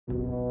Three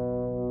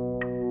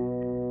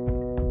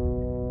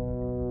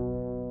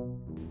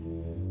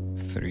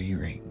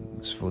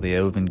rings for the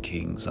elven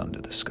kings under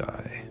the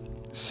sky,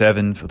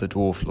 7 for the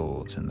dwarf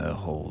lords in their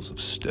halls of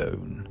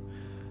stone,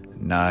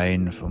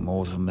 9 for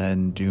mortal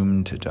men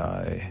doomed to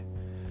die,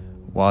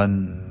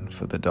 1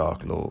 for the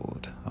Dark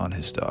Lord on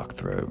his dark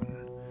throne,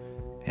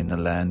 in the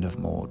land of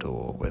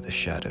Mordor where the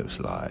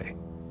shadows lie.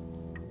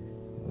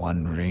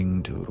 1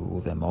 ring to rule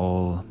them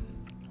all,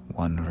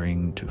 1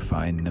 ring to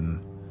find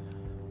them,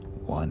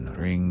 1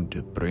 ring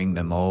to bring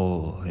them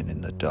all, and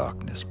in the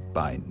darkness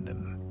bind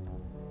them,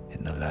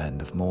 in the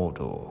land of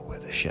Mordor where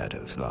the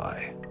shadows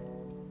lie.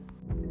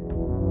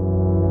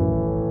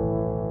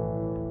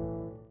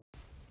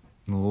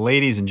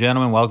 Ladies and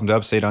gentlemen, welcome to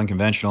Upstate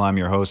Unconventional. I'm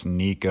your host,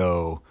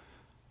 Nico,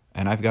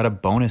 and I've got a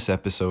bonus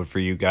episode for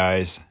you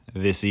guys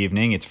this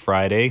evening. It's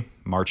Friday,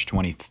 March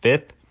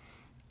 25th,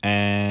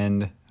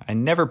 and I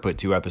never put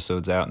 2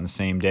 episodes out in the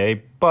same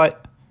day,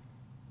 but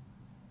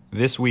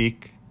this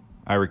week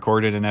I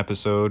recorded an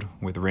episode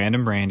with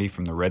Random Brandy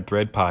from the Red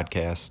Thread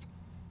podcast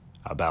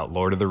about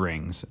Lord of the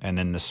Rings. And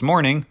then this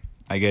morning,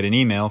 I get an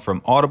email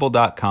from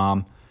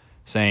Audible.com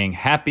saying,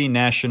 Happy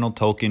National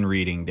Tolkien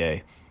Reading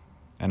Day.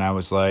 And I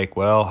was like,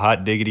 well,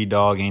 hot diggity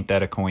dog, ain't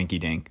that a coinky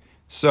dink?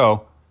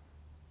 So,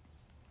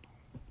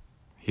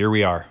 here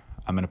we are.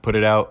 I'm going to put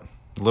it out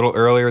a little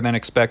earlier than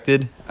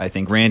expected. I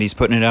think Randy's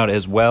putting it out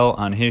as well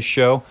on his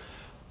show.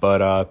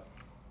 But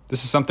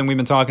this is something we've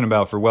been talking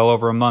about for well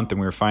over a month, and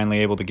we were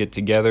finally able to get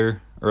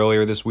together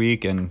earlier this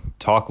week and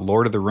talk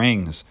Lord of the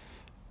Rings.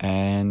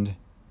 And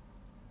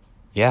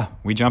yeah,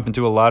 we jump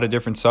into a lot of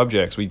different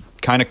subjects. We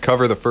kind of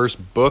cover the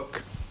first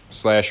book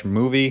 /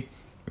 movie.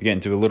 We get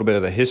into a little bit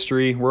of the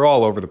history. We're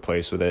all over the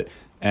place with it.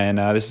 And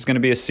this is going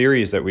to be a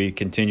series that we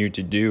continue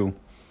to do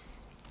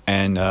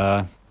and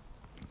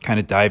kind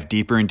of dive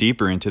deeper and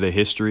deeper into the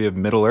history of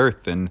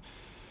Middle-earth and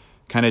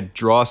kind of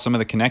draw some of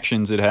the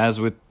connections it has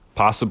with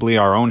possibly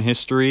our own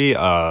history,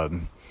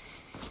 some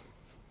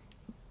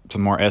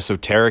more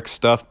esoteric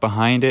stuff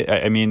behind it.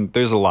 I mean,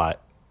 there's a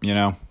lot,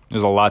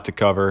 there's a lot to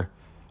cover.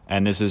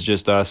 And this is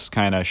just us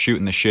kind of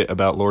shooting the shit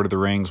about Lord of the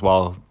Rings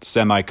while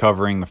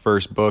semi-covering the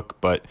first book.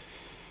 But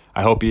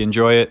I hope you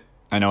enjoy it.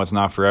 I know it's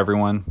not for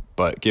everyone,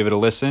 but give it a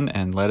listen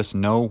and let us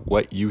know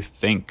what you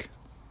think.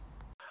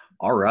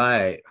 All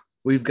right.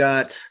 We've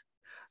got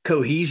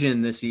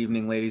cohesion this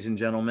evening, ladies and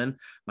gentlemen.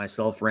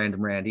 Myself,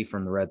 Random Randy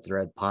from the Red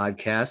Thread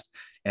podcast.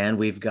 And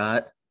we've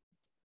got...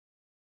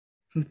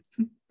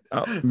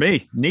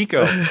 Me,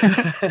 Nico.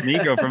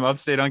 Nico from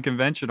Upstate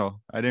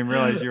Unconventional. I didn't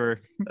realize you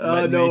were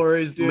no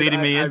worries, dude.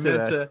 Leading me into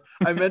that.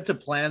 I meant to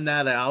plan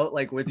that out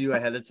with you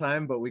ahead of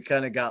time, but we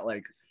kind of got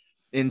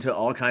into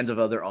all kinds of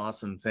other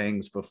awesome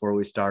things before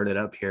we started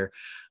up here.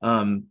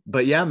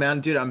 But yeah, man,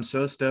 dude, I'm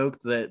so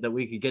stoked that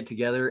we could get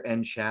together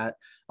and chat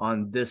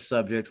on this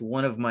subject.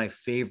 One of my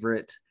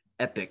favorite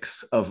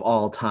epics of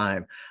all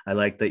time. I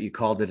like that you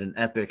called it an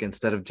epic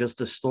instead of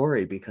just a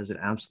story, because it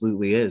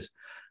absolutely is.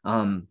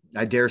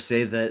 I dare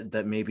say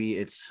that maybe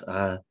it's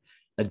a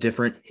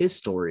different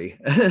history.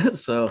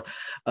 So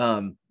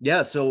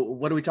so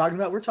what are we talking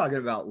about? We're talking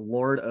about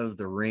Lord of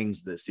the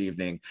Rings this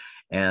evening,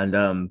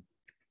 and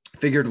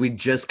figured we'd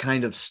just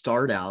kind of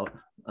start out,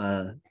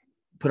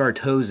 put our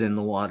toes in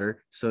the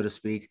water, so to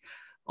speak,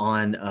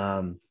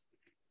 on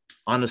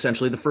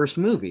essentially the first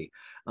movie.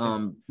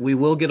 We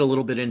will get a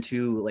little bit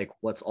into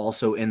what's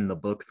also in the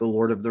book, The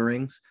Lord of the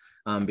Rings,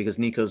 because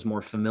Nico's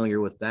more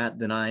familiar with that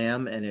than I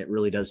am, and it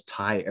really does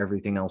tie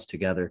everything else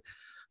together.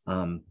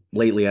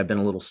 Lately, I've been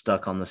a little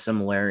stuck on the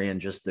Silmarillion,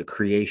 just the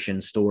creation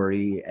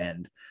story,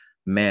 and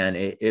man,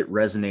 it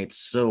resonates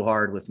so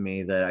hard with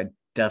me that I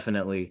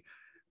definitely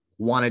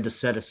wanted to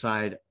set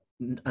aside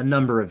a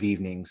number of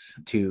evenings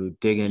to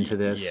dig into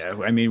this. Yeah,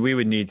 I mean, we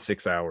would need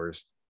 6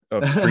 hours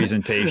of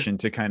presentation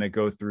to kind of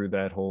go through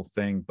that whole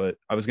thing. But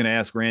I was going to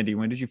ask Randy,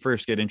 when did you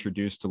first get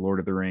introduced to Lord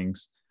of the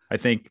Rings? I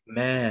think,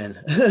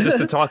 man, just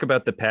to talk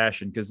about the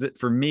passion, because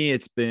for me,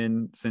 it's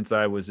been since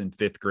I was in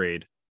 5th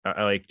grade.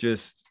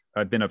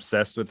 I've been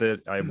obsessed with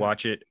it. I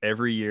watch it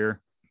every year.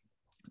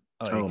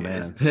 Oh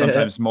man,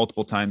 sometimes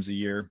multiple times a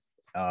year.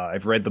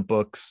 I've read the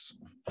books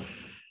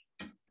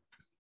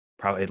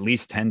probably at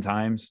least 10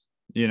 times,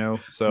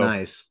 so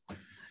nice.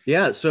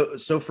 Yeah.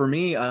 So for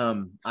me,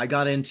 I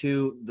got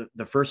into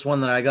the first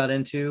one that I got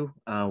into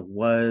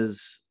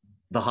was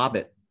The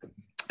Hobbit.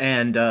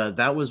 And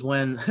that was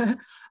when I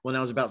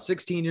was about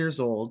 16 years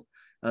old.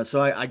 So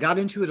I got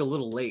into it a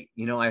little late.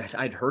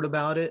 I'd heard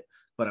about it,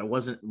 but I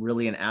wasn't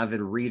really an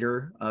avid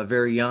reader.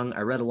 Very young.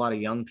 I read a lot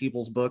of young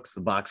people's books,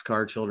 The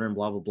Boxcar Children,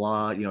 blah, blah,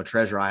 blah,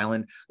 Treasure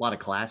Island, a lot of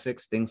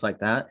classics, things like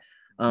that.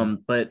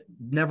 But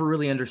never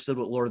really understood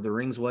what Lord of the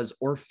Rings was,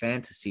 or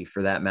fantasy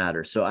for that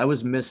matter. So I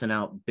was missing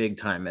out big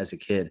time as a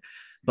kid.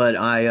 But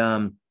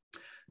I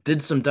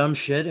did some dumb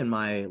shit in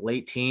my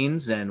late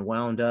teens and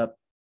wound up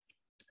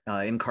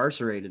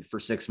incarcerated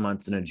for 6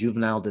 months in a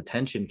juvenile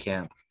detention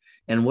camp.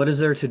 And what is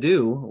there to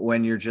do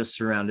when you're just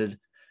surrounded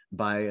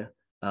by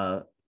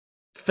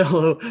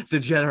fellow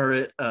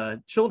degenerate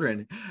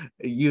children,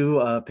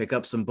 you pick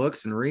up some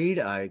books and read.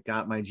 I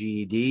got my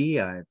GED.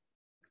 I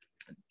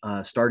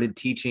started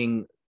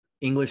teaching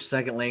English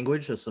second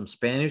language to some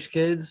Spanish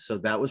kids, so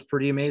that was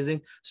pretty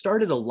amazing.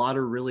 Started a lot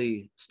of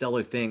really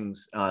stellar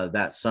things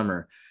that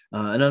summer,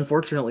 and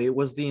unfortunately, it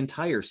was the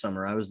entire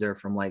summer. I was there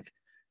from like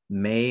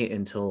May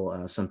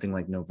until something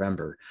like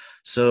November.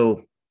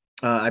 So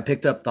I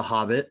picked up The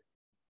Hobbit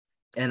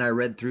and I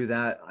read through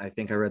that. I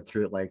think I read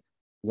through it like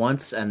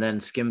once and then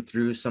skimmed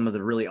through some of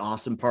the really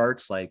awesome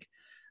parts, like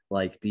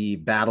the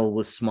battle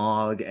with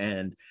Smog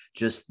and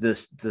just the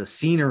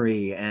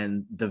scenery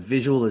and the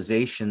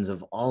visualizations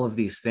of all of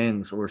these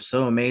things were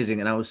so amazing.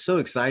 And I was so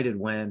excited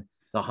when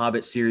the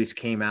Hobbit series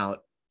came out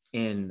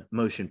in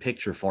motion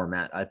picture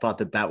format. I thought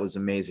that that was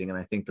amazing, and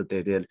I think that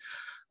they did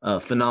a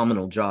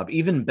phenomenal job.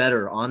 Even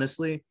better,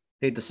 honestly,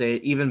 hate to say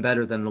it, even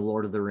better than The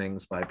Lord of the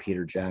Rings by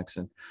Peter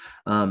Jackson.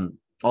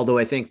 Although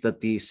I think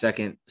that the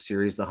second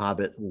series, The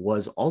Hobbit,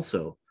 was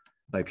also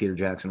by Peter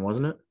Jackson,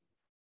 wasn't it?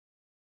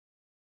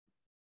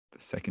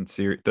 The second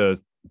series,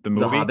 the movie,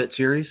 The Hobbit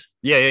series,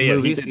 yeah.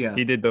 movies,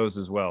 He did those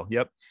as well.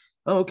 Yep.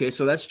 Oh, okay.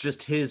 So that's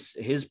just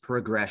his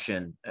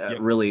progression. Yep.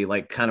 Really,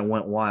 like, kind of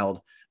went wild.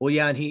 Well,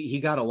 yeah, and he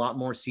got a lot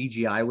more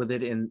CGI with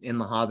it in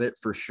The Hobbit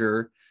for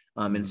sure.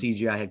 And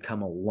CGI had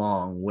come a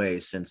long way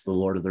since The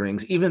Lord of the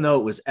Rings, even though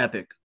it was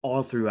epic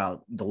all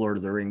throughout the Lord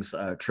of the Rings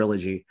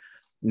trilogy.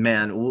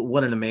 Man,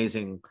 what an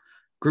amazing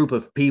group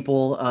of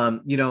people.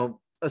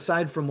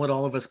 Aside from what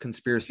all of us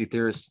conspiracy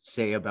theorists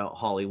say about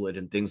Hollywood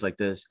and things like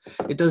this,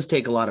 it does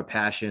take a lot of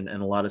passion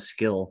and a lot of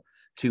skill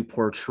to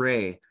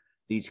portray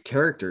these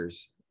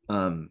characters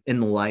in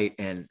the light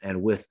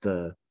and with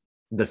the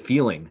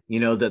feeling,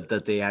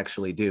 that they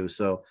actually do.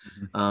 So,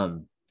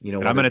 and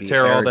I'm going to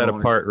tear all that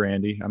apart,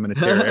 Randy. I'm going to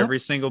tear every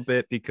single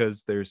bit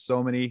because there's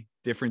so many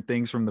different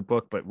things from the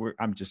book, but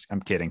I'm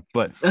kidding.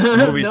 But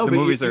the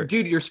movies are,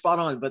 dude, you're spot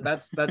on. But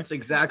that's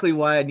exactly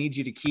why I need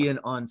you to key in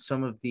on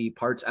some of the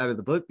parts out of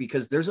the book,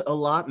 because there's a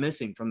lot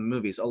missing from the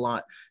movies, a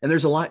lot, and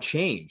there's a lot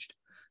changed.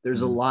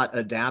 There's a lot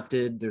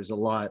adapted. There's a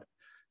lot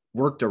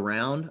worked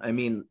around. I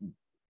mean,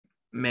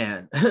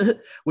 man,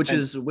 which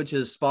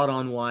is spot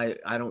on why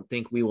I don't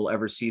think we will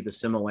ever see the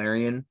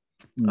Silmarillion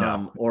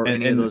or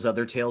any of those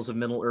other tales of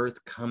Middle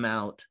Earth come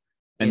out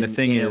and the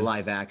thing is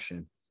live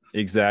action.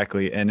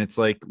 Exactly. And it's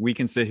like we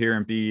can sit here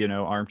and be,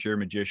 armchair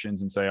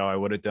magicians and say, oh, I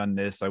would have done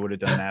this, I would have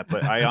done that.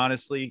 But I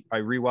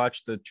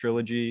rewatched the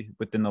trilogy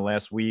within the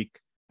last week,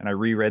 and I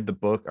reread the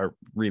book, I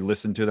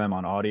re-listened to them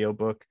on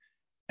audiobook.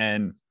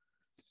 And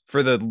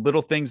for the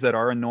little things that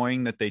are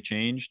annoying that they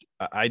changed,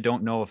 I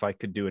don't know if I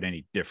could do it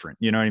any different.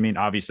 You know what I mean?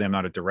 Obviously, I'm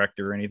not a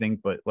director or anything,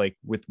 but like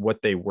with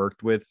what they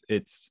worked with,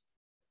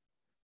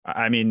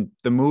 the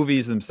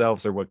movies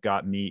themselves are what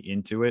got me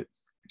into it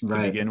to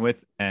begin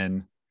with.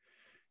 And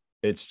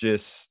it's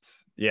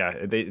just,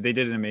 yeah, they did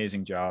an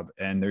amazing job.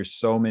 And there's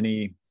so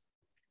many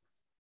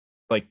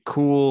like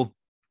cool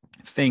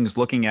things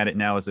looking at it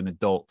now as an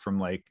adult, from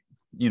like,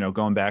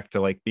 going back to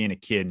like being a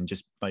kid and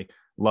just like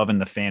loving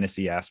the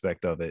fantasy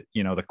aspect of it,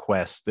 the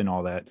quest and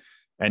all that.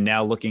 And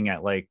now looking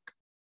at like,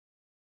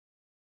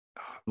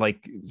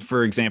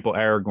 for example,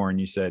 Aragorn,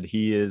 you said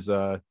he is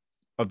of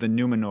the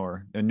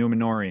Numenor, a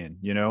Numenorian,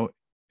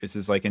 this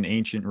is like an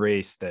ancient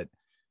race that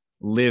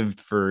lived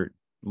for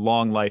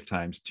long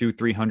lifetimes,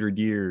 200-300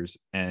 years.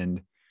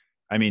 And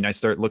I mean, I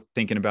start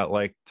thinking about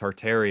like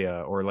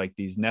Tartaria or like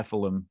these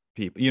Nephilim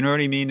people, you know what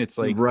I mean? It's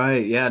like,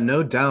 right. Yeah,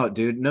 no doubt,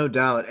 dude. No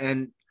doubt.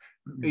 And,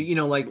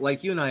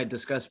 like you and I had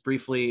discussed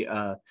briefly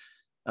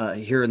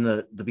here in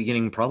the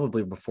beginning,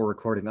 probably before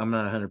recording, I'm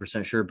not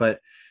 100% sure, but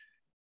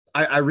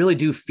I really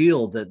do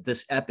feel that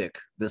this epic,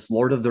 this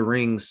Lord of the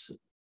Rings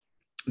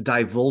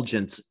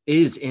divulgence,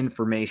 is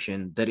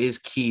information that is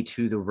key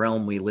to the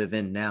realm we live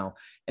in now.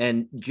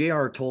 And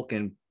J.R.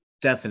 Tolkien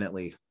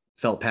definitely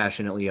felt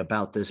passionately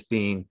about this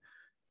being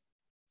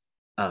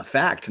a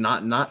fact,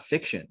 not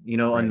fiction, a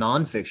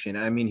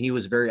nonfiction. I mean, he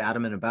was very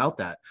adamant about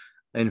that.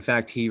 In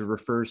fact, he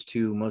refers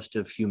to most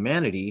of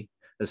humanity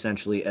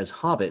essentially as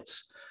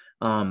hobbits.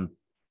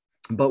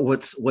 But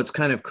what's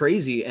kind of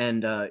crazy,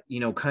 and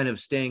kind of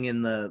staying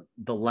in the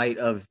light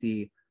of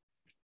the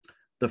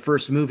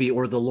first movie,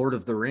 or the Lord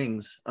of the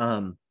Rings,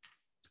 and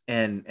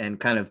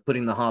kind of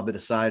putting the Hobbit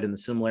aside and the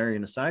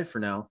Silmarillion aside for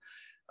now,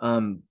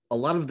 a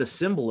lot of the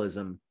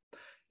symbolism,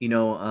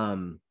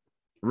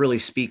 really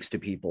speaks to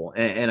people,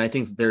 and I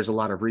think there's a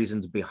lot of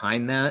reasons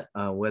behind that.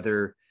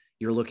 Whether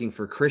you're looking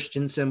for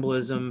Christian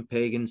symbolism,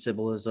 pagan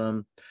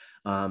symbolism,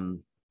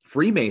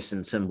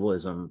 Freemason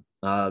symbolism,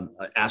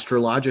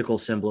 astrological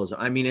symbolism.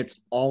 I mean,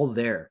 it's all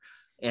there.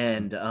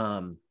 And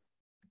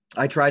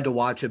I tried to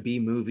watch a B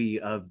movie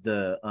of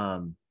the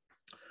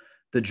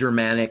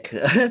Germanic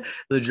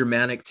the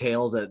Germanic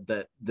tale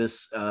that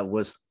this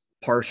was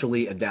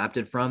partially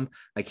adapted from.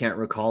 I can't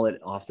recall it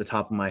off the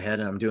top of my head,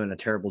 and I'm doing a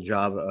terrible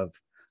job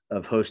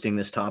of hosting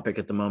this topic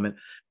at the moment.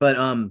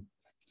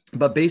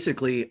 But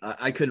basically,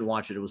 I couldn't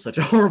watch it. It was such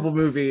a horrible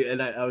movie,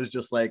 and I was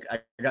just like, I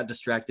got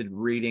distracted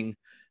reading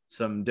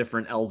some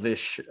different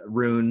elvish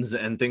runes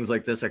and things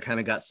like this. I kind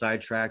of got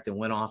sidetracked and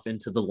went off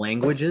into the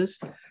languages,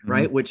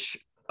 right? Which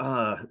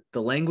the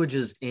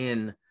languages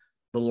in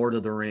the Lord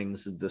of the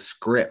Rings, the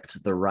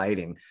script, the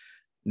writing,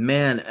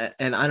 man,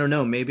 and I don't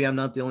know, maybe I'm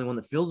not the only one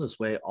that feels this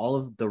way. All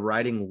of the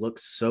writing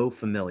looks so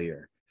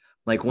familiar.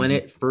 Like when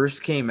it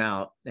first came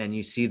out and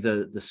you see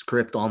the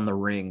script on the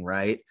ring,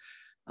 right?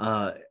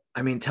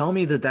 I mean, tell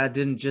me that that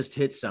didn't just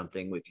hit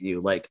something with you.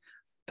 Like,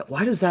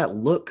 why does that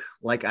look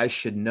like I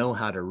should know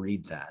how to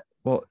read that?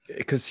 Well,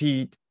 because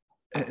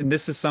and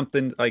this is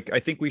something like I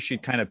think we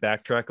should kind of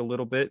backtrack a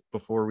little bit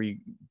before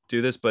we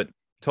do this, but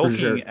For Tolkien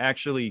sure.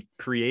 actually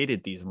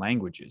created these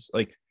languages.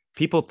 Like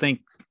people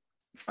think,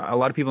 a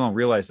lot of people don't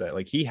realize that.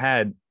 Like he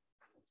had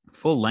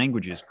full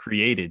languages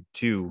created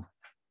to,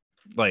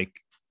 like,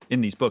 in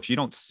these books. You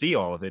don't see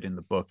all of it in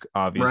the book,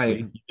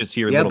 obviously. Right. You just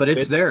hear Yeah, little but it's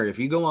bits. there. If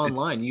you go It's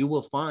online, you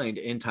will find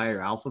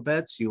entire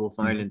alphabets, you will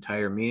find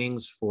entire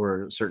meanings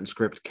for certain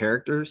script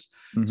characters.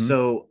 mm-hmm.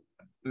 So,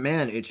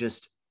 man,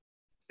 it's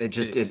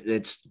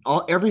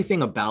all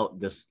everything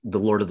about this the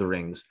Lord of the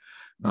Rings.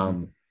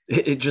 Mm-hmm.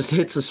 It just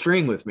hits a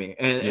string with me.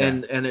 And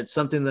Yeah. and it's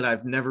something that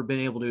I've never been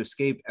able to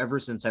escape ever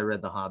since I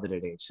read The Hobbit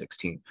at age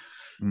 16.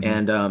 Mm-hmm.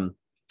 And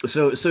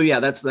so yeah,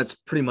 that's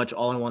pretty much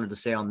all I wanted to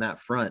say on that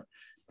front.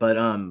 But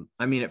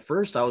I mean, at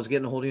first I was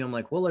getting a hold of you. I'm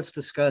like, well, let's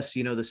discuss,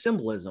 the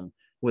symbolism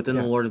within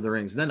the Yeah. Lord of the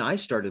Rings. Then I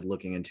started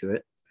looking into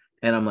it,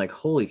 and I'm like,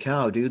 holy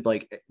cow, dude!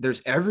 Like,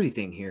 there's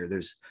everything here.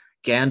 There's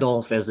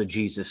Gandalf as a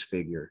Jesus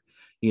figure.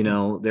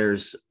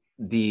 There's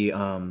the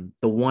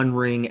One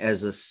Ring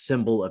as a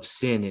symbol of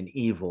sin and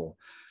evil.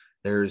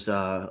 There's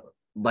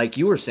like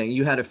you were saying,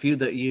 you had a few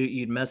that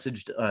you'd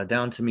messaged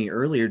down to me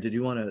earlier. Did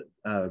you want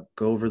to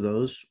go over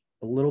those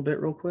a little bit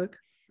real quick?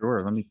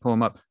 Sure. Let me pull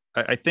them up.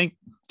 I think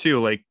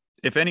too, like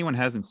if anyone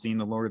hasn't seen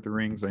the Lord of the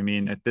Rings, I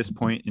mean, at this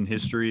point in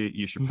history,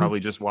 you should probably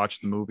just watch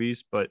the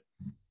movies. But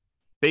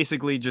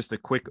basically, just a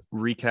quick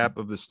recap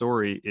of the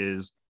story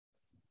is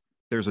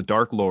there's a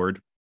Dark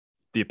Lord,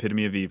 the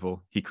epitome of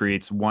evil. He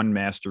creates one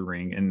master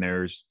ring, and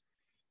there's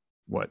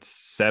what,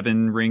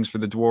 7 rings for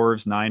the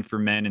dwarves, 9 for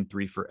men, and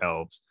 3 for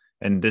elves.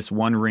 And this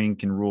one ring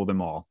can rule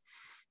them all.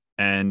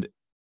 And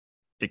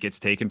it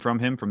gets taken from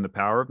him from the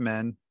power of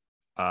men,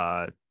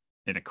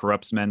 and it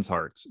corrupts men's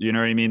hearts. You know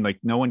what I mean? Like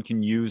no one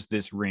can use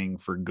this ring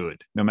for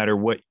good, no matter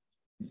what.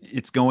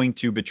 It's going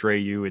to betray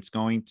you. Its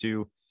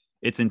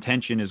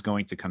intention is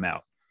going to come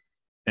out.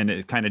 And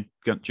it kind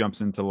of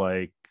jumps into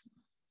like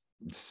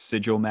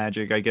sigil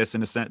magic, I guess,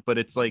 in a sense. But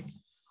it's like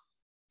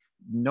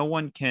no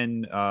one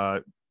can,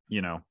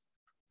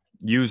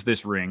 use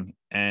this ring.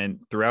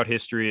 And throughout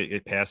history,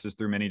 it passes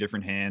through many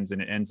different hands,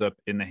 and it ends up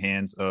in the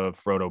hands of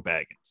Frodo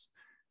Baggins,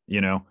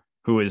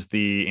 who is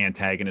the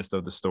antagonist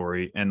of the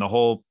story. And the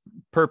whole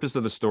purpose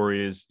of the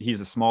story is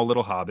he's a small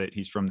little hobbit.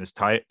 He's from this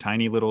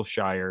tiny little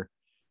shire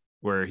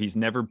where he's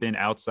never been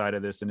outside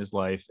of this in his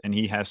life. And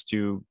he has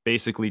to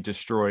basically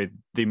destroy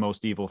the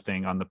most evil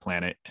thing on the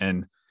planet.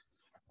 And,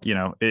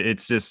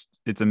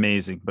 it's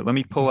amazing. But let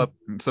me pull up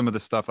some of the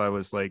stuff I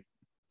was like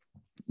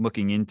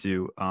looking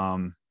into.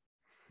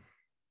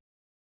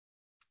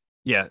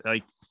 Yeah,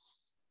 like,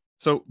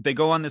 so they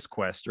go on this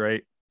quest,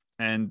 right?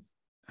 And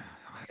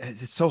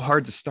it's so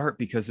hard to start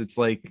because it's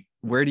like,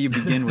 where do you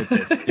begin with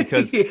this?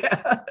 Because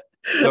yeah,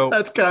 so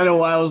that's kind of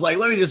why I was like,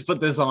 let me just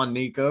put this on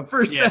Nico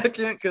for a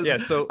second,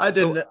 because I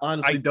didn't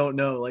honestly don't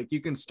know. Like,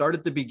 you can start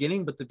at the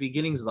beginning, but the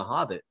beginning's the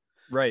Hobbit,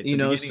 right?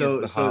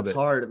 So it's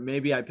hard.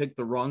 Maybe I picked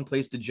the wrong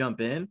place to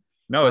jump in.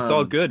 No, it's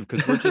all good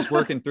because we're just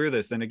working through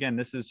this. And again,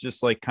 this is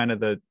just like kind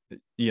of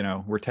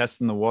we're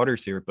testing the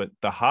waters here. But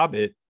The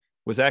Hobbit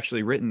was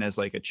actually written as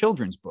like a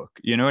children's book.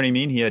 You know what I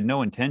mean? He had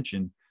no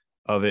intention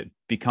of it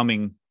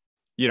becoming,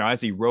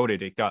 as he wrote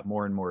it, it got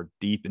more and more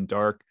deep and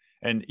dark.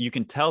 And you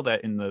can tell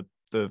that in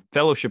the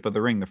Fellowship of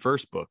the Ring, the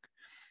first book,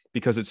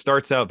 because it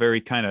starts out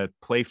very kind of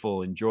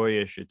playful and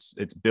joyous.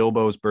 It's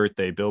Bilbo's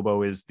birthday.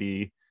 Bilbo is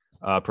the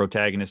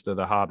protagonist of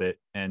The Hobbit.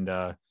 And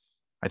I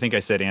think I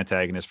said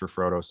antagonist for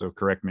Frodo, so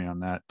correct me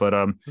on that. But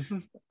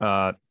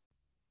I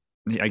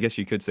guess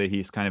you could say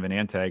he's kind of an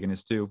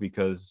antagonist too,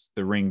 because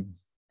the ring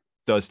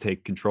does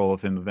take control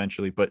of him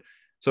eventually. But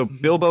so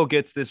Bilbo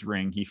gets this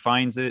ring. He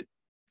finds it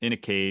in a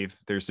cave.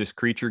 There's this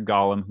creature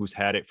Gollum who's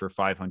had it for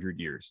 500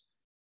 years.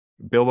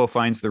 Bilbo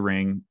finds the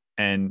ring,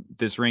 and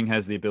this ring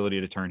has the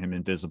ability to turn him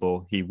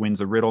invisible. He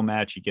wins a riddle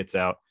match. He gets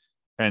out,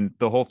 and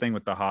the whole thing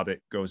with the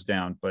Hobbit goes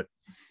down. But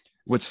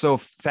what's so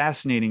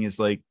fascinating is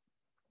like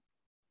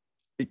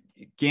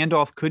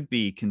Gandalf could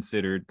be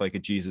considered like a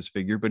Jesus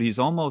figure, but he's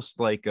almost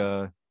like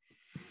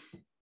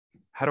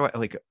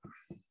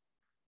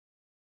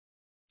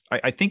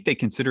I think they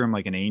consider him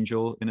like an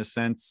angel in a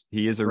sense.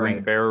 He is a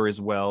ring bearer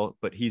as well,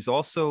 but he's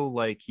also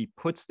like, he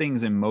puts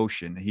things in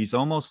motion. He's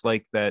almost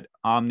like that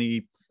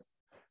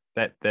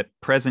that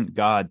present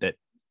God that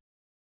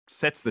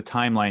sets the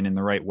timeline in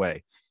the right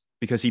way,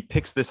 because he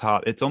picks this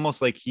hot. It's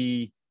almost like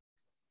he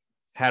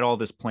had all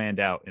this planned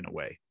out in a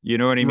way. You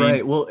know what I mean?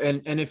 Right. Well,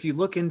 and if you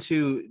look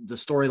into the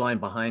storyline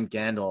behind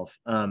Gandalf,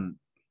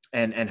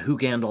 and who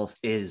Gandalf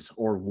is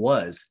or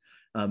was,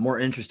 more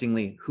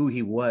interestingly, who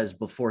he was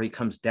before he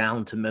comes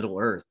down to Middle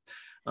Earth.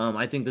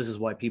 I think this is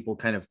why people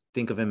kind of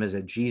think of him as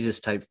a Jesus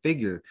type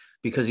figure,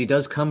 because he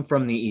does come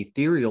from the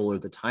ethereal or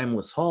the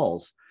timeless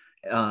halls,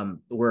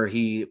 where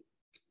he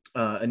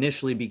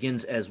initially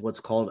begins as what's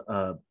called,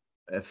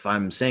 if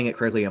I'm saying it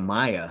correctly, a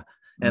Maya,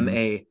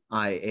 Mm-hmm.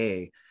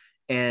 Maia.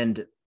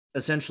 And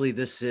essentially,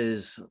 this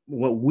is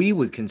what we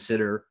would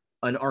consider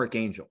an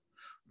archangel,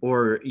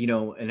 or,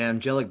 an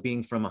angelic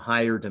being from a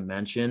higher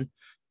dimension.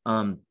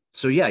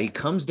 So yeah, he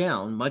comes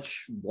down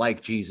much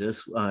like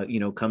Jesus,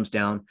 comes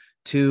down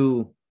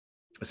to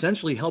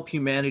essentially help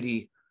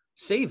humanity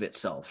save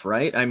itself,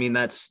 right? I mean,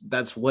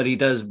 that's what he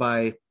does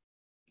by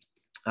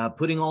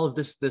putting all of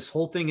this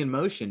whole thing in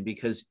motion,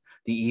 because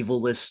the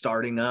evil is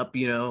starting up,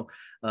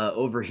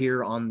 over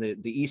here on the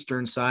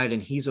eastern side,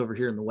 and he's over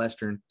here in the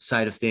western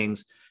side of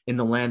things in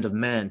the land of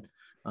men,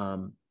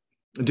 um,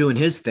 doing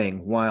his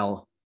thing,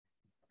 while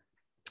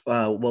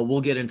well,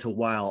 we'll get into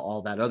while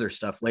all that other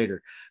stuff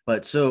later.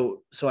 But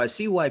so I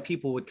see why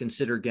people would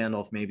consider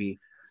Gandalf maybe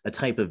a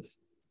type of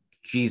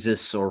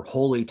Jesus or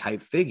holy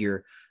type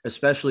figure,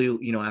 especially,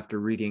 after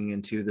reading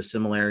into the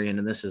Silmarillion,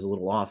 and this is a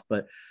little off,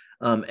 but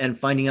and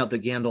finding out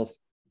that Gandalf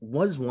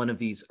was one of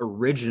these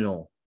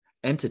original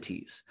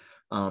entities,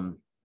 um,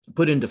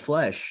 put into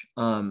flesh,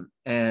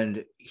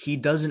 and he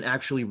doesn't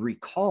actually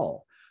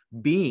recall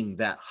being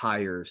that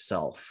higher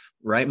self,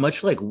 right?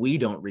 Much like we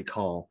don't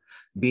recall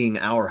being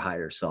our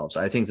higher selves.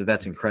 I think that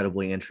that's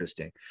incredibly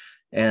interesting.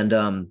 And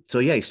so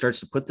yeah, he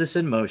starts to put this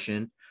in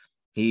motion.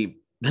 He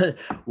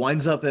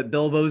winds up at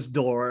Bilbo's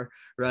door,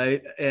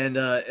 right? And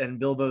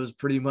Bilbo's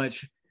pretty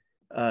much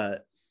uh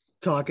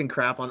talking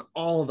crap on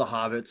all the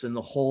hobbits in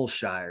the whole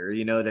Shire.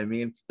 You know what I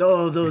mean?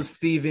 Oh, those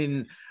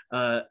thieving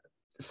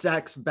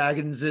Sax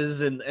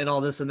Bagginses and all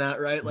this and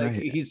that, right? Like,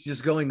 Right. he's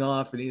just going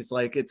off, and he's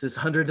like, it's his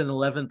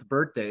 111th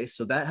birthday.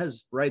 So that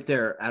has right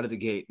there out of the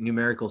gate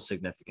numerical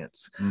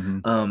significance.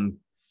 Mm-hmm. Um,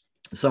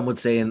 some would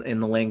say in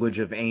the language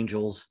of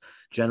angels,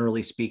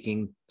 generally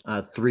speaking,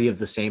 three of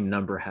the same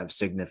number have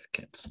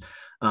significance.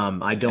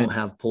 I don't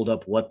have pulled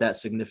up what that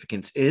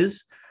significance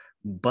is,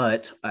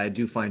 but I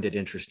do find it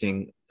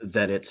interesting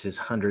that it's his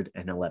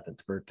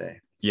 111th birthday.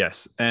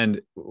 Yes.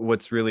 And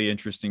what's really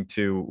interesting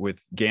too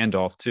with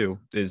Gandalf too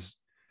is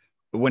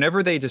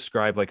whenever they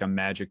describe like a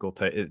magical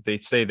type, they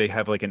say they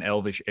have like an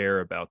elvish air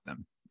about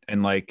them.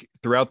 And like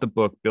throughout the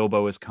book,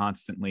 Bilbo is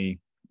constantly,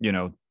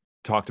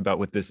 talked about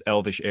with this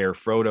elvish air.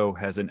 Frodo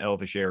has an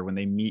elvish air when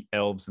they meet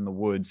elves in the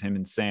woods, him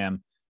and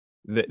Sam.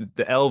 The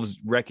elves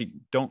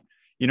don't,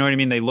 you know what I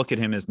mean? They look at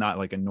him as not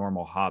like a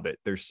normal hobbit.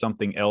 There's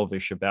something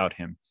elvish about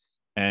him.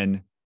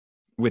 And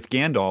with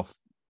Gandalf,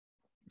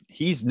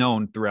 he's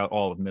known throughout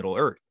all of Middle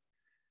Earth.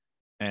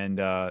 And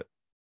to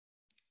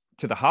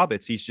the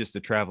hobbits, he's just a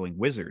traveling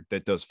wizard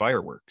that does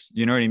fireworks.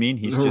 You know what I mean?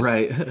 He's just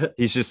Right.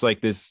 he's just like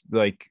this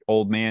like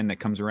old man that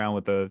comes around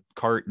with a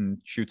cart and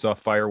shoots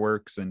off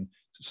fireworks and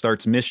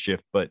starts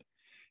mischief. But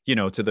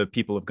to the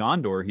people of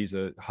Gondor, he's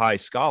a high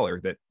scholar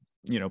that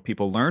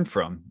people learn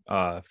from.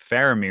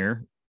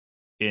 Faramir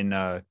in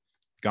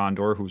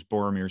Gondor, who's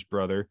Boromir's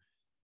brother,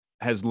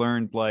 has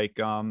learned like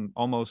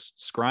almost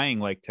scrying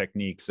like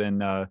techniques and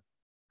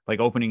like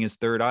opening his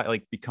third eye,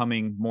 like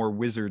becoming more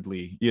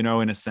wizardly,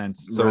 in a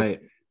sense. So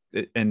Right.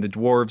 and the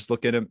dwarves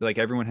look at him like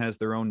everyone has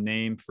their own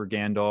name for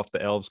Gandalf.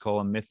 The elves call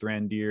him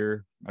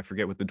Mithrandir. I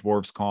forget what the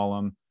dwarves call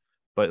him,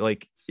 but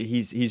like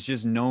he's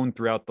just known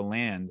throughout the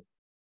land,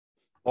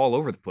 all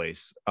over the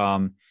place.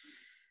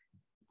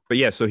 But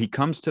yeah, so he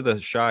comes to the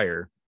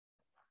Shire,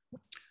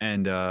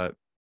 and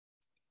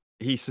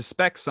he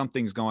suspects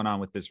something's going on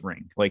with this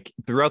ring. Like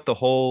throughout the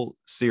whole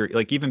series,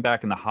 like even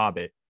back in The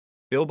Hobbit,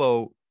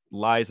 Bilbo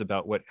lies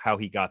about how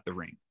he got the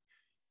ring,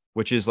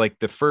 which is like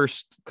the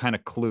first kind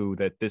of clue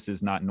that this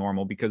is not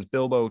normal, because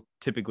Bilbo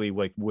typically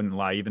like wouldn't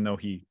lie, even though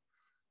he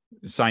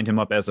signed him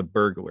up as a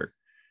burglar.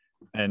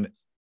 And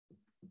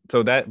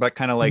so that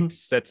kind of like Mhm.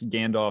 sets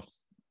Gandalf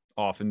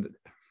off. And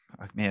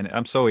man,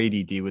 I'm so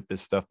ADD with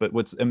this stuff. But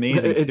what's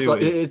amazing It's too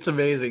is, it's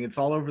amazing. It's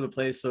all over the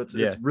place. So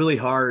yeah, it's really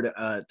hard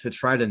to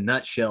try to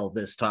nutshell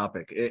this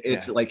topic.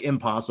 It's yeah, like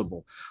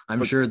impossible. I'm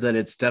but sure that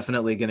it's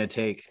definitely going to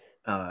take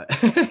a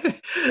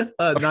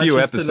not few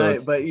just tonight,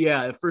 episodes. but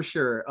yeah, for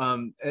sure.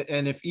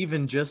 And if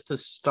even just to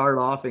start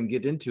off and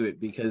get into it,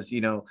 because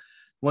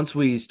once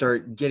we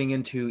start getting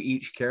into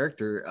each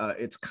character,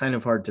 it's kind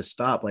of hard to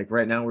stop. Like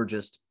right now, we're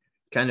just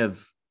kind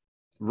of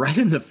right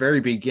in the very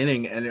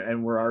beginning,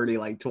 and we're already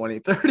like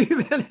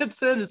 20-30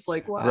 minutes in. It's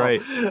like, wow.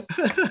 Right.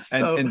 and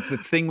So and the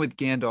thing with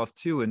Gandalf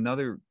too,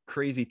 another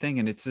crazy thing,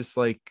 and it's just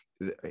like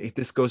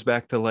this goes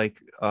back to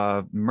like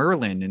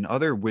Merlin and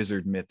other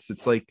wizard myths.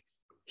 It's like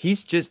he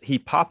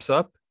pops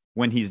up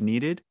when he's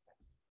needed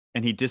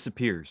and he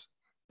disappears.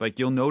 Like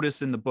you'll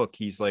notice in the book,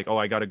 he's like, "Oh,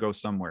 I got to go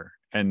somewhere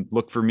and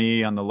look for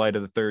me on the light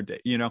of the third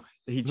day."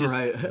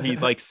 right. He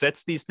like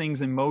sets these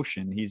things in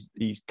motion.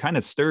 He kind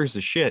of stirs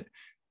the shit,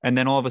 and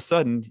then all of a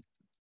sudden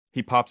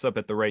he pops up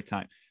at the right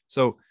time.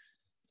 So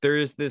there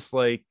is this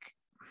like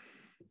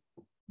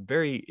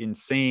very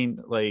insane,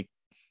 like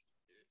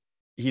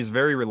he's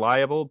very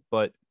reliable,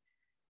 but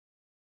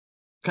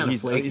kind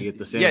of flaky he's at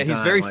the same yeah, time. he's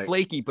very Like,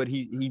 flaky, but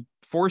he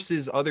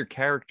forces other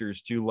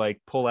characters to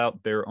like pull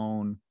out their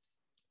own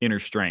inner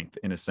strength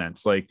in a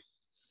sense. Like,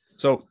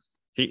 so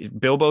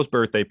Bilbo's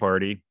birthday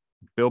party,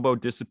 Bilbo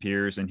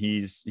disappears and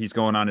he's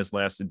going on his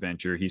last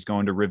adventure. He's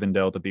going to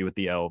Rivendell to be with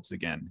the elves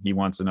again. He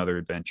wants another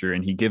adventure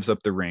and he gives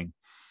up the ring.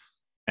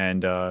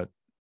 And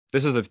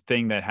this is a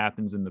thing that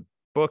happens in the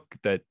book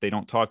that they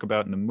don't talk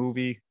about in the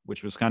movie,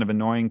 which was kind of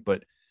annoying.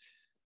 But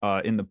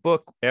in the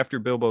book, after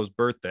Bilbo's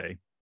birthday,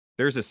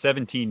 there's a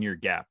 17-year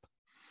gap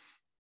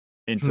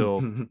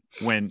until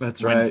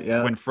that's right.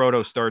 Yeah. when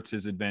Frodo starts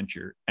his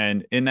adventure.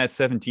 And in that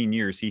 17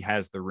 years, he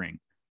has the ring.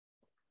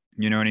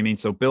 You know what I mean?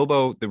 So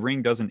Bilbo, the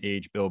ring doesn't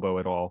age Bilbo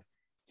at all.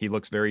 He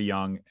looks very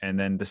young. And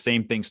then the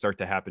same things start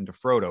to happen to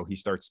Frodo. He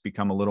starts to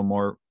become a little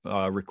more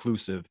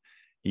reclusive.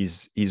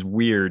 He's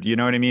weird. You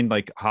know what I mean?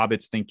 Like other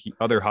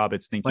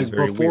hobbits think Like he's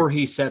very before weird.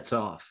 he sets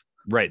off.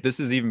 Right. This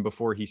is even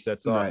before he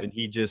sets off. Right. And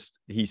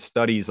he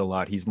studies a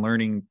lot. He's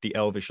learning the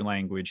Elvish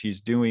language.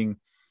 He's doing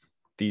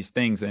these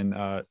things. And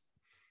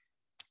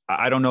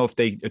I don't know if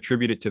they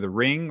attribute it to the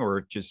ring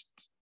or just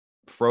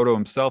Frodo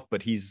himself,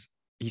 but he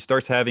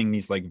starts having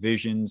these like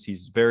visions.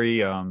 He's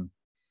very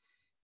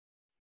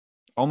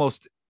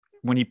almost,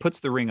 when he puts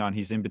the ring on,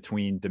 he's in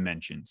between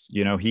dimensions.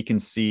 You know, he can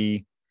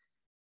see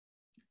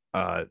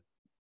the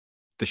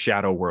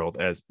shadow world,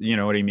 as you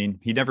know what I mean.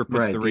 He never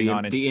puts right. the ring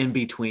on the in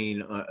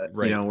between,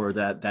 right. You know, or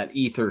that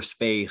ether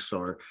space,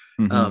 or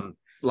Mm-hmm.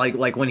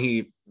 like when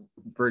he,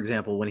 for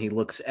example, when he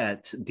looks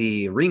at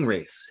the ring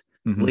wraiths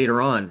Mm-hmm.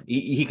 later on,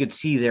 he could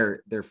see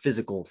their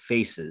physical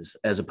faces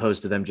as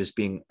opposed to them just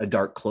being a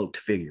dark cloaked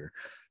figure.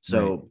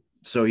 So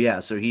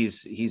Right. so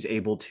he's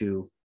able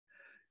to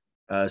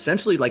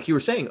essentially, like you were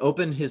saying,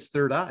 open his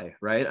third eye,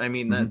 right? I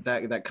mean,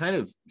 Mm-hmm. that kind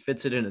of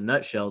fits it in a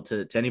nutshell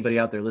to anybody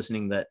out there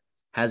listening that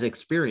has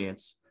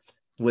experience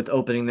with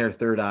opening their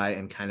third eye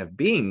and kind of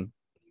being,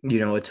 you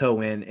know, a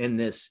toe in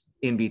this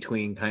in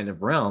between kind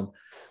of realm.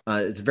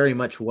 It's very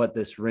much what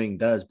this ring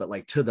does, but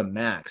like to the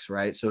max,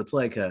 right? So it's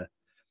like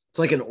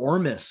an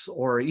Ormus,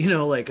 or you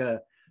know, like a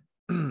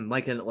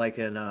like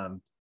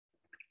an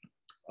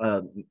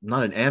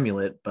not an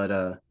amulet,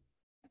 but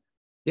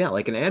yeah,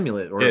 like an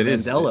amulet or Yeah, a it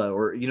is. mandala,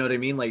 or you know what I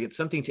mean? Like it's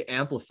something to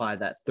amplify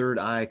that third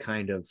eye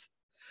kind of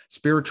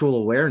spiritual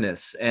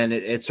awareness, and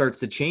it starts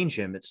to change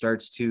him. It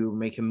starts to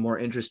make him more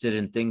interested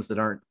in things that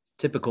aren't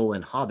typical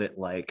and Hobbit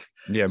like.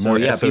 Yeah, So more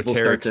yeah, people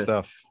start esoteric to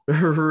stuff.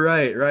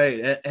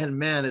 right. And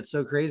man, it's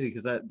so crazy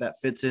because that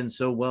fits in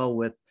so well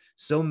with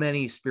so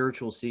many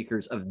spiritual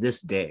seekers of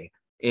this day,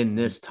 in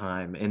this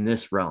time, in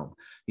this realm,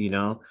 you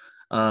know.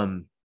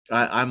 um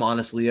I'm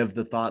honestly of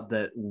the thought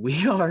that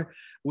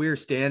we're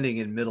standing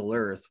in Middle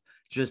Earth,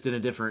 just in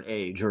a different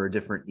age or a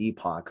different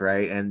epoch,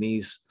 right? And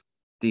these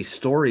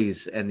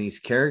stories and these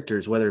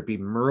characters, whether it be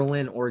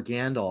Merlin or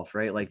Gandalf,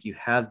 right? Like you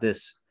have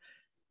this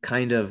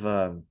kind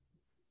of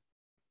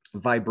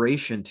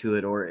vibration to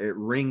it, or it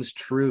rings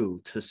true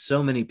to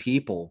so many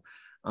people.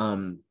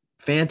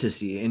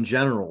 Fantasy in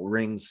general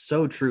rings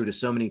so true to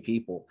so many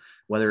people,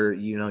 whether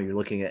you know you're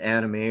looking at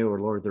anime or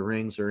Lord of the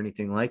Rings or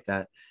anything like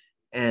that.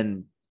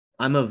 And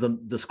I'm of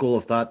the school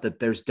of thought that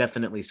there's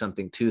definitely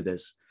something to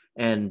this.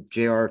 And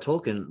J.R.R.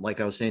 Tolkien, like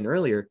I was saying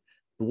earlier,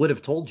 would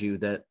have told you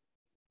that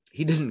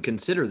he didn't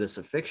consider this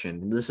a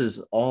fiction. This is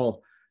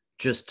all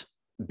just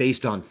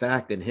based on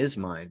fact in his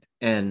mind.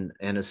 And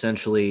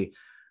essentially,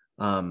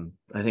 I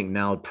think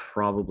now would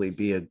probably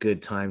be a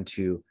good time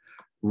to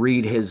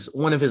read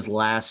one of his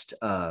last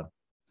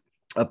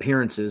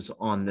appearances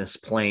on this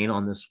plane,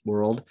 on this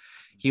world.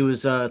 He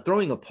was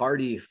throwing a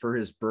party for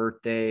his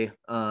birthday.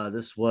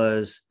 This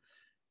was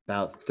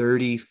about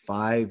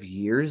 35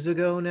 years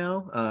ago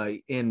now,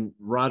 in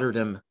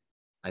Rotterdam,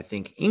 I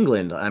think,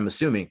 England, I'm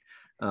assuming.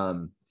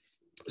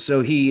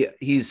 So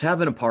he's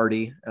having a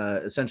party,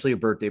 essentially a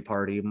birthday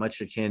party,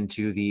 much akin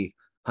to the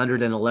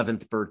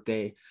 111th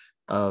birthday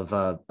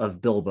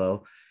of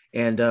Bilbo.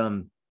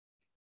 And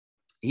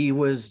he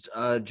was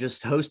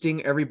just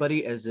hosting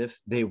everybody as if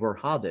they were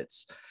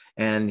hobbits.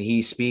 And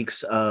he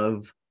speaks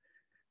of,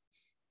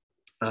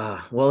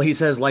 well, he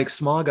says, like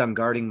Smog, I'm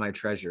guarding my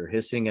treasure,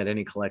 hissing at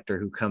any collector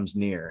who comes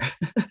near.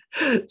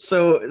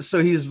 So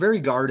he's very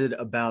guarded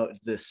about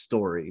this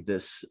story,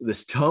 this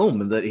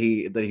tome that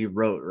he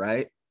wrote,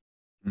 right?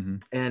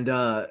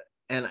 Mm-hmm.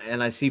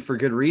 And I see for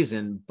good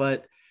reason,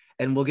 but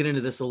and we'll get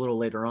into this a little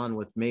later on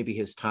with maybe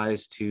his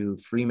ties to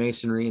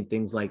Freemasonry and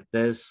things like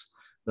this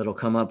that'll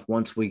come up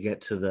once we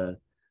get to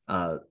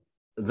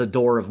the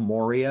Door of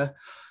Moria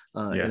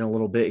in a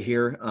little bit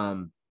here.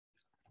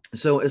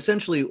 So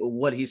essentially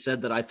what he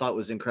said that I thought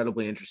was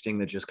incredibly interesting,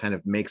 that just kind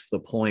of makes the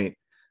point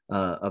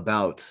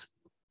about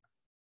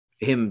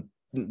him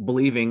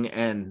believing,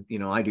 and you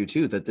know I do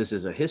too, that this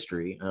is a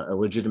history, a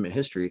legitimate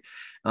history.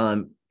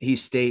 He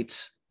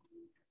states,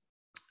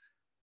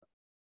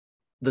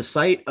 the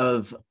sight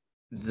of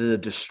the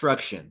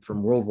destruction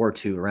from World War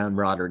II around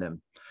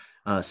Rotterdam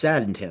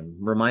saddened him,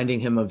 reminding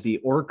him of the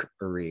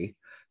orrery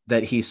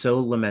that he so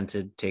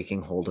lamented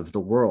taking hold of the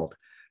world.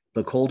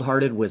 The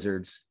cold-hearted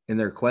wizards, in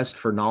their quest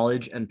for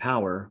knowledge and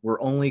power,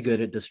 were only good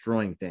at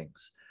destroying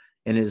things.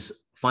 In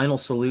his final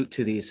salute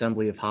to the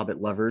assembly of hobbit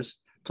lovers,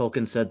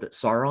 Tolkien said that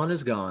Sauron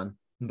is gone,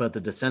 but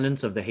the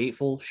descendants of the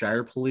hateful,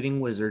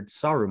 shire-polluting wizard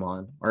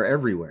Saruman are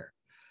everywhere.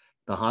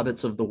 The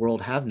hobbits of the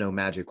world have no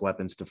magic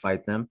weapons to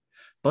fight them,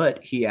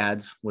 but, he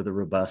adds with a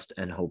robust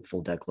and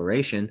hopeful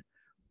declaration,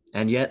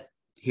 and yet,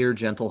 here,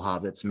 gentle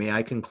hobbits, may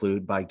I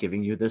conclude by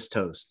giving you this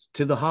toast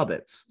to the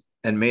hobbits,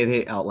 and may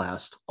they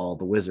outlast all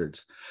the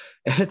wizards.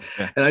 And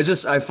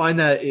I find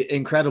that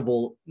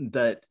incredible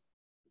that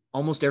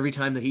almost every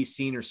time that he's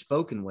seen or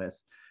spoken with,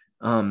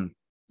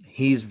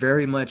 he's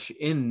very much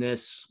in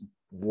this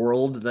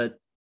world that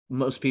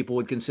most people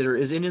would consider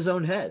is in his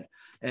own head.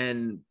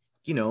 And,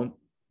 you know,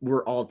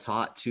 we're all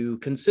taught to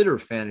consider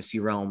fantasy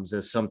realms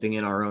as something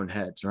in our own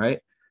heads, right?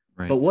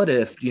 Right. But what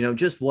if, you know,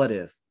 just what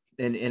if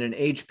in an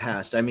age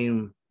past, I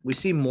mean, we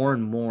see more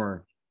and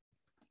more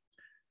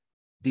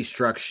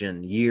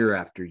destruction year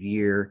after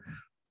year,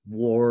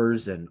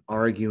 wars and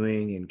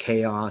arguing and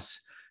chaos.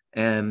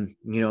 And,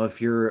 you know,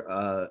 if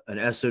you're an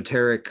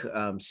esoteric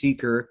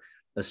seeker,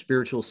 a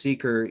spiritual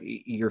seeker,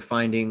 you're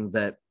finding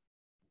that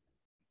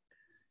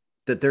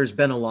there's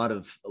been a lot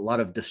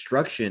of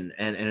destruction,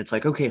 and it's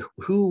like, okay,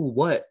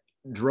 what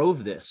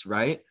drove this,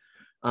 right?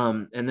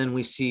 And then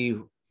we see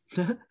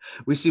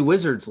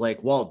wizards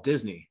like Walt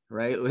Disney,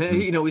 right?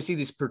 Mm-hmm. You know, we see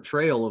this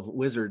portrayal of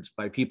wizards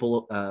by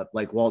people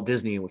like Walt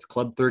Disney with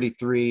Club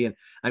 33. And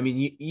I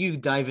mean, you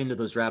dive into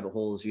those rabbit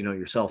holes, you know,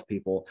 yourself,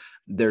 people,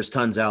 there's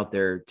tons out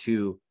there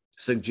to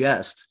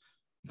suggest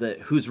that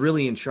who's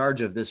really in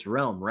charge of this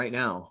realm right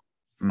now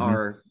mm-hmm.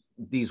 are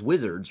these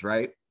wizards,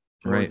 right?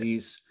 Or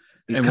these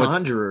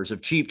conjurers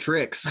of cheap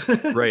tricks.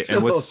 Right.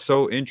 And what's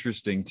so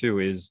interesting too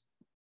is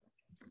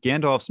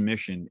Gandalf's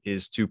mission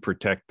is to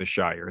protect the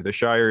Shire. The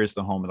Shire is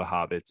the home of the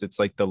hobbits. It's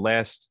like the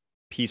last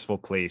peaceful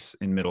place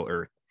in Middle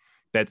Earth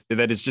that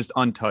is just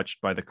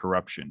untouched by the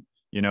corruption,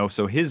 you know?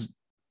 So his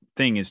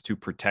thing is to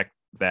protect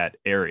that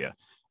area.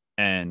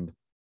 And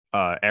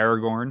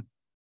Aragorn,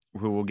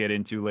 who we'll get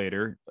into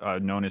later,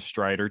 known as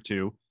Strider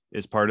too,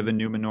 is part of the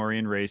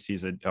Númenórean race.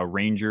 He's a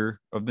ranger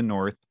of the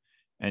North,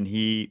 and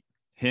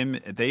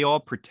they all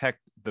protect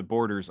the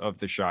borders of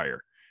the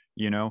Shire,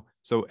 you know?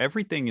 So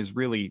everything is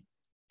really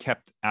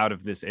kept out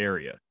of this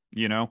area,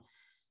 you know?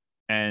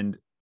 And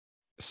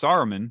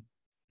Saruman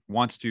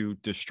wants to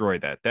destroy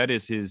that. That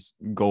is his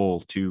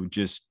goal, to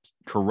just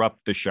corrupt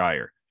the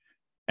Shire.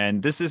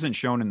 And this isn't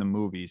shown in the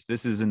movies.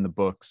 This is in the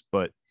books.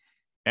 But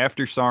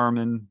after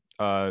Saruman,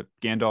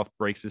 Gandalf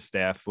breaks his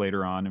staff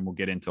later on, and we'll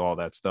get into all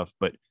that stuff.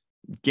 But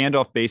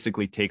Gandalf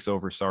basically takes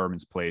over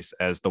Saruman's place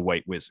as the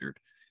White Wizard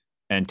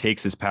and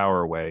takes his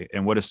power away.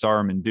 And what does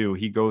Saruman do?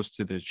 He goes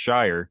to the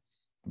Shire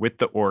with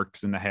the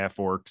orcs and the half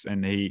orcs,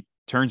 and he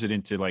turns it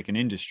into like an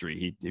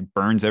industry. He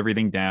burns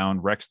everything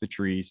down, wrecks the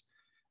trees,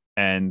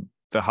 and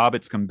the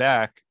hobbits come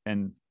back,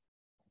 and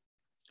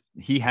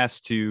they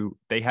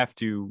have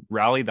to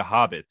rally the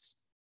hobbits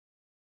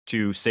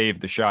to save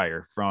the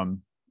Shire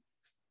from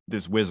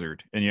this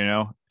wizard, and, you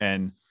know,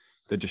 and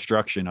the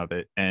destruction of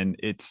it. And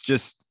it's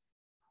just,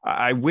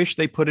 I wish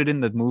they put it in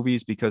the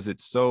movies, because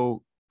it's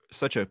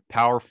such a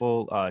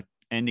powerful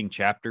ending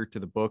chapter to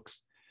the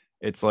books.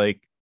 It's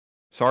like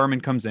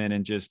Saruman comes in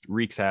and just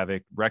wreaks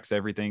havoc, wrecks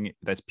everything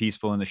that's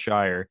peaceful in the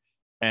Shire.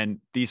 And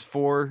these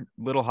 4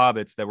 little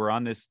hobbits that were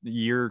on this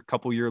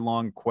couple year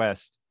long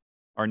quest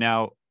are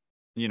now,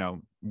 you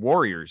know,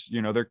 warriors.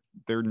 You know,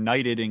 they're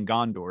knighted in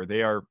Gondor.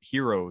 They are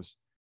heroes,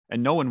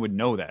 and no one would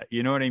know that.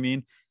 You know what I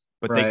mean?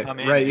 But they come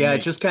in. Right. Yeah.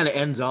 It just kind of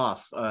ends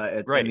off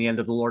at the end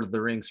of the Lord of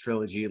the Rings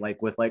trilogy,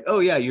 like with like, oh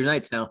yeah, you're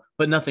knights now,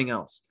 but nothing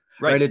else.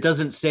 Right. It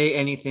doesn't say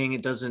anything.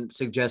 It doesn't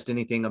suggest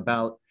anything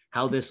about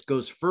how this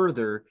goes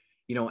further,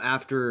 you know,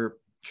 after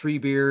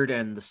Treebeard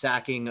and the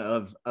sacking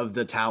of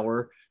the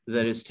tower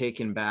that is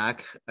taken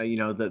back, you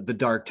know, the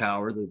Dark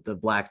Tower, the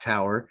Black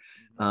Tower,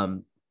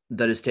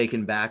 that is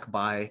taken back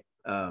by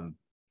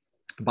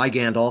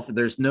Gandalf.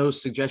 There's no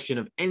suggestion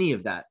of any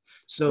of that.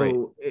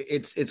 So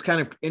it's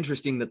kind of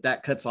interesting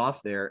that cuts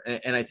off there.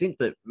 And I think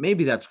that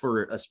maybe that's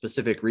for a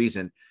specific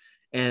reason.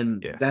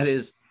 And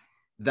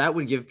that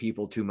would give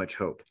people too much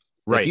hope.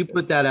 Right. If you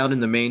put that out in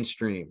the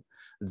mainstream,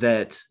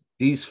 that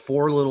these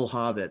 4 little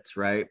hobbits,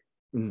 right,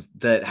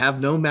 that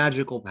have no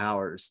magical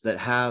powers, that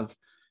have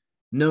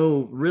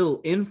no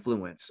real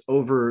influence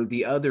over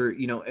the other,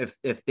 you know,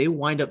 if they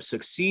wind up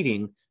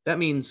succeeding, that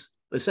means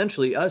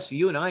essentially us,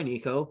 you and I,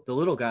 Nico, the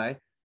little guy,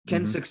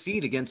 can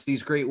succeed against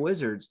these great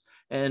wizards.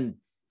 And,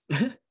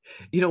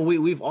 you know,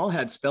 we've all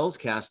had spells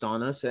cast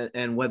on us,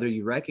 and whether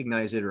you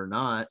recognize it or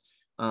not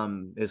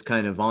is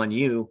kind of on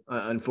you.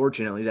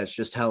 Unfortunately, that's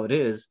just how it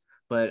is.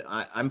 But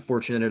I'm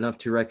fortunate enough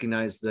to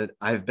recognize that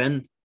I've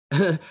been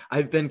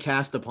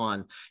cast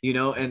upon, you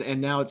know,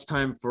 and now it's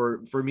time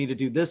for me to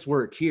do this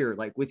work here,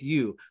 like with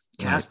you,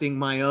 casting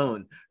my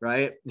own,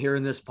 right, here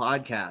in this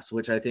podcast,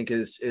 which I think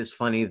is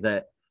funny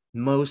that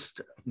most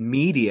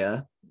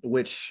media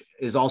which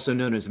is also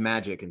known as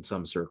magic in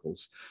some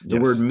circles. The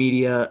word Yes.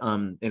 media,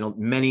 in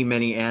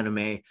many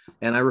anime,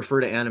 and I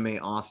refer to anime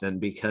often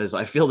because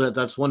I feel that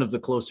that's one of the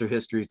closer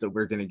histories that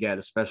we're going to get,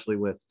 especially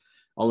with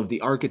all of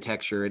the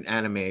architecture in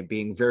anime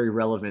being very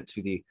relevant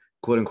to the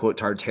quote unquote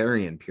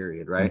Tartarian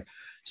period, Mm. right?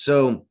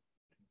 So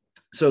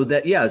so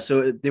that yeah,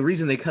 so the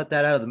reason they cut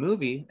that out of the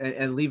movie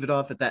and leave it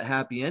off at that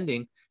happy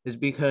ending is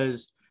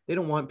because they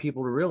don't want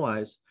people to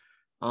realize,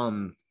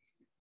 um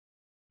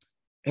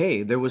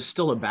hey, there was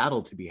still a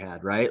battle to be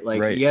had, right?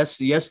 Like, Right. yes,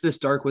 this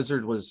dark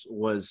wizard was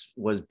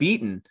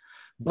beaten,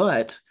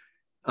 but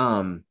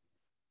um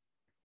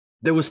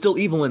there was still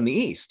evil in the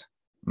east,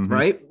 Hmm.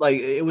 right? Like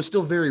it was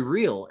still very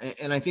real,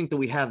 and I think that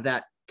we have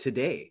that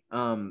today.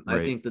 I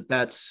Right. think that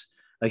that's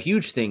a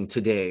huge thing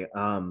today.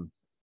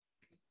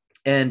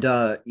 And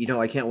you know,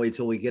 I can't wait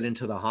till we get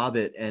into the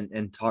Hobbit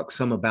and talk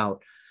some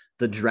about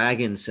the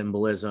dragon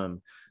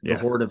symbolism, the Yeah.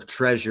 hoard of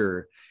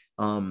treasure,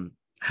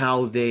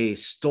 how they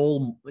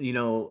stole, you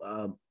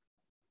know,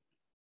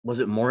 was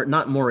it more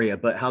not Moria,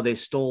 but how they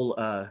stole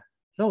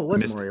no, it The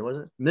was Misty, Moria, was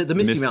it? The the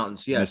Misty Mist,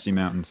 Mountains, yes. Misty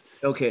Mountains.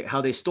 Okay, how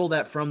they stole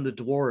that from the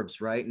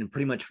dwarves, right? And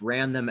pretty much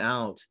ran them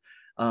out.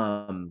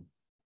 Um,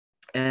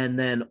 and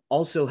then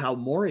also how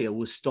Moria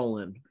was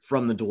stolen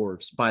from the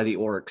dwarves by the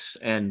orcs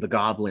and the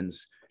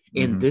goblins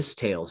in Hmm. this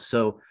tale.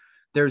 So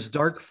there's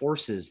dark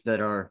forces that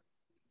are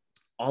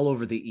all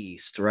over the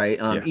east, right?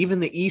 Yeah. Even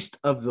the east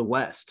of the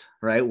west,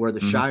 right, where the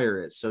Hmm.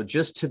 Shire is. So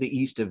just to the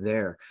east of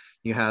there,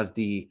 you have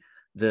the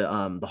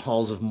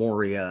halls of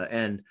Moria,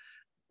 and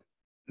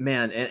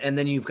man, and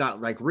then you've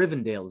got like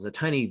Rivendell is a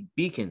tiny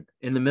beacon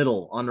in the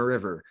middle on the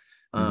river,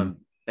 Hmm.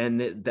 and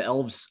the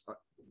elves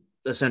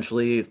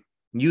essentially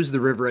use the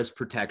river as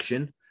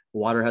protection.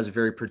 Water has a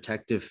very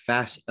protective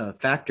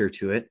factor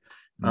to it.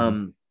 Hmm.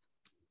 Um,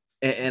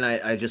 and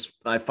I just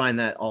I find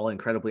that all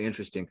incredibly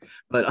interesting.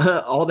 But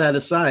all that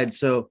aside,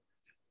 so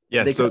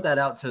Yeah. they So cut that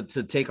out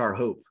to take our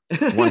hope.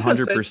 Essentially.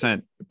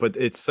 100%. But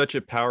it's such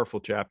a powerful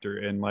chapter.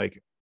 And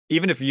like,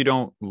 even if you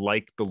don't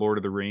like The Lord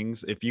of the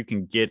Rings, if you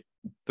can get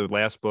the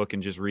last book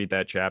and just read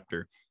that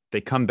chapter, they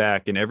come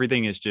back and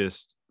everything is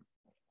just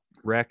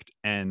wrecked.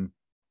 And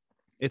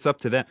it's up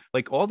to them.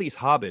 Like all these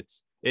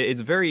hobbits,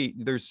 it's very,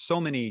 there's so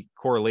many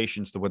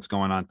correlations to what's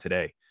going on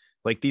today.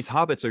 Like these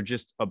hobbits are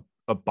just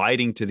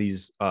abiding to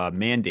these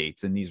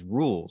mandates and these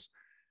rules.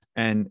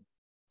 And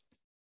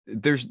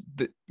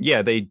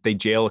yeah, they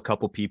jail a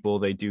couple people,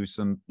 they do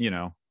some,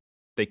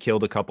 they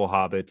killed a couple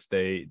hobbits,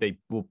 they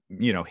will,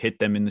 hit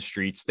them in the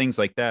streets, things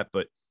like that.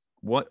 But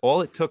what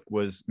all it took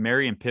was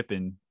Merry and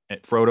Pippin,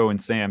 Frodo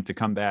and Sam, to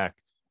come back,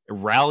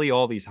 rally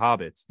all these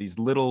hobbits, these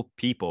little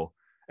people,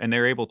 and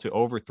they're able to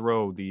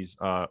overthrow these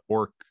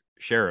orc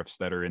sheriffs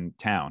that are in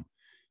town,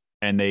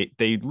 and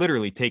they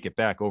literally take it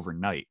back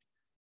overnight.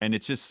 And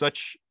it's just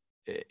such,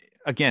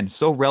 again,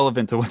 so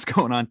relevant to what's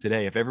going on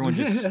today. If everyone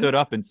just stood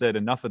up and said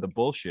enough of the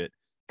bullshit,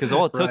 because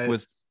all it took Right.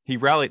 was they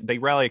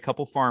rally a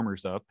couple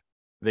farmers up,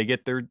 they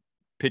get their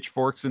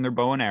pitchforks and their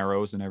bow and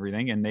arrows and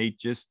everything, and they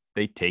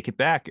take it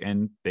back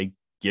and they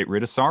get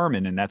rid of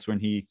Saruman. And that's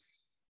when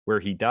where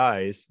he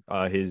dies,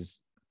 his,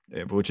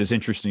 which is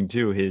interesting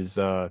too, his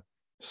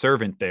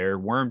servant there,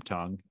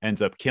 Wormtongue,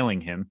 ends up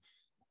killing him.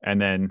 And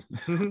then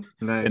and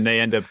Nice. they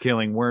end up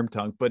killing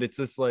Wormtongue. But it's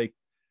just like,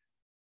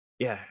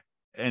 yeah.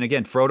 And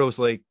again, Frodo's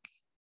like,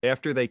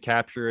 after they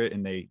capture it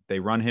and they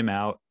run him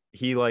out,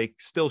 he like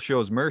still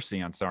shows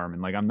mercy on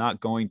Saruman. Like, I'm not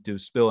going to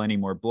spill any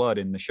more blood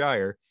in the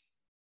Shire.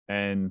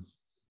 And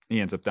he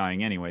ends up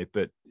dying anyway.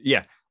 But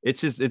yeah,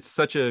 it's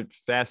such a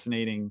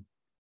fascinating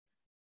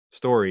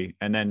story.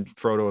 And then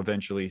Frodo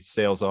eventually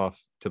sails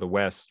off to the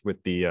west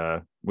with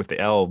the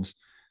elves.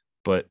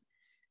 But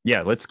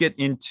yeah, let's get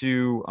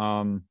into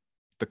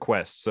the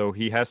quest. So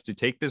he has to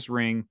take this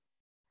ring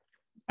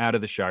out of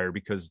the Shire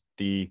because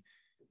the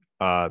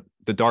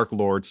Dark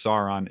Lord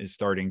Sauron is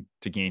starting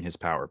to gain his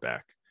power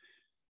back,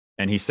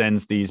 and he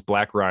sends these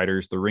Black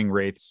Riders, the Ring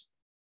Wraiths,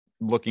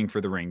 looking for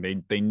the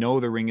ring. They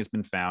know the ring has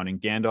been found, and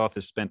Gandalf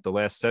has spent the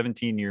last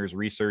 17 years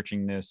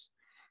researching this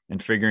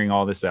and figuring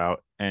all this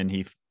out. And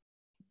he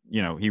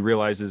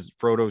realizes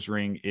Frodo's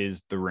ring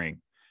is the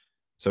ring,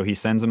 so he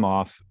sends him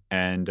off.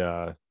 And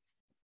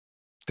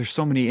there's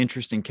so many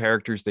interesting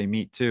characters they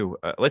meet too.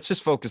 Let's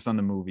just focus on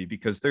the movie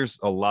because there's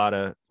a lot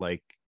of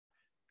like,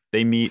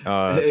 they meet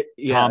Tom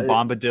Yeah.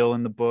 Bombadil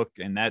in the book,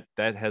 and that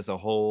has a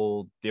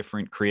whole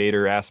different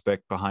creator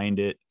aspect behind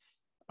it.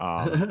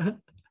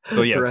 Um,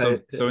 so yeah, so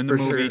Right. so in the For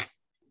sure. movie,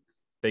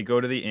 they go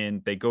to the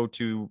inn, they go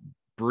to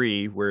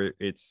Bree, where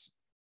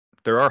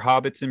there are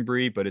hobbits in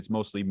Bree, but it's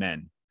mostly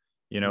men,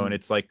 and Mm.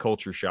 it's like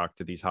culture shock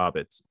to these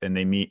hobbits. And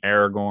they meet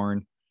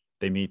Aragorn,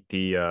 they meet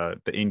the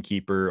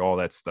innkeeper, all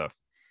that stuff.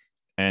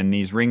 And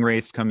these ring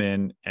wraiths come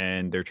in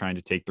and they're trying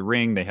to take the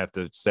ring. They have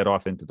to set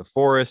off into the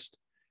forest,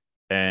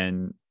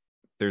 and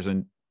there's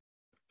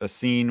a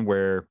scene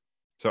where,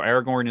 so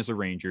Aragorn is a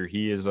ranger.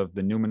 He is of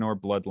the Numenor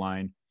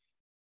bloodline.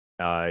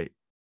 Uh,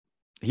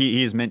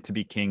 he is meant to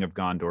be king of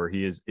Gondor.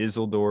 He is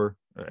Isildur.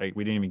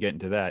 We didn't even get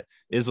into that.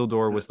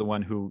 Isildur was the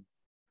one who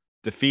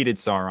defeated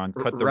Sauron,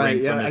 cut the Right.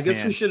 ring Yeah. from I his guess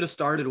we hand. should have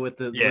started Yeah. with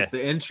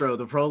the intro,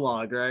 the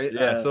prologue, right?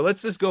 Yeah. So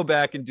let's just go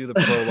back and do the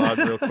prologue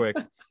real quick.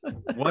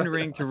 One Right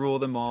ring on. to rule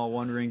them all,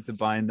 one ring to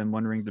bind them,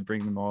 one ring to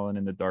bring them all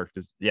in the dark.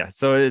 Just yeah.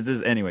 So it's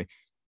just anyway.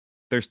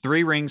 There's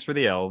 3 rings for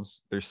the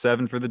elves. There's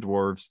 7 for the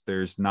dwarves.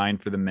 There's 9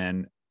 for the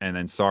men, and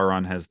then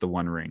Sauron has the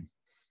 1 ring.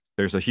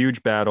 There's a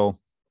huge battle,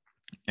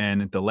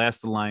 and the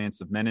last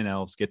alliance of men and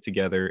elves get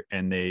together,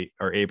 and they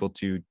are able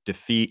to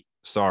defeat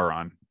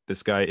Sauron.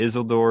 This guy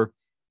Isildur,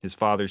 his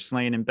father's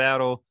slain in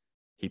battle.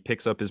 He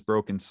picks up his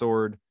broken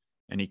sword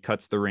and he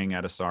cuts the ring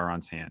out of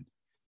Sauron's hand.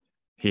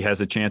 He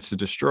has a chance to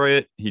destroy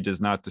it. He does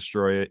not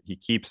destroy it. He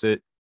keeps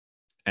it,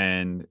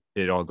 and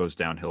it all goes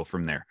downhill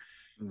from there.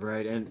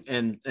 Right.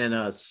 And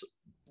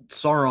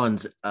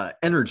Sauron's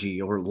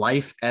energy or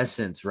life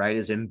essence, right,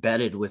 is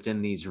embedded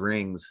within these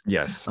rings.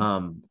 Yes.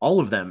 All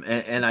of them,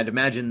 and I'd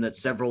imagine that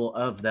several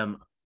of them,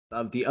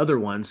 of the other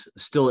ones,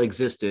 still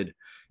existed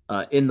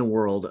in the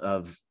world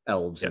of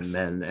elves and Yes.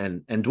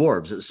 men and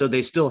dwarves. So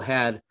they still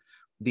had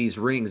these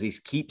rings, these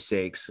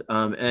keepsakes,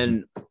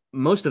 and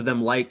most of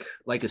them, like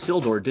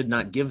Isildur, did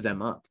not give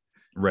them up.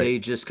 Right. They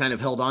just kind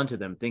of held on to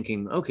them,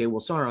 thinking, okay,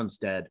 well, Sauron's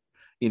dead.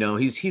 You know,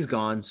 he's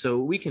gone, so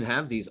we can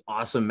have these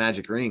awesome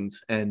magic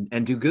rings and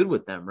do good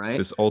with them, right?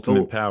 This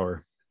ultimate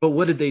power. But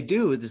what did they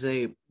do? Is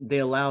they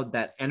allowed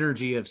that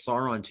energy of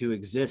Sauron to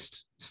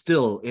exist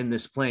still in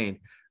this plane,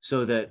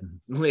 so that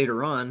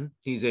later on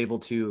he's able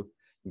to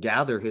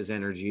gather his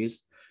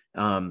energies,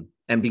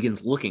 and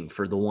begins looking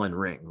for the one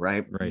ring,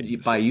 right?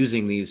 Right. By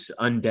using these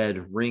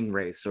undead ring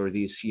wraiths, or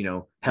these,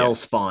 hell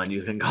spawn,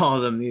 you can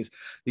call them, these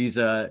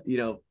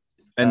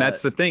and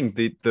that's the thing.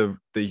 The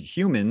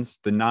humans,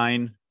 the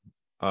 9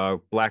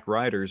 Black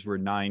Riders, were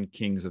 9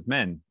 kings of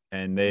men,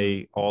 and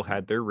they all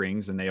had their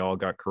rings, and they all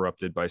got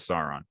corrupted by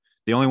Sauron.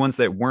 The only ones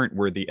that weren't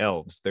were the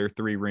elves. Their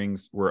 3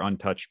 rings were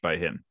untouched by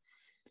him.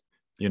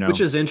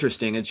 Which is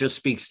interesting. It just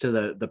speaks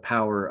to the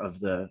power of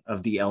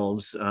the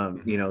elves.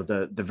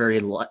 The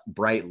very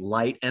bright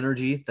light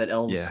energy that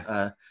elves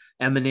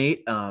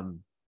emanate.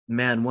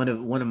 Man, one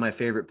of my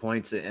favorite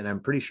points, and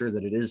I'm pretty sure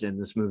that it is in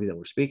this movie that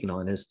we're speaking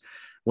on, is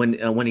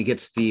when he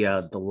gets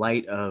the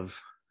light of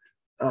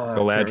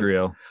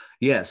Galadriel.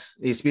 Yes,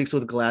 he speaks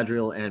with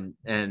Galadriel,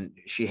 and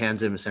she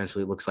hands him,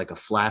 essentially, it looks like a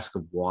flask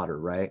of water,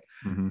 right?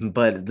 Mm-hmm.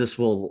 But this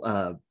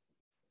will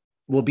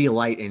be a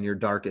light in your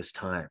darkest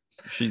time.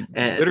 She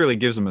literally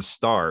gives him a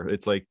star.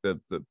 It's like the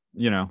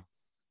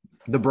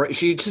bright.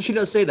 She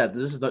does say that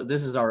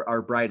this is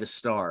our brightest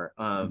star.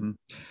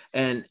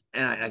 And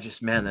I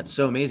just, man, that's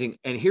so amazing.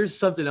 And here's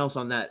something else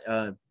on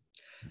that.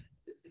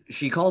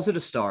 She calls it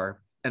a star.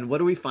 And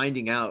what are we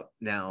finding out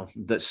now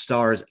that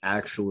stars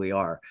actually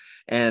are?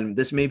 And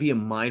this may be a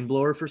mind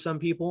blower for some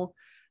people,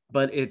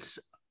 but it's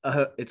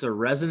a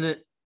resonant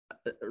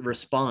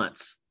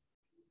response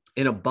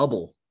in a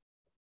bubble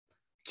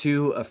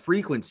to a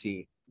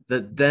frequency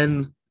that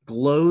then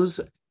glows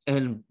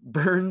and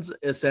burns,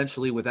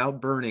 essentially without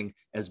burning,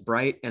 as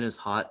bright and as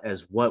hot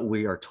as what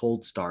we are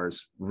told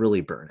stars really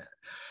burn at.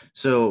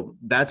 So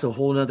that's a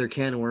whole nother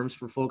can of worms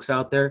for folks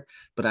out there,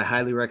 but I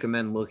highly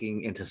recommend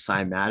looking into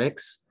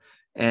cymatics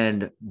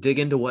and dig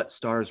into what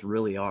stars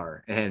really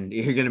are. And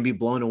you're going to be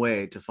blown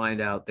away to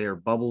find out they are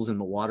bubbles in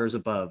the waters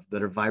above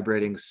that are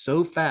vibrating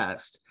so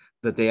fast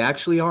that they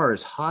actually are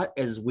as hot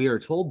as we are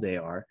told they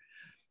are,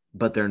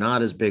 but they're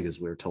not as big as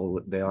we're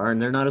told they are,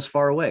 and they're not as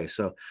far away.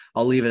 So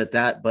I'll leave it at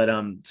that. But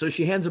so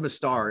she hands him a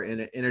star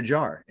in a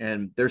jar,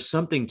 and there's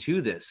something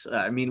to this.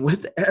 I mean,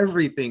 with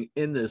everything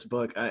in this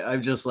book,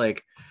 I'm just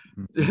like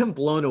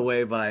blown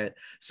away by it.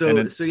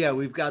 So yeah,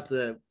 we've got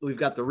the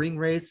ring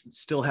wraiths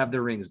still have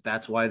their rings.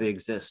 That's why they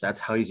exist. That's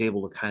how he's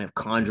able to kind of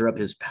conjure up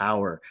his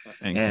power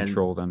and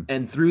control them.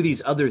 And through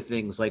these other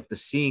things like the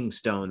seeing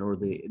stone, or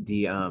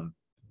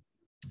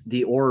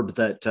the orb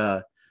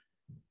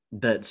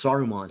that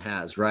Saruman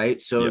has,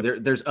 right? So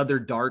there's other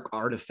dark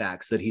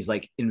artifacts that he's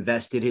like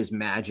invested his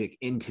magic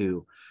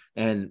into,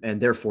 and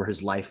therefore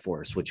his life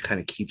force, which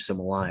kind of keeps him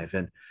alive.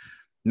 And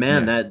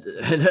man,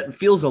 that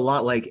feels a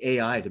lot like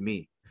AI to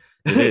me.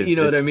 You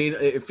know what I mean?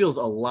 It feels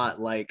a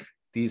lot like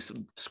these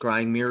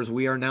scrying mirrors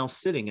we are now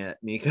sitting at,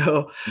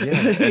 Nico. Yeah,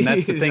 and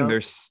that's the thing.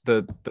 There's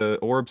the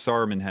orb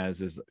Saruman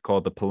has is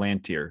called the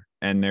Palantir,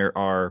 and there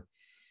were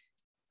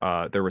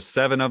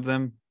 7 of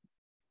them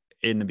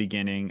in the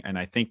beginning, and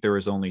I think there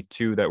was only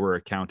 2 that were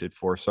accounted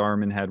for.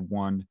 Saruman had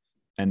 1,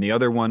 and the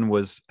other one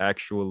was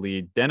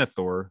actually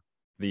Denethor,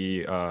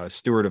 the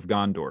steward of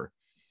Gondor.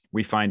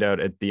 We find out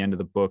at the end of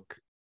the book.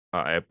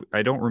 I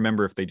don't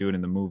remember if they do it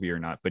in the movie or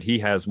not, but he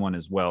has one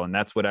as well, and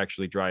that's what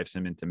actually drives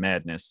him into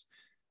madness,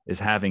 is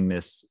having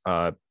this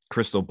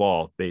crystal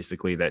ball,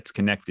 basically, that's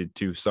connected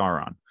to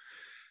Sauron.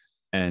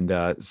 And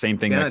same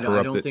thing. I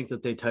don't think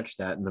that they touch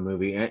that in the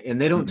movie, and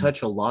they don't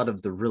touch a lot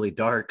of the really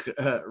dark,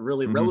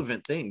 really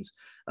relevant things,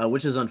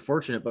 which is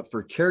unfortunate. But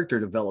for character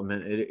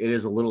development, it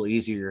is a little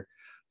easier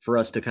for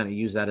us to kind of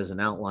use that as an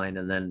outline,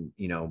 and then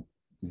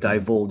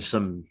divulge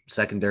some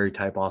secondary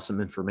type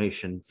awesome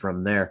information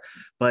from there.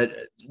 But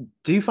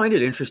do you find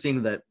it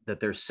interesting that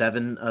there's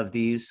 7 of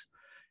these,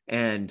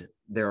 and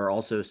there are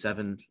also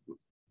 7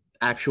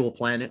 actual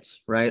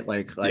planets, right?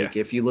 Yeah. Like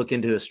if you look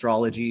into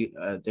astrology,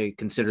 they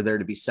consider there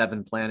to be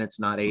 7 planets,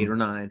 not 8 or Mhm.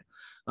 9.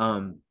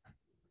 Um,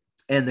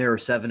 and there are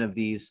 7 of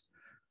these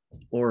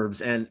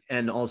orbs, and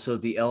also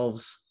the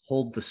elves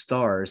hold the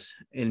stars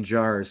in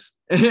jars.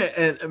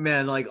 And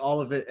man, like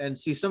all of it, and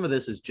see, some of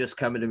this is just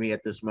coming to me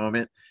at this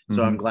moment,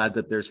 so I'm Mhm. glad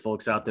that there's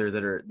folks out there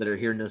that are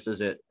hearing this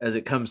as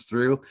it comes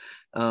through,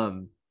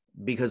 um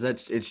because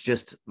it's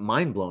just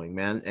mind-blowing,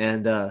 man.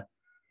 And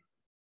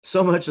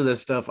so much of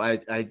this stuff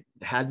I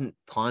hadn't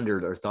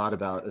pondered or thought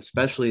about,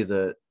 especially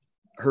the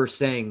her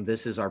saying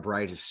this is our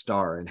brightest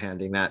star and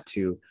handing that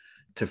to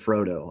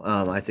Frodo.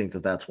 I think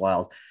that that's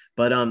wild.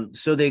 But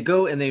so they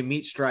go and they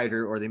meet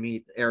Strider, or they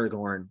meet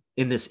Aragorn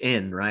in this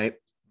inn, right?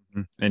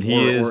 And he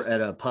Or is,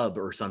 at a pub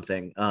or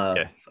something.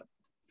 yeah,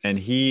 and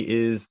he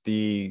is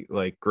the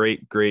like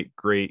great great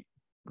great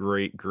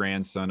great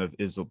grandson of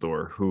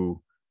Isildur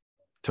who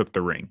took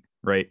the ring,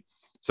 right?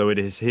 So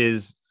it's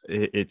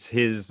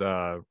his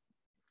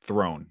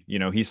throne. You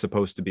know, he's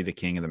supposed to be the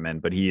king of the men,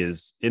 but he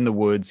is in the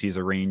woods, he's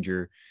a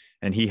ranger,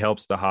 and he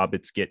helps the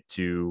hobbits get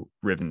to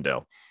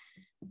Rivendell.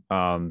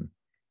 Um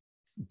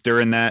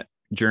During that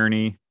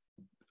journey,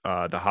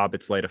 the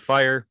hobbits light a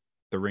fire,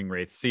 the ring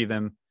wraiths see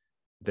them,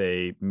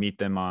 they meet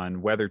them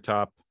on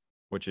Weathertop,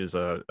 which is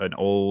an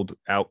old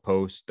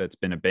outpost that's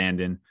been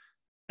abandoned,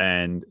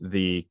 and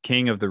the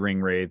king of the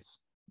ring wraiths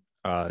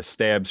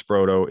stabs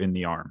Frodo in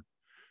the arm,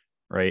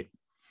 right?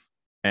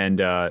 And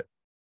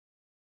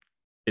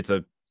it's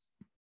a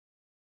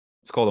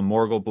it's called a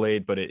Morgul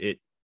blade, but it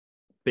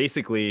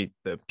basically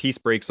the piece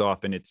breaks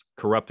off and it's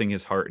corrupting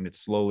his heart and it's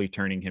slowly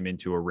turning him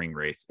into a ring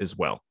wraith as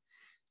well.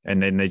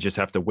 And then they just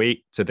have to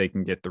wait so they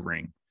can get the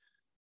ring.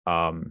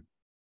 Um,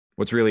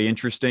 what's really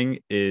interesting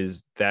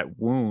is that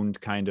wound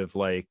kind of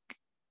like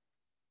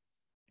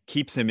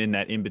keeps him in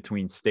that in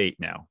between state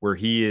now, where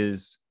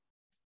he's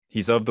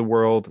of the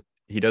world.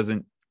 He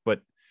doesn't,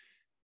 but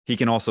he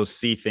can also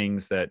see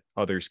things that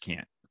others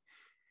can't.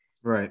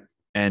 Right.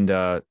 And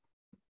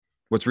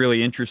what's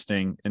really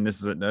interesting, and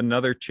this is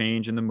another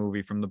change in the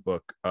movie from the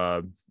book.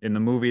 In the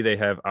movie, they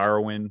have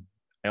Arwen,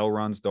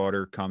 Elrond's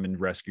daughter, come and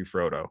rescue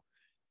Frodo.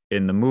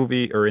 In the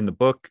movie, or in the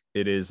book,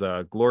 it is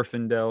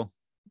Glorfindel,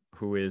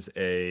 who is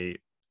a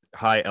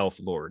high elf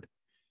lord.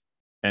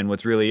 And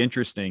what's really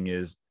interesting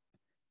is,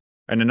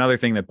 and another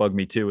thing that bugged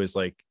me too is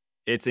like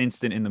it's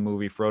instant in the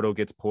movie. Frodo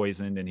gets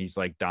poisoned and he's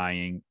like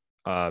dying.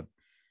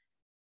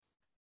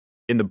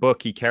 In the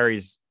book,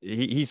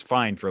 he's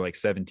fine for like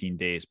 17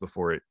 days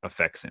before it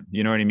affects him.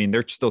 You know what I mean?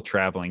 They're still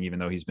traveling even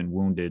though he's been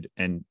wounded,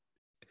 and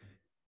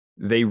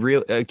they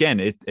real again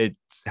it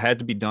had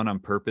to be done on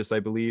purpose, I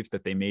believe,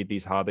 that they made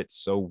these hobbits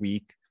so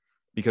weak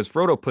because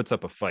Frodo puts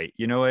up a fight.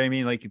 You know what I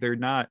mean? Like they're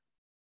not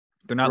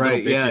little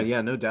Right. Yeah. bitches.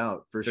 Yeah. No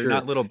doubt. For They're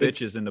not sure. little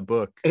bitches in the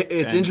book.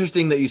 It's And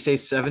interesting that you say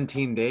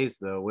 17 days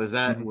though.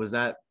 mhm, Was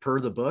that per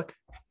the book?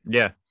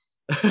 yeah.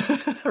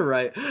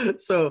 Right.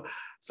 So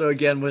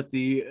again, with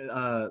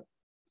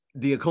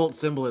the occult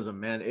symbolism,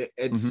 man,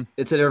 Mhm.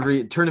 it's at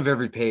every turn of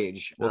every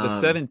page. Well, the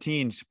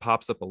 17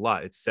 pops up a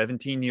lot. It's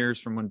 17 years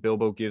from when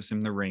Bilbo gives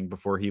him the ring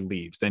before he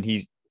leaves. Then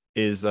he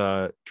is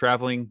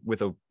traveling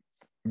with a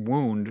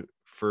wound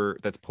for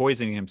that's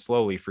poisoning him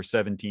slowly for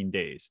 17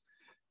 days.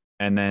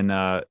 And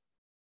then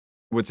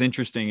what's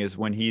interesting is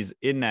when he's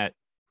in that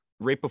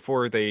right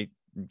before they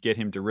get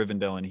him to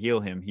Rivendell and heal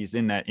him, he's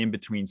in that in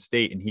between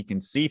state and he can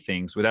see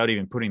things without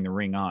even putting the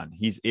ring on.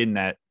 He's in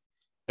that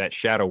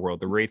shadow world,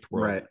 the wraith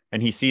world, Right.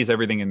 and he sees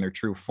everything in their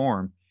true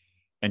form.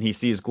 And he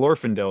sees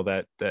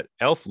Glorfindel, that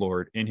elf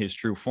lord, in his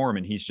true form,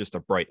 and he's just a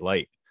bright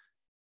light.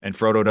 And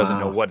Frodo doesn't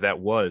know Wow. what that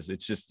was.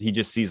 It's just he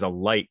just sees a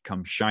light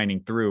come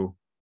shining through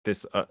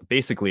this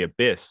basically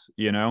abyss,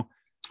 you know.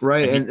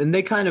 Right. And he, And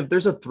they kind of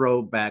there's a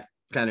throwback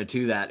kind of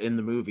to that in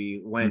the movie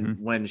mm-hmm,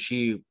 when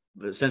she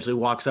essentially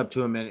walks up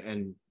to him,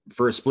 and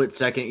for a split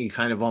second you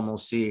kind of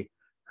almost see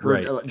her,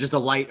 right, just a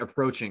light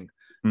approaching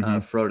mm-hmm,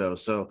 Frodo.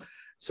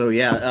 So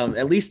yeah,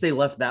 at least they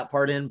left that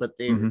part in, but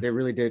mm-hmm. they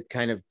really did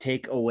kind of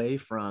take away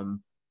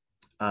from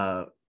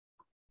uh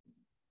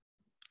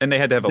And they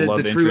had to have a the love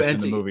true interest in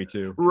the entity. movie too,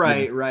 you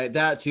know. Right,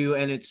 that too.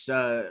 And it's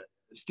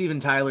Steven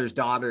Tyler's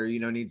daughter,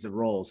 needs a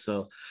role.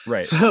 So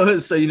Right.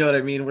 you know what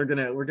I mean? We're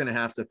gonna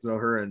have to throw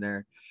her in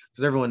there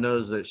because everyone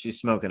knows that she's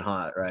smoking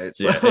hot, right?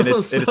 So Yeah, and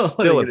it's what are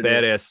still you a gonna do?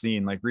 badass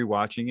scene. Like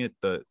rewatching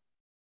it,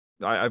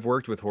 I've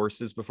worked with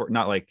horses before,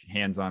 not like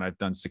hands on. I've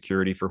done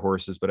security for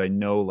horses, but I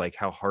know like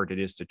how hard it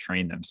is to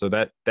train them. So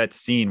that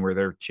scene where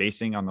they're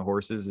chasing on the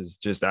horses is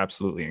just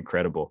absolutely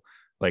incredible.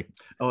 Like,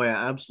 Oh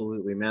yeah,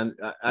 absolutely, man.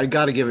 I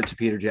got to give it to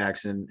Peter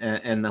Jackson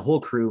and the whole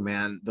crew,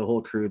 man. The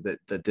whole crew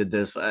that did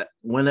this.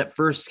 When it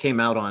first came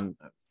out on,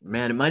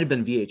 man, it might have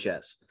been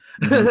VHS.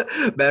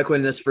 mhm. Back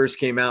when this first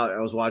came out, I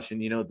was watching,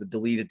 the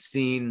deleted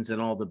scenes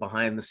and all the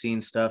behind the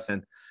scenes stuff,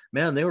 and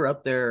man, they were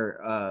up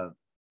there.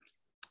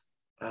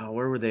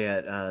 Where were they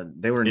at?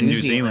 They were in In New New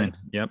Zealand. Zealand.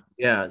 Yep.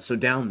 Yeah, so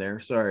down there,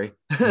 sorry.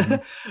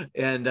 Mhm.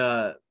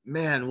 And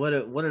man, what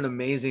an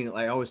amazing,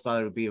 I always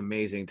thought it would be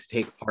amazing to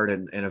take part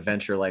in an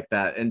adventure like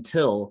that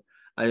until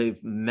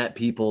I've met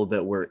people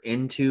that were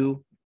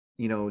into,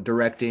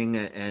 directing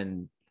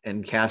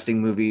and casting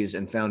movies,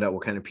 and found out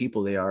what kind of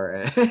people they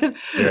are.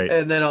 Right.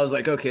 And then I was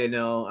like, okay,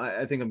 no,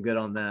 I think I'm good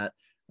on that.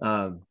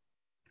 Um,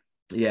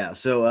 yeah.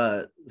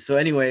 So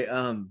anyway,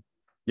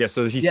 Yeah.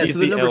 So he yeah, sees so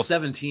the the number elf.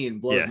 17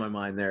 blows Yeah. my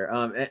mind there.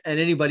 And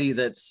anybody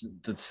that's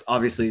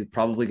obviously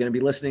probably going to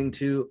be listening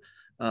to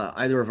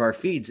either of our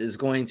feeds is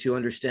going to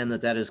understand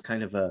that that is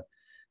kind of a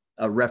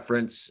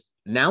reference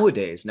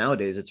nowadays.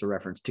 Nowadays, it's a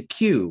reference to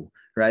Q,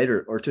 right,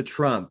 or to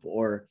Trump,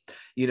 or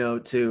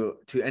to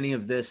any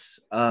of this,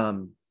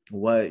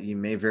 what you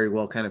may very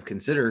well kind of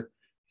consider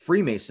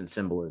Freemason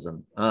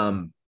symbolism.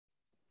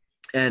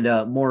 And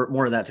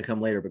more of that to come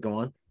later. But go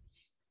on.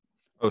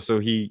 Oh, so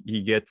he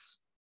gets.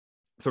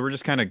 So we're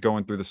just kind of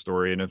going through the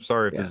story, and I'm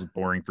sorry if this Yeah. is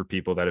boring for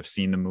people that have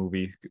seen the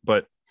movie,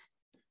 but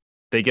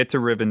they get to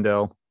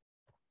Rivendell.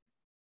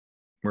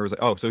 Where was it?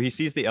 Oh, so he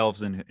sees the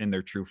elves in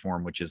their true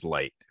form, which is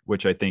light,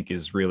 which I think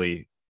is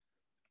really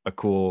a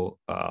cool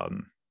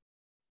kind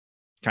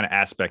of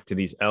aspect to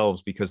these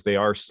elves because they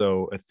are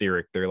so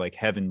etheric. They're like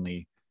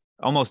heavenly,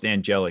 almost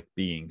angelic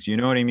beings. You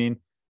know what I mean?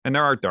 And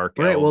there are dark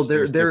Right. Well, elves. they're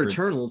There's they're different.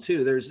 eternal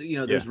too. There's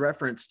Yeah. there's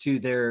reference to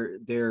their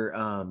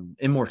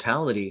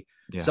immortality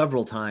Yeah.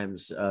 several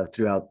times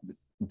throughout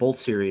both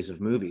series of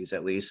movies,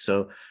 at least.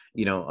 So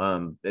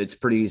it's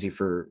pretty easy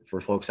for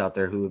folks out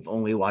there who have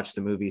only watched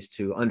the movies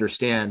to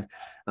understand,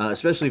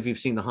 especially if you've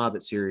seen the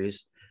Hobbit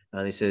series.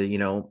 They say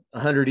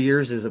 100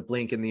 years is a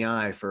blink in the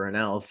eye for an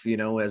elf.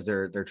 As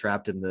they're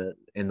trapped in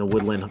the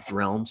woodland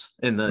realms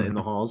in the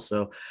Mhm. halls.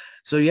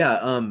 So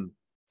yeah.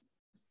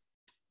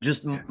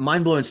 Just Yeah.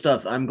 mind-blowing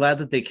stuff. I'm glad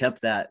that they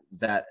kept that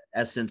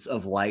essence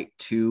of light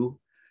to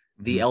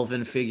the Mhm.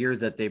 elven figure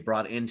that they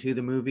brought into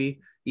the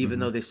movie, even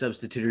Mhm. though they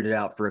substituted it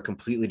out for a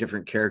completely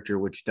different character,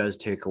 which does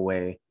take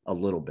away a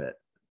little bit.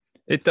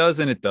 It does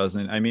and it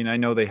doesn't. I mean, I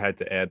know they had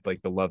to add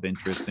like the love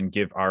interest and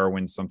give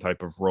Arwen some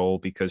type of role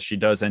because she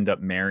does end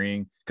up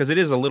marrying because it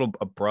is a little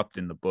abrupt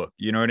in the book.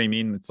 You know what I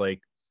mean? It's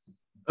like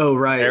Oh,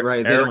 right,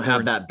 right. They don't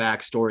have Aragorn's that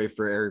backstory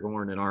for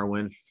Aragorn and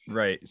Arwen.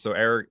 right. So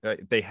Eric,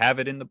 they have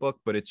it in the book,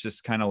 but it's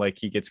just kind of like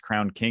he gets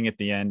crowned king at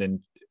the end,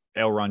 and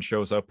Elrond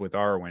shows up with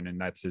Arwen, and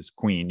that's his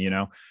queen.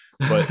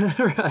 But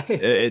Right.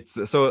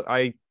 it's so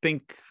I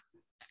think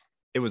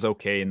it was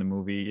okay in the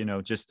movie.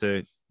 Just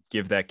to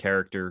give that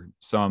character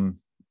some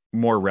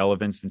more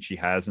relevance than she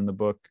has in the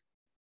book.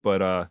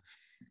 But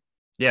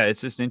yeah,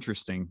 it's just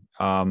interesting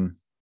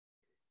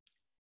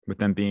with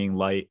them being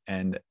light.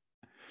 And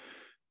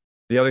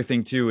the other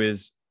thing too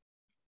is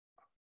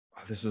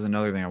this is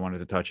another thing I wanted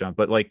to touch on,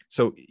 but like,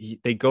 so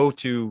they go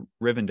to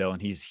Rivendell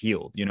and he's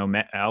healed.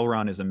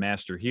 Elrond is a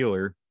master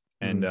healer,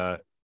 and Mhm.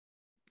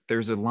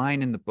 there's a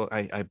line in the book.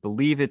 I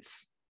believe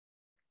it's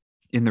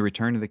in the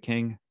Return of the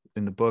King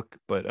in the book,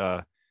 but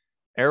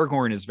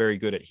Aragorn is very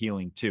good at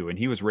healing too, and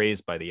he was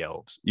raised by the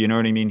elves. You know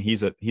what I mean?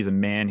 He's a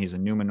man, he's a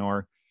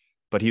Numenor,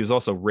 but he was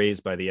also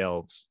raised by the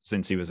elves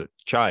since he was a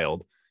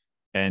child.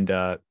 And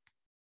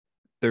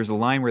there's a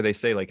line where they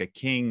say like a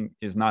king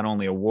is not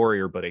only a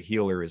warrior but a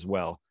healer as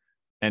well,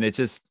 and it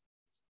just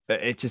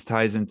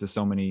ties into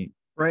so many.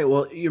 Right.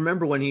 Well, you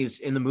remember when he's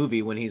in the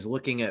movie when he's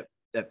looking at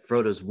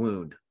Frodo's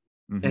wound,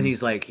 and Mm-hmm,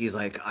 he's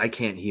like, I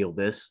can't heal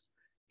this.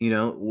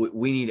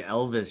 We need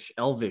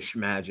elvish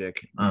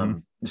magic. mm-hmm,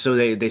 So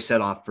they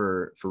set off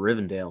for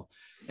Rivendell,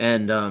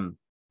 and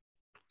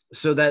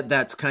so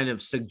that's kind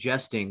of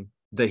suggesting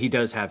that he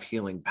does have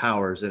healing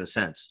powers in a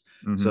sense.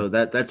 mm-hmm. So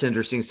that's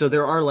interesting. So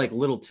there are like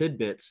little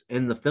tidbits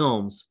in the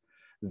films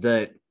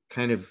that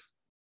kind of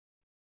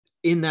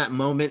in that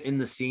moment in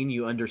the scene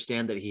you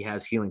understand that he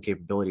has healing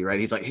capability, right?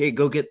 He's like, hey,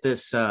 go get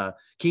this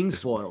king's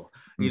This, foil,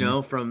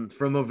 mm-hmm.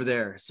 from over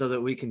there, so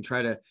that we can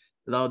try to,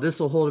 oh, this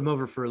will hold him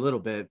over for a little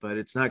bit, but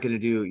it's not going to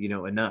do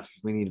enough.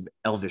 We need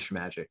elvish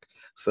magic.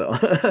 So I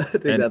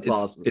think And that's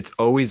awesome. it's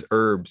always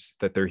herbs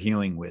that they're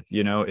healing with.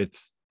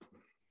 It's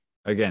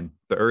again,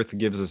 the earth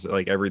gives us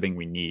like everything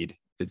we need.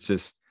 It's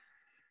just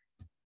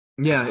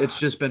Yeah, it's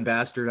just been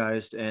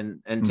bastardized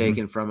and mhm,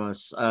 taken from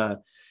us.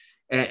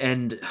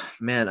 And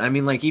man, I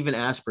mean, like even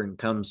aspirin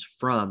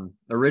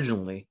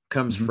originally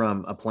comes mhm.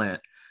 from a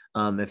plant.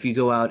 If you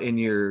go out in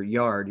your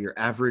yard, your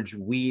average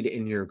weed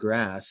in your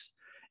grass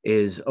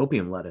is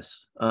opium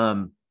lettuce,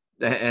 and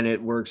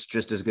it works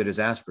just as good as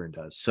aspirin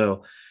does.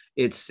 So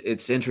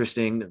it's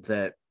interesting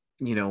that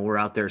we're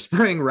out there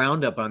spraying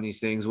Roundup on these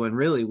things when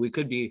really we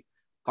could be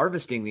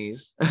harvesting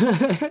these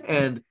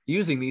and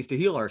using these to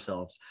heal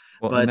ourselves.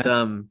 Well, and But that's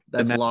and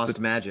that's that's the lost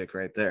magic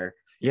right there.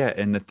 yeah,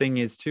 and the thing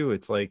is too,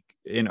 it's like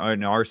in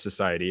our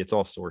society, it's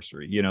all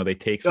sorcery. They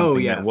take Oh something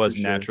that yeah, for was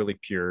sure. naturally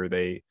pure,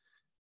 they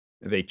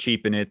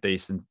cheapen it, they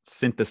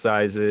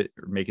synthesize it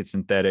or make it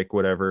synthetic,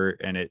 whatever,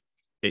 and it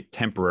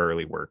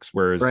temporarily works.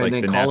 Whereas Right, and like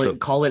then the call natural, it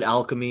call it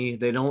alchemy.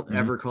 They don't mhm,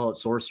 ever call it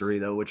sorcery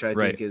though, which I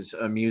right, think is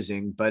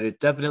amusing, but it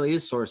definitely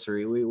is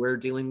sorcery. We're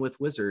dealing with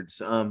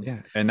wizards.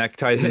 yeah, and that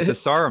ties into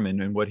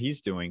Saruman and what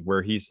he's doing,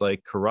 where he's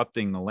like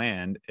corrupting the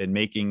land and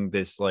making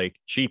this like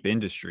cheap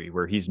industry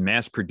where he's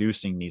mass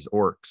producing these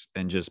orcs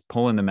and just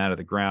pulling them out of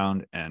the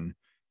ground and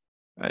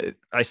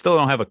I still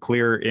don't have a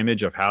clear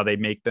image of how they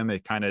make them.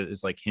 It kind of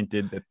is like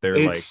hinted that they're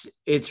like,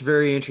 It's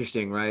very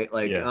interesting, right?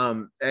 Like, yeah.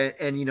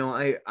 and you know,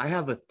 I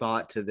have a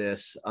thought to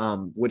this,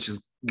 which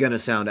is gonna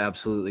sound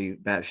absolutely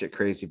batshit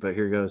crazy, but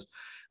here goes.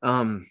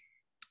 Um,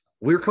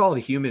 we're called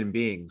human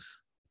beings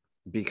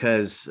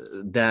because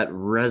that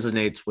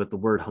resonates with the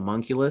word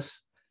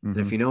homunculus. And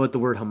if Hmm. you know what the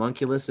word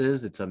homunculus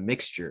is, it's a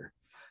mixture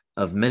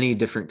of many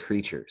different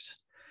creatures.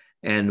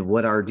 And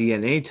what our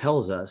DNA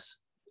tells us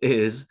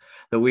is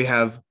that we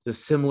have the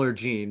similar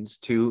genes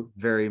to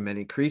very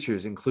many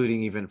creatures,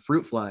 including even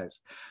fruit flies.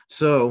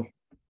 So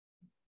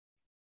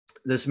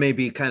this may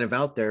be kind of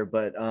out there,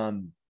 but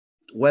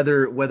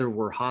whether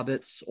we're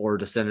hobbits or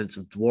descendants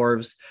of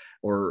dwarves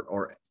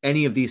or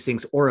any of these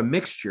things or a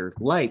mixture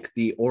like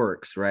the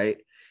orcs, right?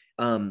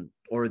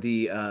 Or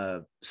the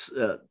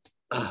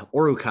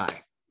Orukai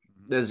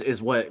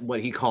is what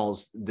he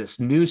calls this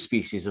new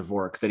species of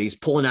orc that he's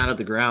pulling out of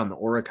the ground, the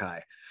Orukai.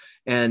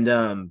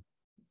 And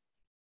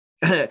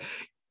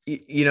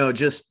you know,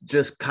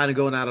 just kind of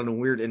going out on a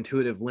weird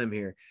intuitive limb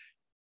here.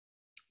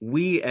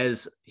 We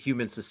as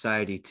human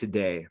society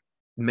today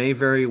may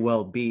very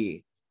well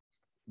be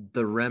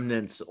the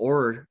remnants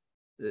or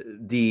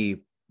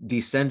the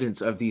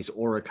descendants of these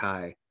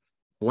Orokai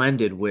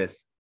blended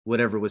with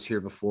whatever was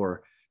here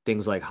before,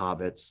 things like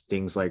hobbits,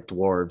 things like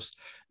dwarves.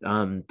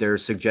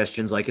 There's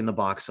suggestions like in the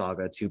Bok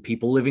Saga to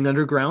people living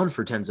underground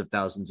for tens of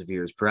thousands of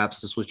years.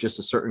 Perhaps this was just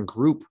a certain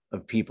group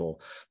of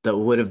people that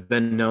would have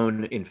been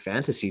known in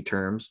fantasy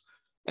terms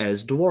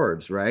as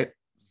dwarves, right?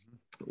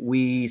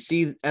 We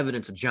see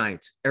evidence of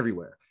giants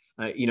everywhere.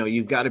 You know,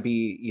 you've got to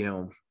be, you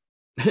know,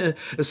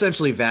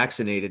 essentially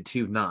vaccinated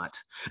to not.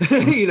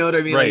 You know what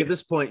I mean? Like at Right.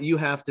 this point, you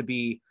have to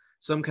be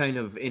some kind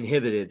of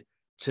inhibited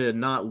to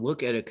not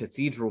look at a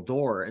cathedral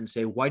door and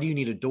say, why do you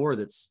need a door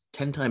that's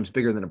 10 times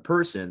bigger than a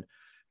person?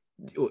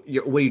 What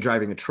are you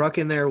driving a truck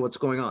in there? What's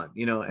going on?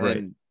 You know,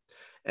 Right.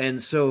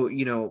 and so,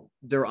 you know,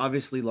 they're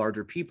obviously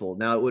larger people.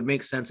 Now it would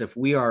make sense if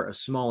we are a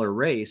smaller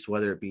race,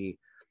 whether it be,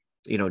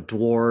 you know,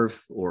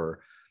 dwarf or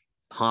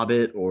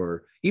Hobbit,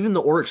 or even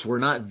the orcs were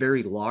not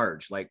very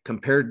large. Like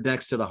compared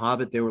next to the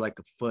Hobbit, they were like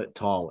a foot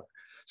taller.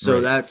 So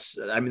Right. that's,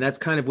 I mean, that's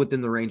kind of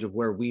within the range of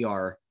where we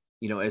are,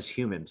 you know, as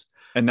humans.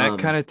 And that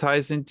kind Um, of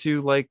ties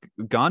into like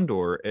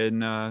Gondor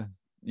and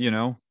you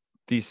know,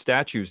 these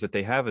statues that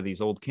they have of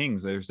these old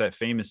kings. There's that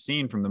famous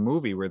scene from the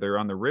movie where they're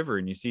on the river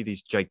and you see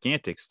these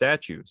gigantic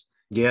statues.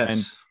 And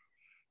yes,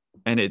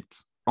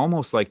 it's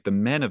almost like the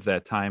men of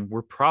that time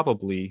were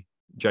probably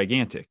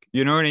gigantic.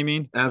 You know what I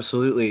mean?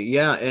 absolutely.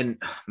 Yeah.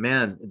 And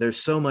man, there's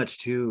so much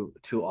to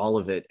all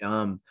of it.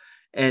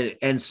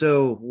 And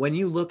so when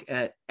you look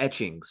at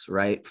etchings,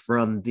 right,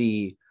 from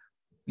the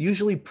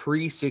usually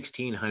pre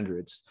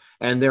 1600s,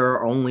 and there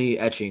are only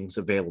etchings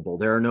available.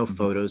 There are no Mhm.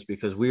 photos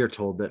because we are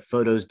told that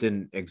photos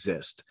didn't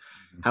exist.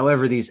 Mhm.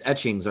 However, these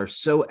etchings are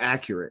so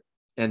accurate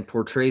and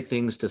portray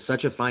things to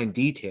such a fine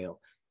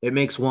detail, it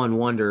makes one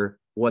wonder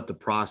what the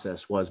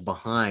process was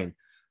behind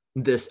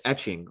this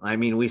etching. I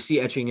mean, we see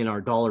etching in our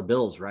dollar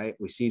bills, right?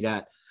 We see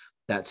that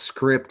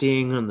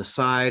scripting on the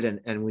side,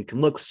 and we can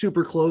look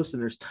super close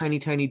and there's tiny,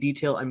 tiny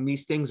detail. I mean,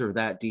 these things are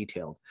that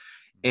detailed.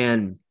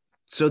 And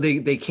so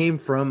they came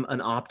from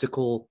an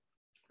optical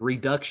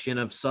reduction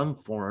of some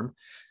form.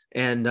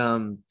 And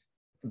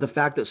the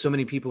fact that so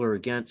many people are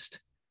against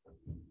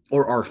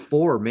or are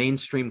for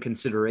mainstream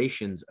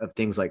considerations of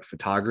things like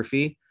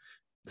photography,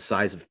 the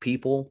size of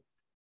people,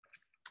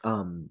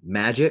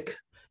 magic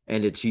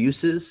and its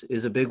uses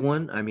is a big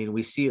one. I mean,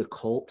 we see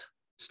occult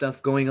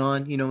stuff going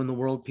on, you know, in the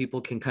world.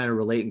 People can kind of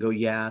relate and go,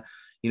 yeah,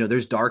 you know,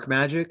 there's dark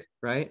magic,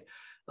 right?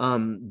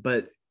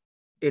 But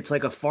it's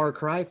like a far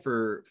cry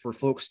for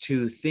folks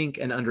to think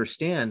and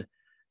understand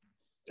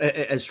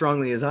as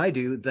strongly as I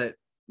do that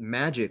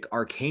magic,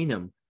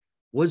 arcanum,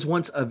 was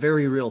once a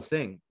very real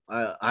thing.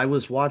 I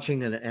was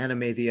watching an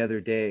anime the other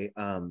day.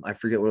 I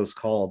forget what it was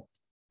called.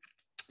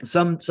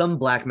 Some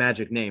black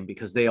magic name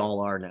because they all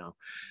are now.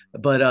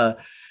 But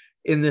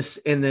in this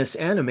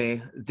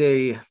anime,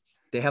 they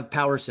have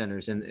power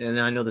centers, and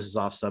I know this is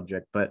off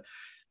subject, but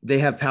they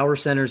have power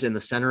centers in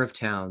the center of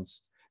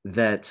towns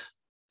that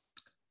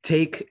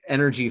take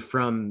energy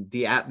from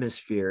the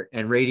atmosphere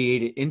and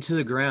radiate it into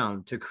the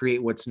ground to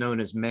create what's known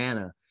as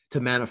mana to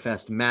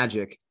manifest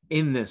magic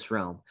in this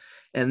realm.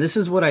 And this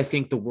is what I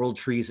think the world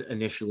trees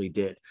initially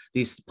did.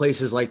 These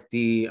places like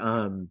the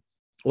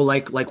well,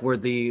 like where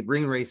the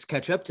ring race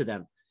catch up to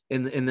them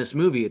in this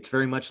movie, it's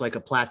very much like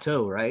a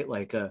plateau, right?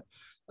 Like a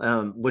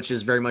which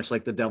is very much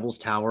like the Devil's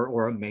Tower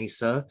or a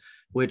mesa,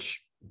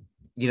 which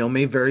you know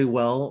may very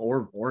well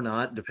or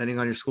not, depending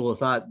on your school of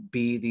thought,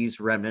 be these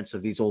remnants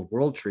of these old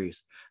world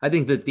trees. I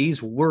think that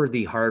these were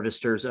the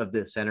harvesters of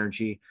this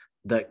energy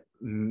that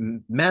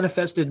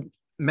manifested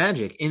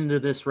magic into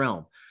this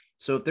realm.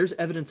 So if there's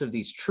evidence of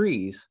these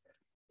trees,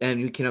 and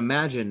you can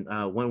imagine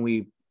when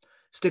we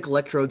stick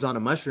electrodes on a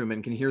mushroom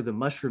and can hear the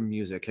mushroom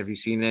music. Have you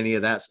seen any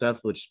of that stuff,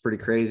 which is pretty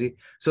crazy?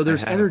 So I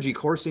there's have. energy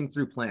coursing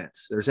through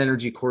plants. There's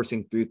energy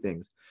coursing through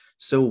things.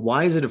 So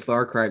why is it a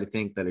far cry to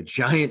think that a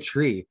giant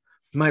tree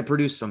might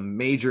produce some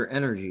major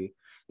energy?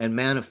 and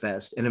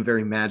manifest in a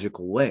very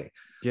magical way.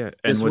 Yeah.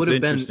 And This would what's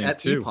have been interesting at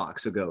too.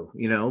 epochs ago,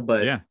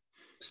 but Yeah.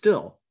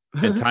 still.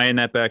 And tying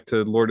that back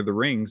to Lord of the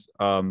Rings,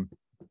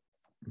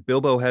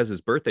 Bilbo has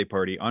his birthday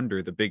party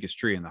under the biggest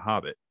tree in the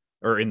Hobbit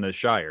or in the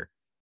Shire.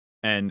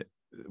 And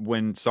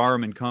when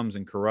Saruman comes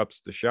and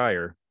corrupts the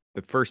Shire,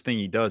 the first thing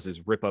he does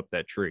is rip up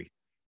that tree.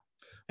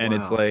 And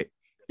it's Wow. like,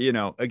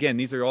 again,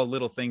 these are all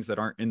little things that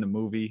aren't in the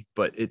movie,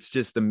 but it's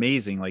just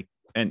amazing. Like,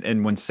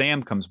 and when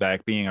Sam comes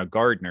back being a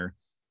gardener,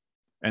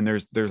 and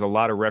there's a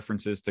lot of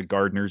references to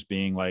gardeners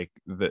being like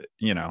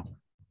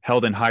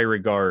held in high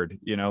regard,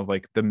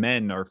 like the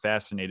men are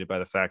fascinated by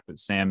the fact that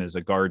Sam is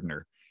a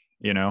gardener,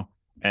 you know,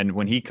 and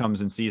when he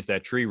comes and sees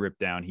that tree ripped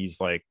down,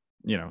 he's like,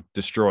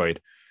 destroyed.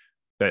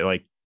 That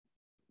like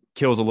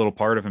kills a little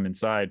part of him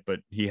inside, but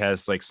he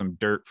has like some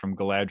dirt from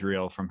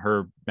Galadriel from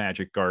her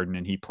magic garden,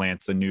 and he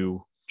plants a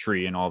new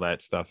tree and all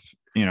that stuff,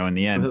 in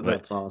the end.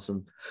 That's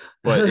awesome.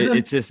 But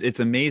it's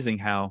amazing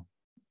how,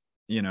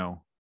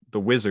 the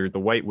wizard, the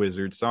white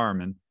wizard,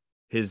 Saruman,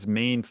 his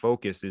main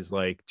focus is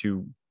like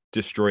to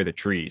destroy the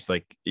trees.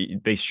 Like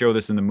they show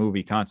this in the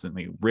movie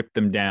constantly, rip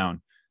them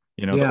down.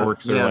 The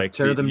orcs are like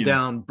tear them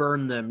down,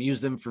 burn them,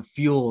 use them for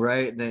fuel,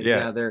 right? And then,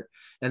 yeah,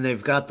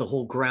 they've got the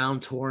whole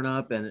ground torn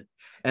up, and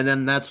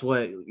then that's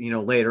what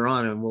later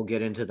on, and we'll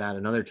get into that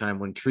another time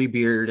when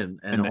Treebeard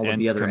and all of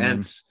the other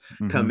Ents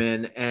come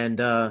in,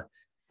 and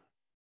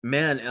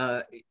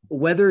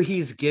whether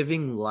he's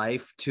giving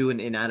life to an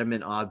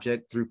inanimate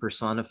object through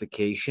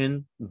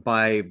personification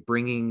by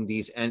bringing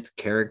these Ent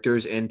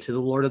characters into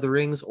the Lord of the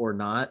Rings or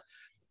not,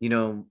 it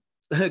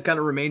kind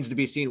of remains to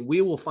be seen.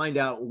 We will find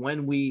out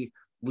when we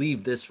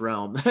leave this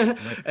realm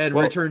and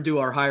return to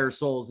our higher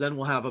souls. Then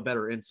we'll have a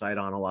better insight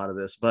on a lot of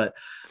this. But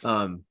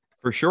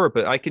for sure.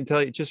 But I can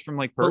tell you just from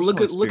like personal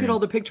look at all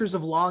the pictures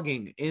of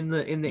logging in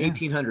the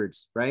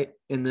 1800s, right?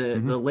 In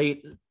the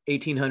late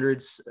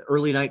 1800s,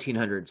 early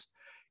 1900s.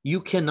 You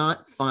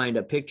cannot find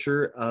a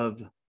picture of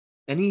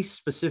any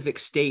specific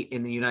state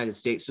in the United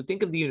States. So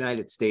think of the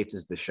United States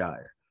as the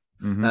Shire.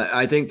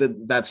 I think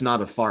that's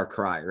not a far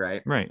cry,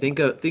 right? Right. Think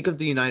of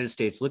the United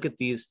States. Look at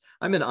these.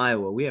 I'm in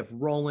Iowa. We have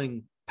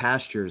rolling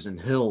pastures and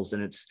hills,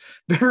 and it's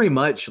very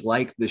much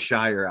like the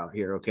Shire out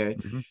here. Okay.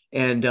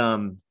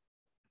 And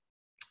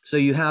so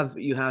you have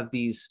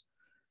these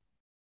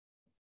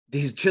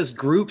just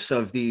groups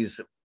of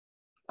these,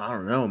 I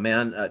don't know,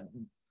 man,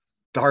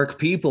 dark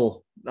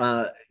people,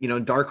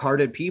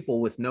 dark-hearted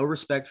people with no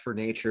respect for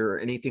nature or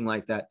anything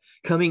like that,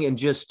 coming and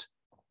just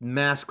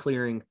mass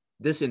clearing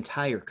this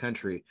entire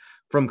country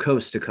from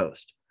coast to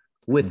coast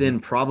within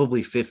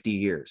probably 50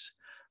 years.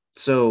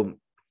 So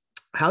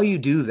how you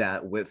do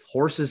that with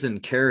horses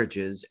and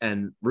carriages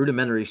and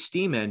rudimentary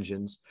steam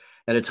engines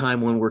at a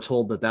time when we're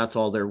told that that's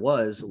all there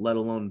was, let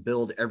alone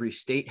build every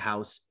state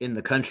house in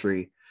the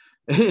country.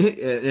 And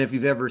if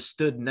you've ever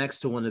stood next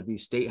to one of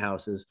these state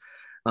houses,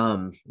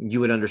 you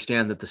would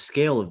understand that the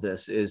scale of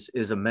this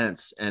is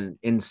immense and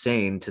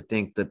insane to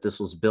think that this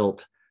was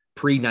built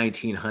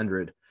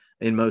pre-1900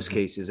 in most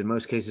cases. In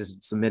most cases,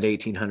 it's the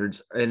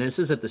mid-1800s. And this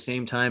is at the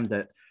same time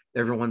that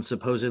everyone's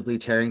supposedly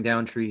tearing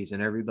down trees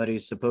and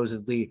everybody's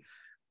supposedly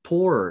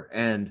poor,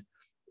 and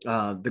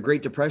the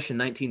Great Depression,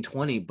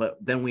 1920. But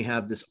then we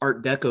have this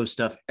Art Deco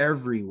stuff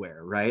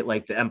everywhere, right?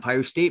 Like the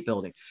Empire State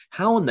Building.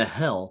 How in the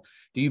hell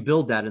do you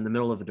build that in the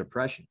middle of a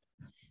depression?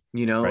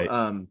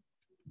 Right.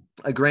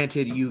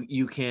 Granted,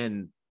 you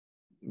can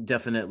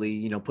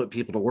definitely, put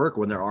people to work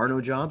when there are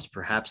no jobs.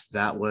 Perhaps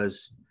that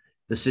was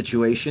the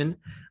situation.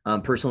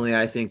 Personally,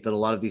 I think that a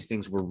lot of these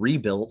things were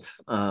rebuilt,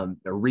 or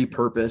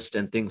repurposed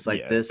and things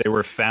like this. They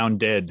were found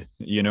dead.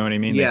 You know what I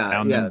mean? Yeah, they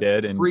found them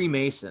dead. And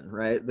Freemason,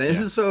 right? This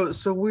is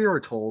so we are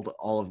told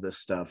all of this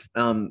stuff.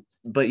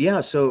 But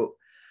yeah, so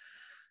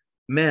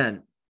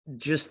man,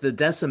 just the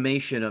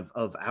decimation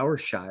of our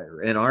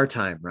Shire in our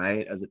time,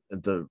 right?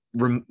 The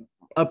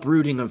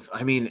uprooting of,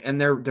 and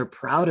they're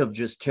proud of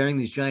just tearing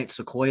these giant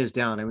sequoias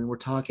down. We're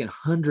talking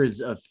hundreds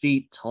of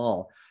feet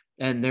tall,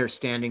 and they're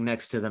standing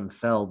next to them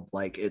felled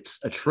like it's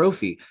a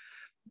trophy.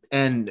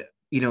 And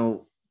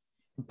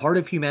part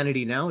of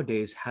humanity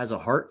nowadays has a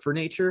heart for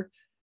nature,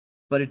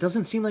 but it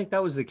doesn't seem like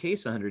that was the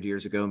case 100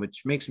 years ago,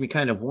 which makes me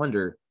kind of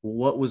wonder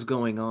what was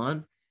going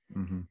on.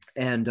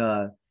 And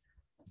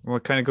well,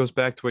 it kind of goes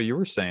back to what you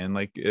were saying.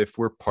 Like, if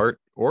we're part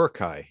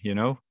Uruk-hai,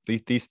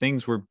 these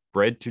things were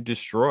bred to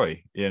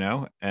destroy,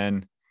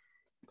 and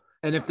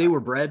if they were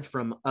bred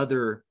from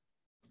other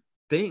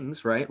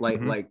things, right?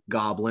 Like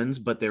goblins,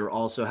 but they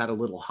also had a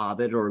little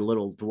hobbit or a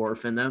little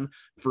dwarf in them,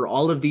 for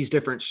all of these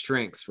different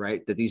strengths,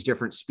 right? That these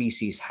different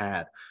species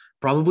had.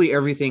 Probably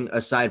everything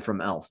aside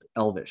from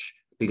elvish,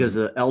 because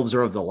the elves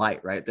are of the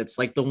light, right? That's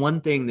like the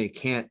one thing they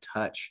can't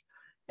touch.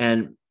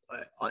 And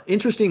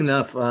interesting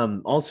enough,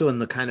 also in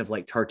the kind of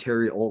like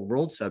Tartaria old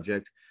world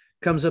subject,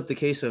 comes up the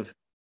case of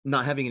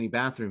not having any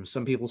bathrooms.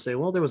 Some people say,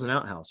 well, there was an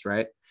outhouse,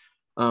 right?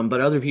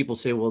 But other people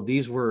say, well,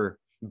 these were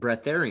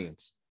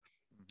breatharians,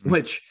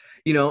 which,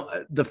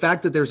 the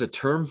fact that there's a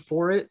term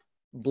for it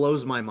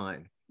blows my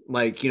mind.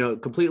 Like,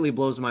 completely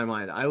blows my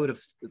mind. I would have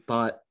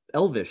thought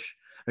elvish.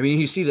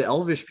 You see the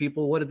elvish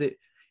people, what did they,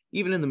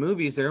 even in the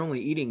movies, they're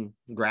only eating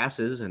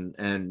grasses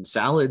and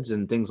salads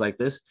and things like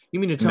this. You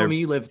mean to And tell me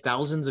you live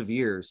thousands of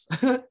years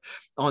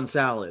on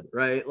salad,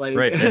 right? Like,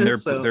 right, and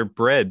so their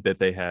bread that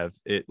they have,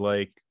 it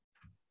like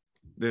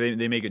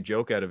they make a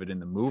joke out of it in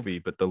the movie,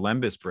 but the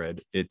lembas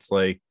bread, it's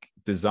like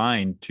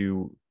designed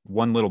to,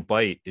 one little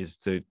bite is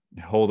to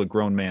hold a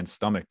grown man's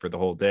stomach for the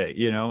whole day,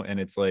 you know. And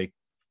it's like,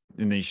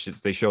 and they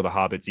show the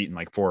hobbits eating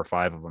like 4 or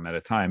 5 of them at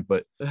a time,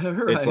 but it's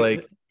right.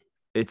 like,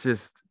 it's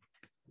just,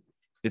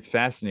 it's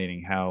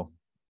fascinating how,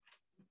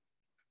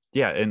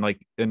 yeah. And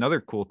like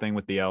another cool thing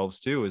with the elves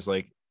too is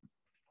like,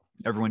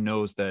 everyone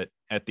knows that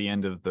at the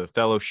end of the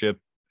Fellowship,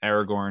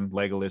 Aragorn,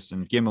 Legolas,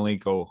 and Gimli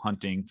go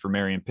hunting for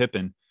Merry and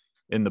Pippin.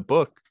 In the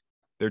book,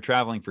 they're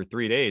traveling for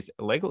 3 days.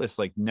 Legolas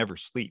like never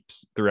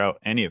sleeps throughout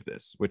any of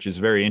this, which is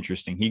very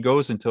interesting. He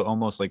goes into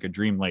almost like a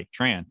dreamlike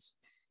trance.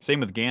 Same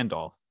with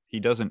Gandalf. He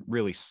doesn't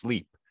really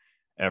sleep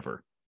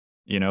ever.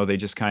 You know, they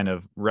just kind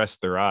of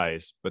rest their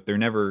eyes, but they're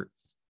never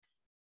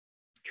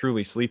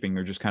truly sleeping.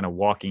 They're just kind of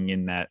walking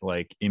in that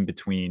like in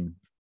between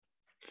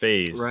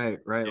phase, Right,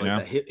 right. you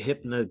Like know? the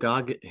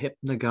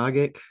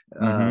hypnagogic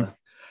Mm-hmm.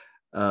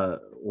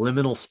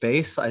 liminal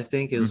space, I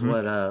think is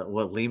Mm-hmm.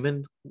 what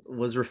Lehman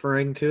was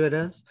referring to it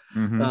as.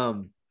 Mm-hmm.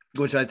 Um,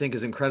 which I think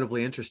is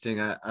incredibly interesting.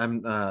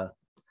 I'm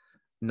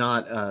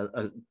not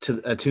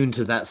attuned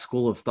to that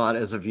school of thought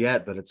as of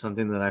yet, but it's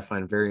something that I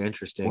find very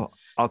interesting. Well,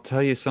 I'll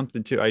tell you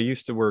something too. I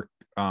used to work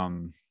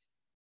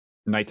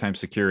nighttime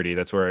security.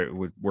 That's where I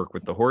would work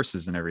with the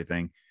horses and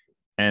everything.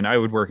 And I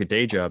would work a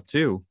day job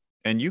too.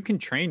 And you can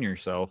train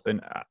yourself.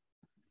 And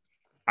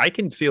I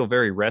can feel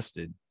very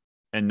rested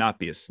and not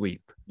be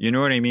asleep. You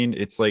know what I mean?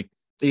 It's like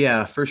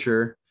Yeah, for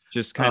sure.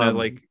 just kind of Um,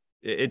 like,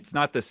 it's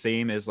not the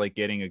same as like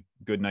getting a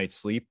good night's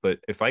sleep. But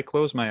if I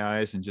close my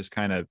eyes and just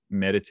kind of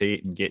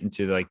meditate and get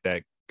into like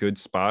that good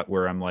spot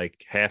where I'm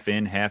like half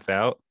in, half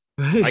out,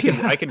 I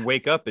yeah. can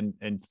wake up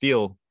and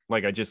feel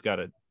like I just got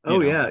a,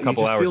 Oh a yeah, you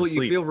couple just hours feel of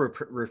sleep.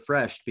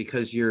 refreshed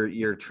because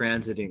you're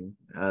transiting,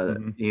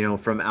 Mm-hmm.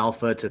 from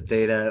alpha to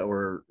theta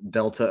or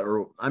delta,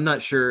 or I'm not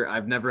sure.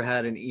 I've never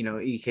had an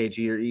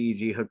EKG or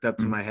EEG hooked up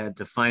to Mm-hmm. my head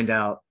to find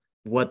out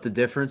what the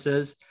difference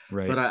is, but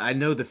Right. I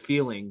know the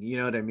feeling. You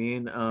know what I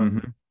mean?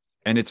 Mm-hmm.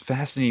 And it's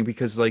fascinating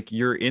because like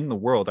you're in the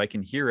world, I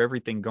can hear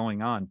everything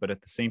going on, but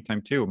at the same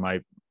time too,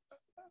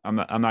 I'm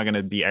not going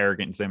to be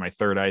arrogant and say my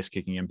third eye's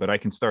kicking in, but I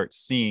can start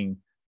seeing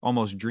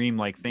almost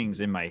dreamlike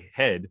things in my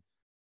head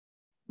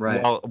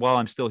Right. while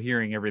I'm still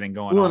hearing everything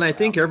going Well, on and I around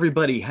think me.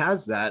 everybody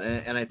has that,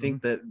 and I Mm-hmm.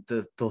 think that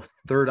the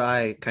third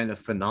eye kind of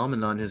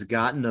phenomenon has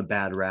gotten a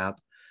bad rap,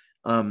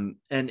 and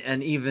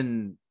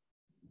even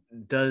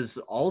does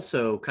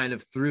also kind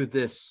of through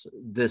this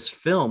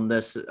film,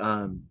 this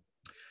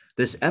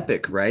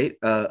epic, right,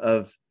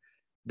 of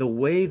the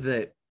way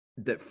that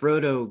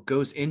Frodo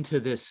goes into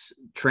this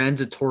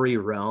transitory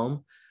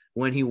realm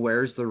when he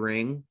wears the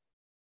ring,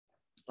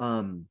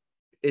 um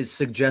is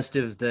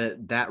suggestive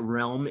that that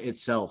realm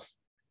itself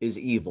is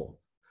evil,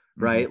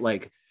 Mm-hmm. right?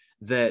 Like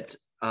that,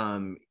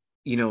 um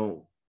you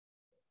know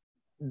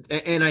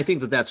and I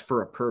think that that's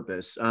for a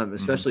purpose, Mm-hmm.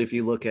 especially if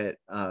you look at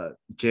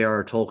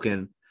J.R.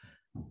 Tolkien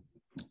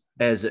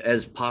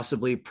as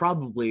possibly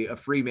probably a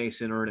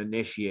Freemason or an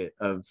initiate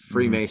of Mm-hmm.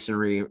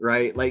 Freemasonry,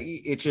 right? Like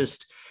it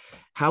just,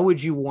 how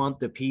would you want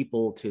the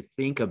people to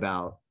think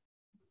about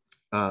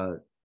uh,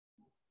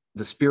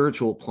 the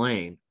spiritual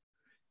plane,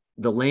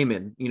 the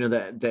layman,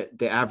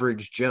 the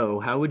average Joe?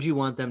 How would you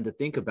want them to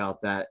think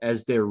about that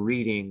as they're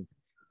reading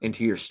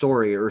into your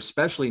story, or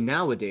especially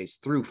nowadays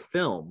through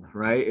film,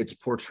 right? It's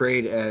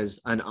portrayed as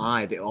an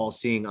eye, the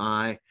all-seeing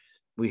eye.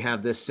 We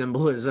have this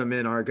symbolism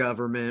in our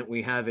government.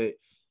 We have it,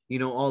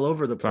 all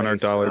over the It's on our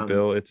place. dollar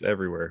bill. It's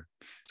everywhere.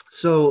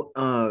 So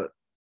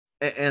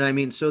and I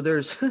mean, so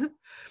there's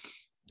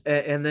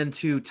and then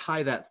to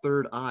tie that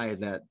third eye,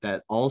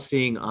 that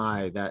all-seeing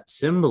eye, that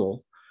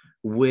symbol,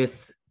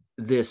 with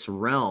this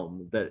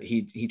realm that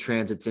he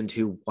transits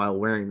into while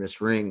wearing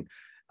this ring,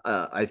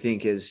 I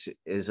think is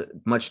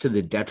much to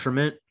the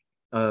detriment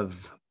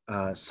of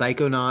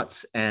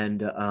psychonauts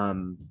and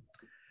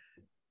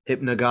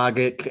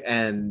hypnagogic,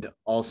 and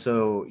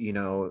also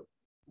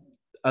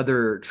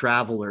other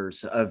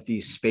travelers of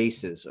these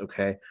spaces.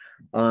 Okay,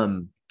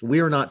 we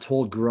are not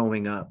told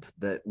growing up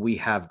that we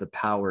have the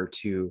power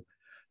to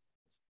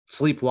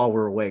sleep while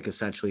we're awake,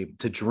 essentially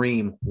to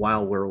dream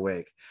while we're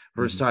awake.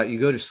 First Mm-hmm. taught, you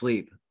go to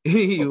sleep,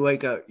 you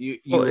wake up, you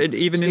Well, you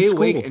even in stay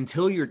awake school,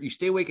 until you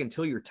stay awake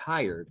until you're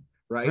tired,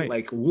 right? right?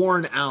 Like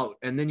worn out,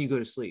 and then you go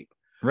to sleep.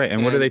 Right.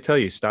 And what do they And tell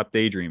you? Stop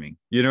daydreaming.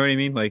 You know what I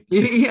mean? Like,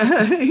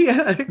 yeah,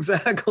 yeah,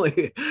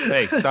 exactly.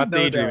 hey, stop No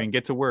doubt. daydreaming.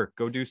 Get to work.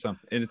 Go do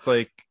something. And it's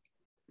like,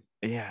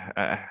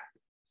 yeah,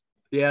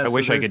 Yeah, I so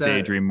wish I there's could that.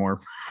 daydream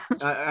more.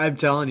 I'm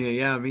telling you,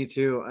 yeah, me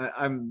too.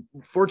 I'm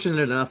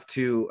fortunate enough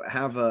to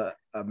have a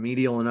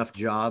medial enough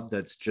job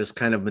that's just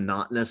kind of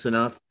monotonous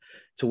enough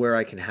to where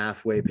I can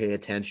halfway pay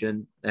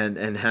attention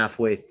and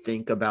halfway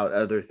think about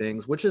other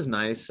things, which is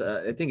nice.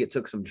 I think it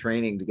took some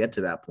training to get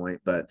to that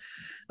point, but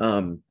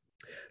um,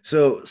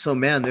 so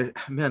man,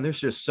 there's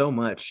just so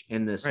much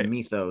in this Right.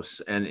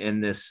 mythos and in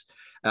this.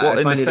 Well, I and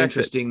the find it fact that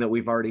interesting that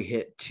we've already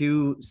hit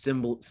two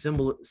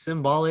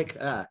symbolic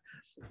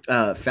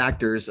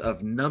factors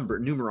of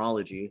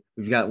numerology.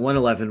 We've got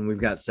 111, we've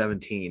got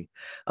 17.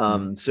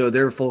 So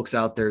there are folks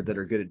out there that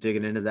are good at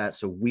digging into that,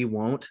 so we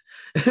won't.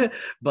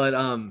 But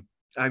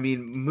I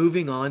mean,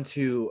 moving on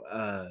to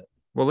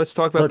well, let's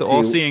talk about the let's see.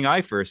 all-seeing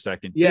eye for a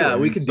second too. Yeah, I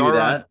we mean, could do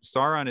that.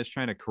 Sauron is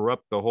trying to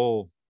corrupt the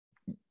whole,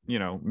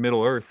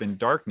 Middle Earth in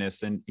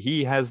darkness, and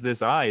he has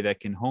this eye that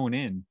can hone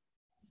in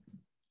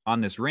on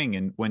this ring.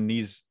 And when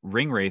these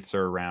ring wraiths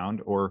are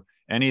around, or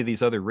any of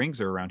these other rings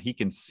are around, he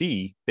can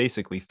see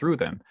basically through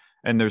them.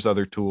 And there's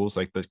other tools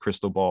like the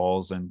crystal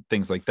balls and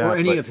things like that. Or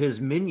any of his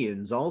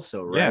minions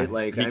also, right? Yeah,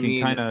 Like, he I can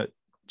mean, kind of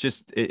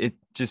it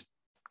just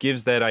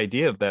gives that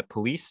idea of that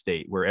police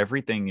state where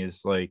everything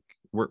is like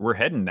we're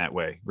heading that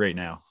way right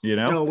now,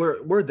 no,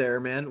 we're there,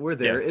 man. We're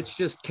there. Yeah. It's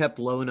just kept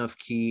low enough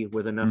key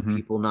with enough Mm-hmm.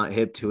 people not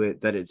hip to it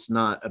that it's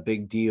not a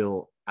big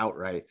deal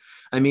outright.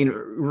 I mean,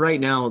 right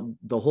now,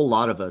 the whole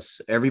lot of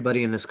us,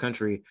 everybody in this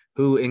country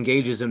who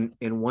engages in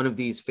one of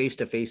these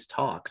face-to-face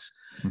talks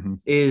Mm-hmm.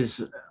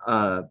 is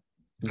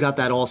got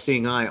that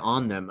all-seeing eye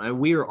on them. And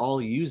we are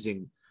all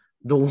using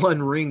the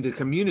one ring to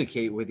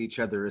communicate with each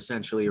other,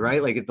 essentially,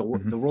 right? Like at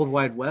Mm-hmm. the World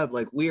Wide Web,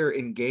 like we are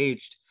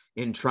engaged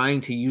in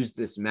trying to use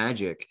this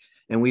magic,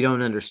 and we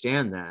don't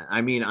understand that.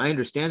 I mean, I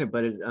understand it,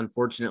 but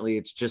unfortunately,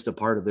 it's just a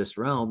part of this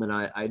realm, and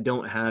I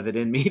don't have it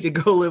in me to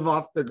go live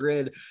off the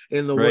grid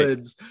in the Right.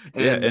 woods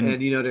Yeah,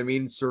 and you know what I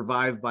mean,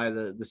 survive by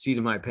the seat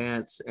of my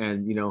pants,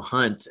 and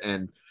hunt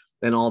and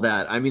all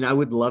that. I mean, I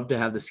would love to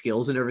have the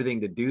skills and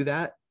everything to do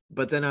that,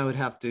 but then I would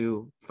have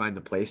to find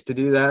the place to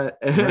do that.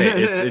 right.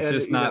 It's And,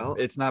 just not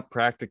it's not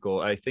practical.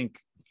 I think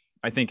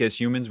as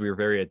humans we were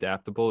very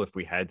adaptable. If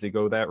we had to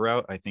go that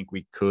route, I think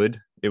we could.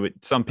 It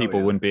would some Oh, people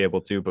yeah. wouldn't be able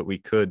to, but we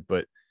could.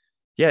 But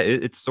yeah,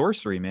 it's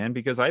sorcery, man,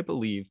 because I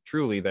believe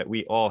truly that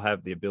we all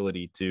have the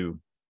ability to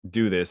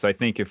do this. I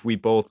think if we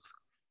both,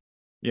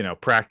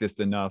 practiced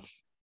enough,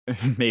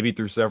 maybe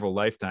through several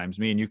lifetimes,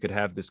 me and you could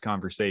have this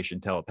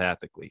conversation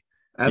telepathically,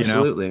 you know?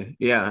 Absolutely.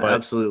 Yeah, But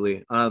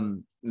absolutely.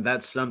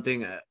 That's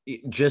something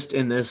just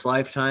in this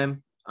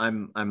lifetime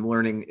I'm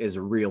learning is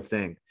a real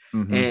thing.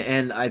 mhm,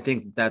 And I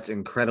think that's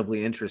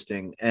incredibly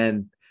interesting.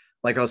 And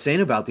like I was saying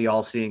about the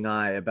all-seeing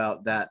eye,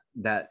 about that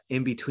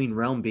in-between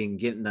realm being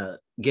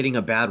getting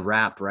a bad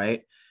rap,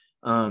 right?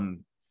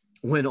 Um,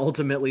 when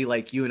ultimately,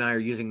 like you and I are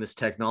using this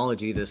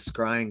technology, this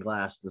scrying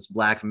glass, this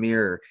black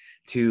mirror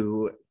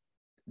to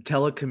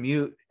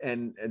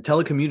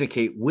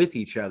telecommunicate with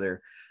each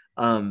other.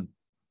 Um,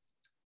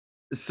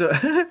 so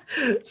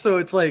so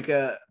it's like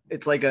a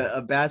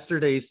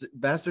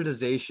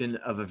bastardization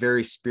of a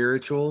very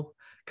spiritual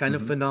kind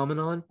of mhm,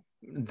 phenomenon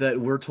that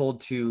we're told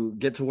to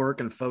get to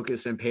work and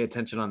focus and pay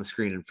attention on the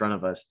screen in front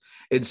of us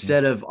mhm.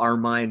 instead of our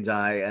mind's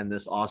eye and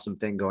this awesome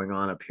thing going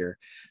on up here.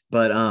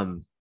 But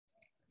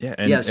Yeah, yeah,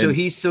 and so and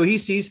he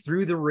sees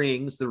through the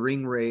rings, the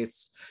ring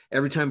wraiths.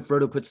 Every time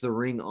Frodo puts the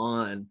ring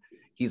on,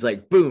 he's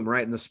like boom,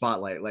 right in the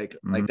spotlight. Like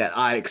mhm. that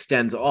eye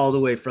extends all the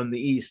way from the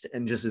east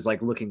and just is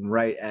like looking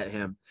right at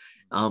him,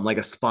 like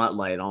a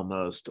spotlight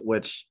almost,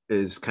 which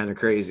is kind of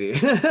crazy.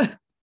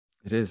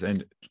 It is.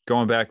 And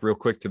going back real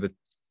quick to the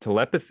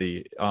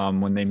telepathy,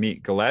 when they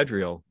meet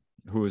Galadriel,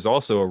 who is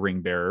also a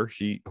ring bearer,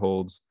 she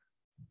holds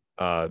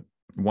uh,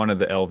 one of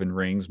the elven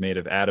rings made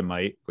of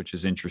adamite, which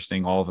is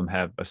interesting. All of them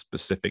have a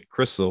specific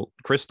crystal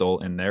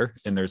in there,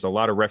 and there's a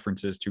lot of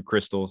references to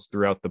crystals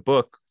throughout the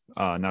book.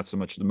 Not so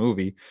much the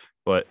movie,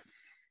 but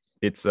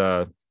it's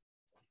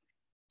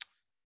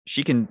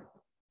she can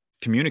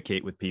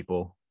communicate with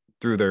people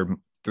through their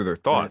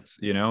Right. thoughts,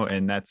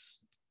 and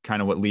that's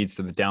kind of what leads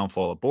to the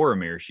downfall of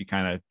Boromir. She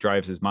kind of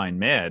drives his mind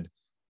mad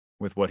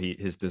with what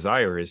his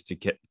desire is to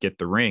get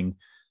the ring.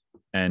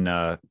 And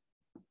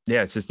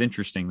yeah, it's just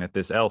interesting that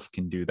this elf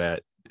can do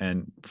that,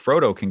 and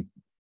Frodo can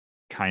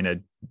kind of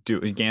do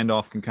it.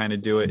 Gandalf can kind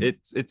of do it.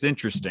 It's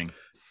interesting.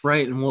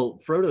 Right. And well,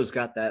 Frodo's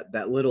got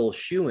that little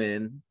shoe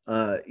in,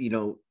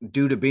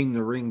 due to being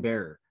the ring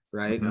bearer,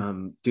 right?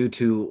 Mm-hmm. Due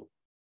to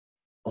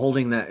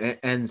holding that,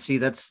 and see,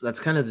 that's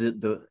kind of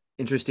the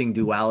interesting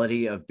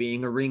duality of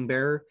being a ring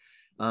bearer.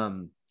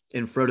 In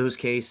Frodo's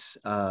case,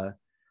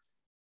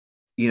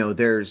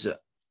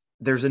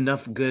 there's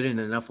enough good and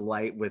enough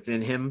light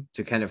within him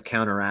to kind of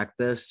counteract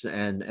this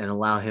and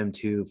allow him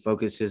to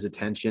focus his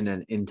attention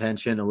and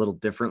intention a little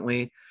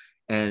differently,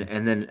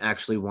 and then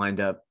actually wind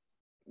up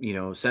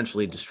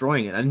essentially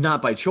destroying it, and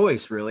not by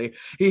choice really.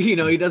 He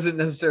doesn't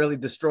necessarily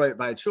destroy it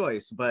by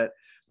choice, but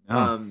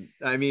Oh,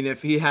 I mean,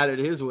 if he had it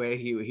his way,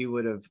 he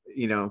would have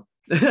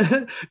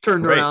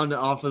turned right. around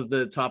off of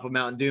the top of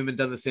Mount Doom and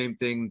done the same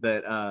thing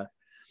that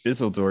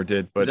Isildur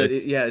did, but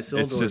yeah, it's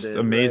Isildur just did, right?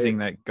 amazing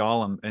that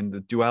Gollum and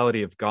the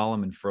duality of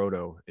Gollum and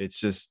Frodo. It's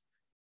just,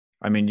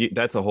 I mean,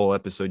 that's a whole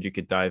episode. You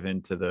could dive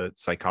into the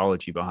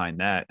psychology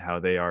behind that, how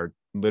they are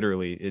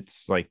literally,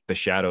 it's like the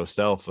shadow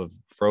self of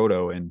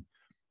Frodo,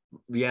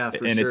 Yeah,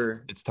 for and it's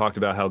sure. it's talked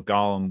about how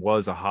Gollum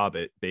was a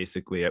hobbit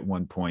basically at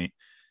one point,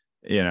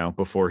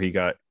 before he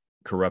got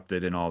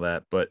corrupted and all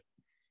that. But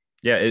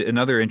Yeah,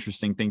 another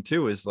interesting thing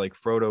too is like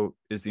Frodo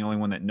is the only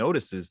one that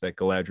notices that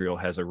Galadriel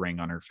has a ring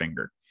on her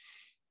finger.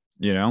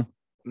 You know,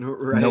 no,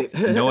 Right.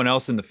 no one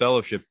else in the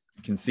Fellowship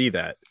can see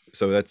that,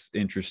 so that's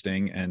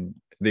interesting. And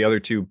the other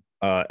two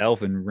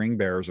elven ring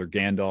bearers are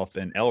Gandalf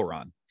and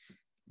Elrond,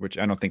 which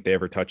I don't think they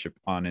ever touch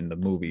on in the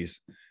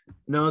movies.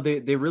 No,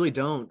 they really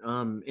don't.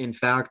 In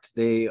fact,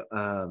 they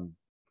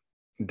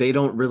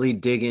don't really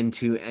dig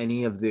into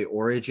any of the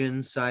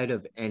origin side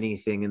of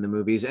anything in the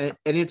movies, and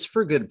it's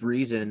for good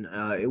reason.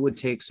 It would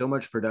take so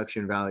much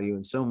production value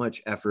and so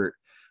much effort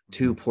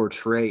to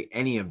portray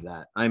any of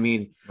that. I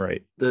mean,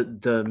 Right.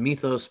 the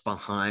mythos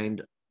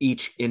behind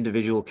each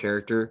individual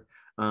character.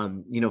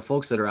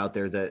 Folks that are out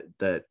there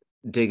that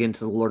dig into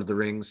the Lord of the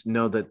Rings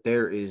know that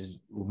there is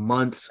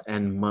months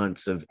and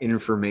months of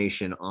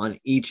information on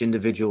each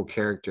individual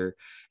character,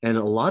 and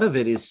a lot of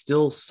it is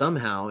still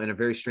somehow in a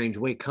very strange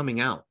way coming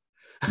out.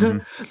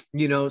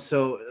 Mm-hmm.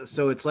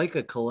 So it's like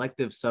a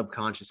collective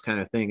subconscious kind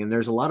of thing, and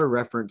there's a lot of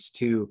reference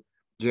to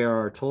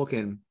J.R.R.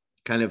 Tolkien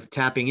kind of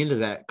tapping into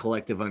that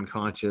collective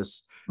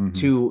unconscious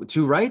Mm-hmm.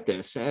 to write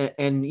this.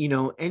 And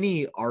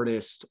any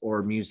artist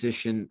or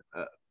musician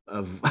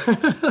of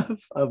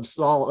of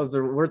salt of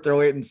the worth their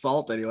weight in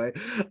salt anyway.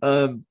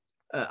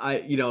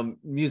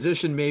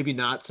 Musician maybe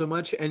not so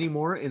much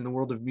anymore in the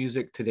world of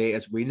music today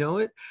as we know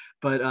it,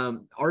 but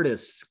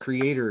artists,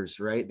 creators,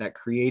 right? That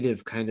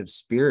creative kind of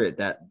spirit,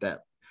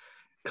 that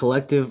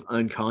collective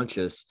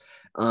unconscious.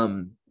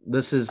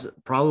 This is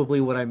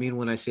probably what I mean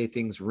when I say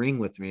things ring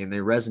with me and they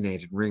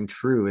resonate and ring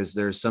true. Is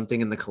there's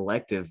something in the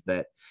collective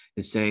that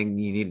is saying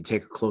you need to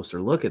take a closer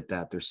look at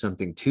that. There's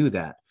something to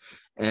that,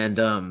 and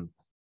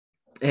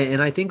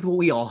I think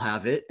we all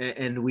have it,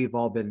 and we've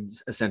all been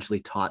essentially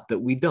taught that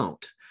we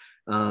don't,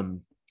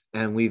 and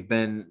we've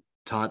been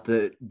taught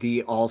that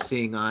the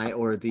all-seeing eye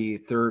or the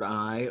third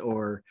eye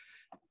or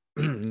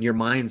your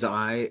mind's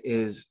eye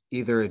is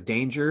either a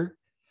danger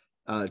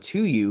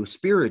to you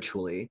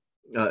spiritually,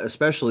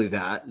 especially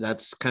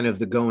that's kind of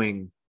the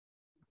going,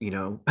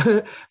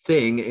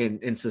 thing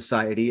in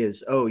society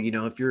is, oh,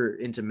 if you're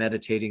into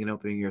meditating and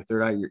opening your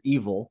third eye, you're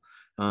evil.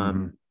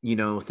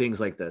 Mm-hmm. Things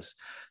like this.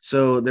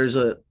 So there's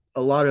a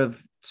lot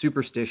of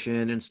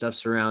superstition and stuff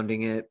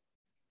surrounding it,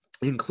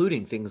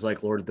 including things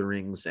like Lord of the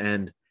Rings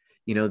and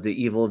the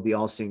evil of the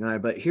all-seeing eye.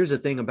 But here's the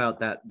thing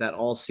about that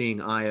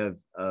all-seeing eye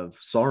of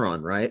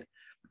Sauron, right?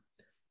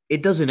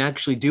 It doesn't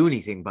actually do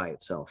anything by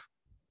itself.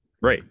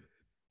 Right.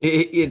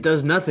 It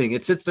does nothing.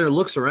 It sits there,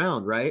 looks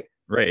around, right?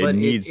 Right. It But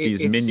needs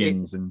these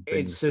minions and it's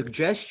things.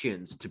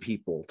 suggestions to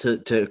people,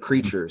 to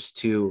creatures,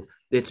 to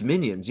its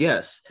minions.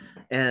 Yes,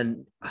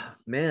 and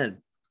man,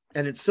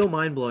 and it's so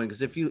mind blowing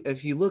because if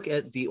you look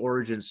at the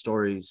origin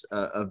stories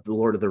of the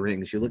Lord of the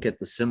Rings, you look at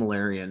the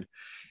Silmarillion,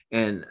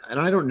 and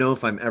I don't know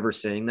if I'm ever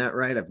saying that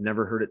right. I've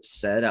never heard it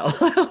said out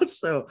loud,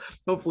 so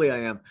hopefully I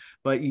am.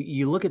 But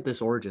you look at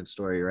this origin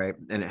story, right,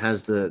 and it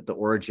has the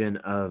origin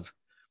of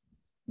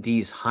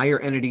these higher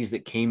entities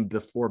that came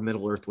before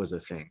Middle Earth was a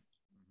thing.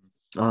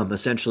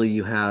 Essentially,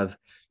 you have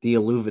the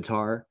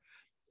Iluvatar,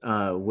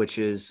 which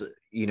is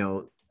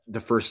the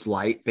first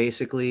light,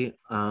 basically,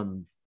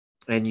 and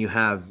you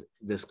have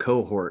this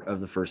cohort of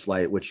the first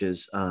light, which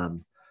is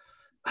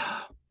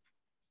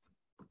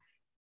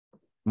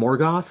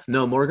Morgoth.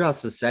 No,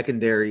 Morgoth's the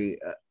secondary.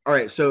 All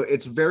right, so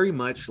it's very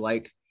much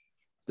like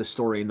the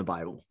story in the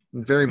Bible,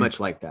 very much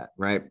like that,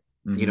 right?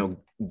 Mm-hmm.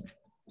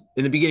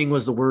 In the beginning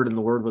was the Word, and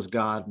the Word was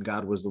God, and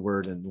God was the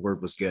Word, and the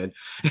Word was good.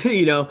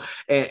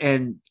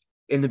 And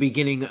in the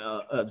beginning,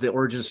 the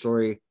origin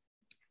story,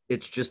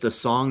 it's just a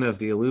song of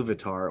the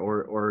Iluvatar,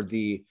 or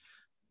the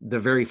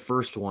very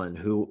first one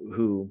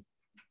who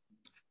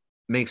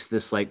makes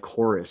this like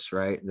chorus,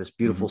 right? This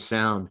beautiful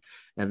sound,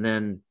 and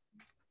then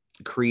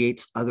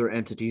creates other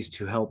entities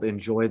to help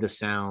enjoy the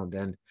sound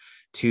and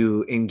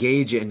to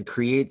engage and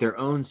create their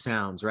own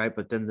sounds, right?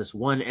 But then this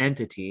one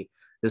entity,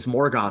 this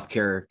Morgoth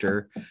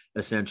character,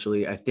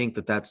 essentially, I think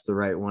that's the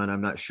right one.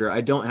 I'm not sure.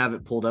 I don't have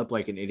it pulled up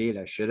like an idiot.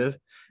 I should have.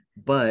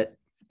 But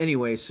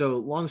anyway, so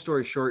long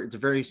story short, it's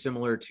very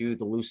similar to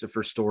the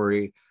Lucifer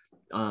story,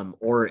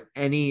 or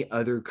any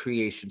other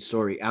creation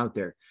story out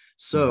there.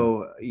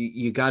 So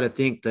you got to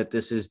think that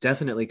this is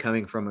definitely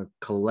coming from a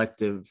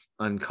collective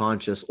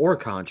unconscious or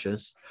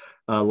conscious.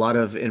 A lot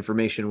of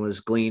information was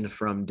gleaned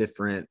from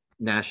different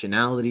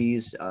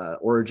nationalities,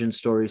 origin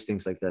stories,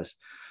 things like this.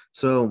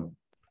 So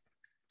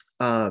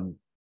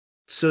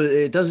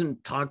it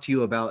doesn't talk to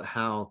you about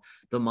how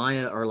the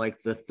Maya are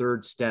like the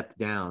third step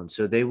down.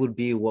 So they would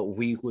be what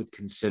we would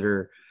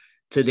consider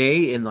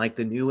today in like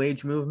the New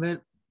Age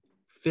movement,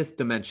 fifth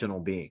dimensional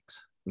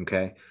beings.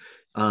 Okay.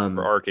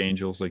 Or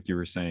archangels, like you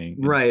were saying.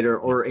 Right.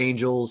 Or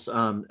angels.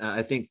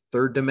 I think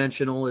third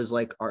dimensional is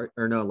like,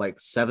 like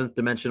seventh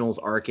dimensional is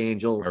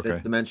archangel. Okay.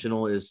 Fifth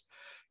dimensional is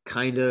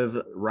kind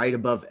of right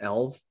above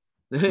elf.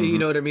 Mm-hmm. You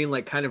know what I mean?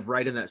 Like kind of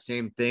right in that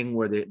same thing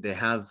where they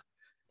have,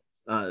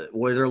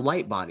 where they're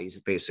light bodies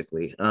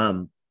basically.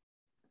 And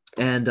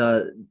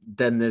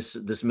then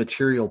this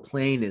material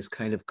plane is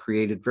kind of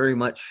created very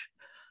much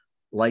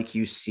like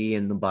you see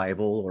in the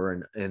Bible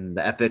or in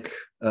the epic,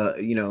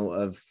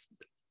 of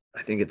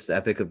I think it's the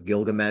Epic of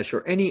Gilgamesh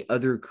or any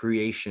other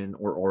creation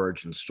or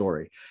origin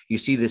story. You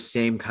see this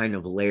same kind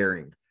of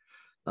layering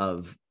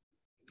of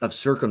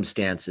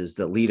circumstances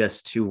that lead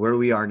us to where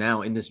we are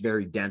now in this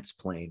very dense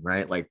plane,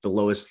 right? Like the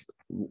lowest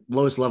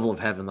level of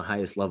heaven, the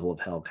highest level of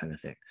hell kind of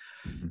thing.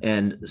 Mhm.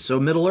 And so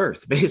Middle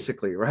Earth,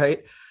 basically,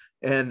 right?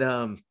 And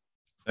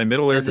And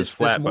Middle Earth is this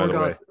flat, by the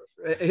way. Morgoth,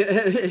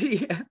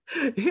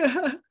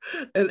 yeah,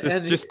 yeah,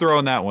 Just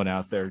throwing that one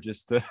out there,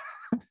 just to...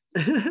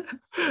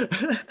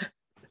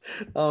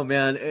 oh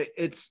man,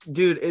 it's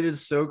dude, it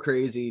is so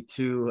crazy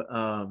to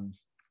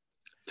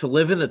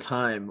live in a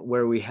time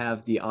where we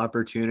have the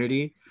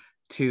opportunity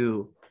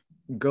to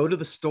go to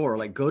the store,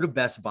 like go to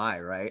Best Buy,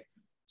 right?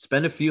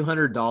 Spend a few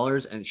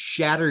 $100s and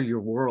shatter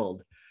your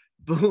world.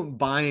 Boom,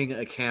 buying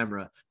a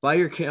camera. Buy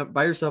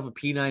yourself a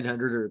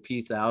P900 or a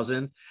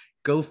P1000.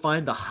 Go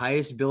find the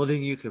highest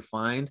building you could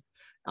find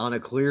on a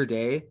clear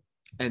day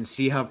and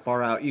see how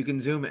far out you can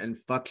zoom and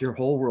fuck your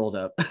whole world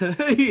up.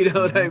 You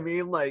know what I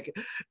mean? Like,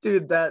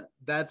 dude,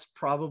 that's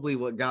probably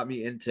what got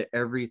me into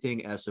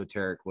everything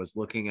esoteric, was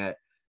looking at,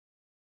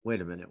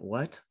 wait a minute,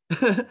 what?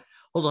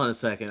 Hold on a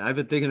second. I've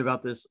been thinking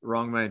about this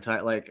wrong my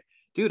entire, like,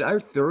 dude, I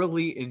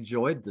thoroughly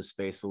enjoyed the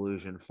space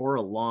illusion for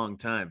a long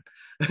time.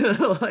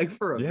 Like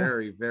for a Yeah.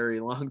 very, very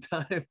long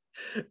time.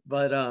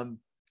 But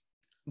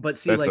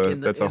see,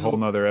 That's like a whole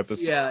nother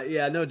episode.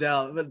 yeah, no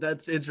doubt. But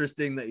that's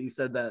interesting that you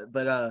said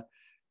that.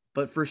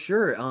 But for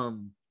sure,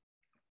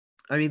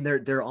 I mean,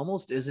 there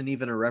almost isn't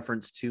even a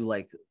reference to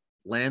like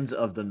lands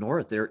of the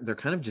north. They're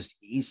kind of just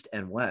east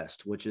and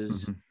west, which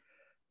is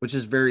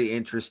Mhm. very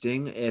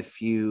interesting.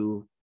 If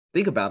you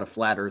think about a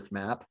flat Earth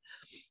map,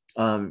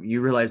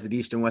 you realize that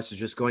east and west is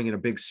just going in a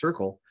big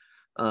circle.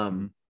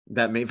 Mhm.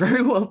 That may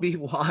very well be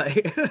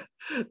why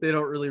they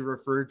don't really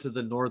refer to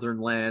the northern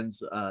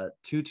lands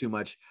too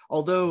much.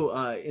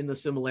 Although in the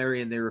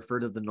Silmarillion, they refer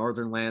to the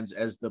northern lands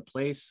as the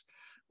place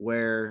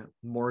where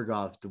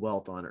Morgoth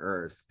dwelt on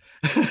Earth,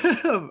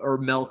 or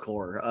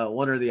Melkor,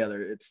 one or the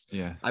other.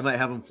 Yeah. I might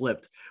have them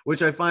flipped,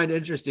 which I find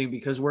interesting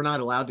because we're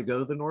not allowed to go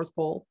to the North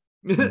Pole.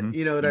 Mhm.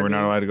 You know what And I we're mean?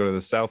 not allowed to go to the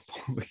South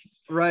Pole.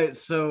 Right.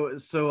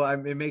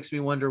 It makes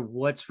me wonder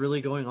what's really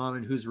going on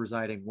and who's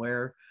residing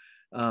where.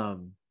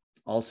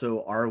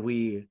 Also, are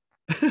we?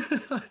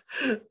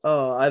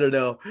 Oh, I don't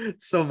know.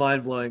 It's so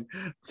mind blowing.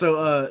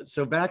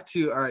 So back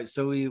to, all right.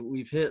 So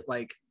we've hit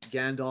like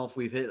Gandalf.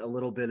 We've hit a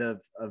little bit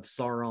of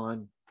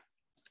Sauron.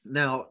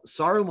 Now,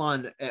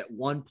 Saruman at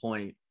one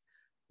point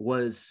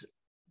was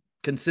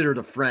considered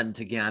a friend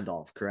to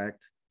Gandalf,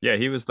 correct? Yeah,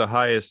 he was the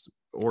highest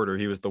order.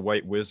 He was the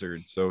White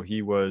Wizard, so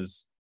he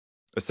was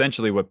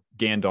essentially what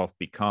Gandalf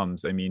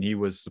becomes. I mean, he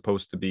was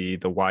supposed to be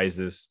the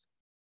wisest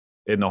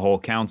in the whole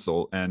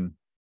council, and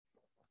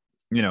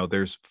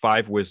there's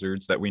 5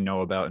 wizards that we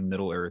know about in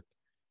Middle Earth.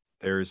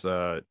 There's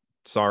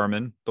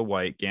Saruman the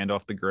White,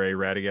 Gandalf the Gray,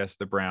 Radagast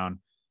the Brown,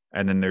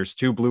 and then there's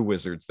 2 blue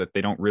wizards that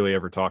they don't really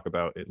ever talk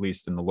about, at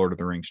least in the Lord of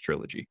the Rings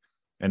trilogy.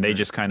 And they Right.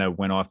 just kind of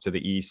went off to the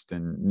east,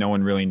 and no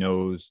one really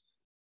knows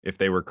if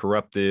they were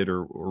corrupted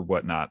or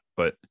whatnot.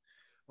 But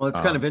Well, it's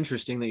kind of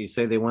interesting that you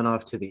say they went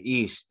off to the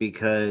east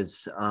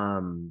because,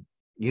 in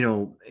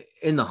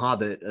The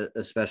Hobbit,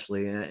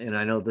 especially, and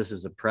I know this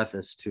is a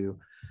preface to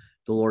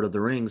The Lord of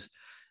the Rings,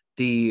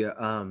 the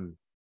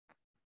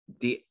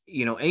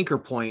anchor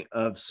point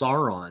of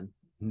Sauron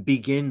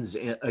begins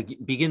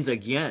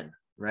again,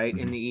 right,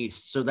 in Mhm. the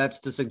east. So that's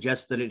to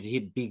suggest that it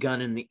had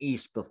begun in the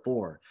east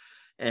before.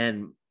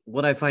 And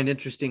what I find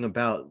interesting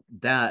about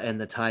that and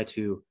the tie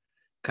to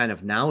kind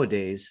of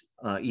nowadays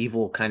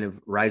evil kind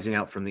of rising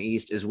out from the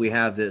east is we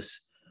have this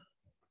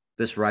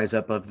rise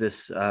up of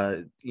this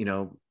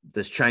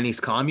this Chinese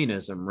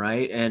communism,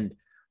 right? And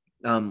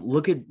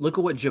look at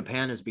what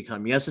Japan has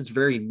become. Yes, it's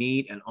very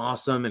neat and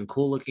awesome and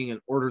cool looking and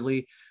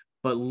orderly,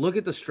 but look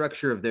at the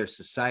structure of their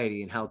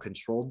society and how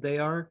controlled they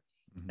are,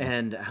 Mhm.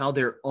 and how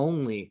they're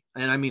only,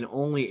 and I mean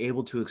only,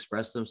 able to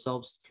express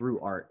themselves through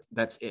art.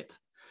 That's it.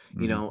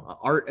 Mhm.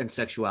 Art and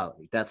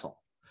sexuality. That's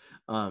all.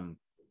 Um,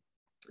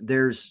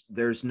 there's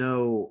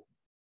no,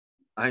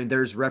 I mean,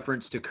 there's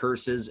reference to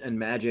curses and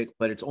magic,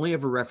 but it's only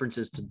ever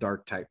references to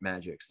dark type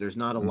magics. There's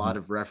not a Mhm. lot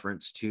of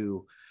reference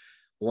to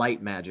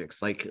light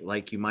magics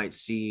like you might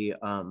see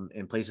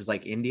in places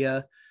like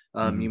India. You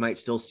Mhm. might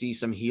still see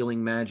some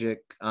healing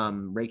magic.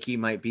 Reiki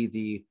might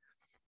be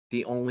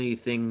the only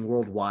thing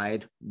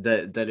worldwide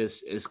that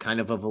is kind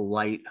of a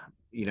light,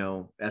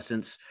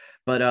 essence.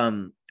 But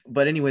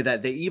anyway,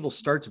 that the evil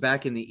starts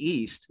back in the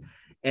east,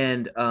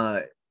 and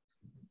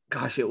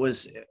gosh, it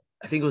was,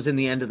 I think it was in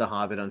the end of The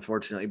Hobbit,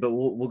 unfortunately, but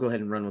we'll go ahead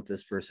and run with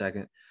this for a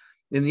second.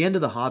 In the end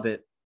of The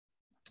Hobbit,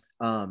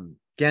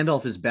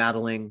 Gandalf is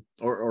battling,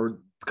 or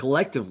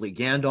collectively,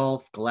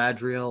 Gandalf,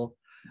 Galadriel,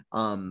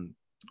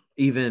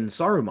 even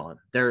Saruman.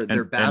 They're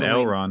And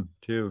battling. Elrond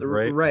too,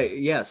 right? Right.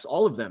 Yes,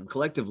 all of them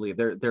collectively.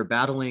 They're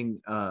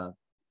battling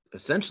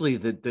essentially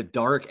the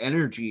dark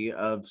energy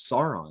of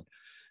Sauron.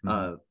 Mhm.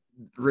 Uh,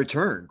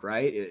 returned,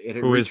 right? It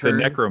Who is the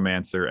returned.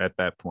 necromancer at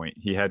that point?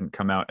 He hadn't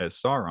come out as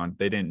Sauron.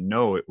 They didn't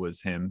know it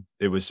was him.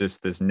 It was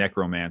just this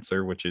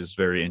necromancer, which is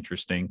very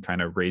interesting,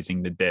 kind of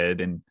raising the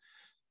dead and,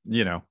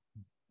 you know,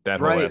 that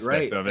whole Right,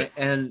 aspect right. of it.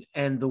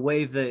 And the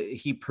way that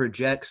he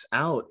projects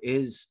out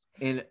is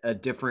in a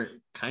different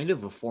kind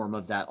of a form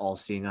of that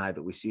all-seeing eye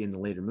that we see in the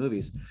later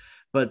movies.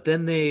 But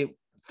then they,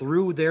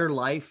 through their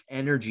life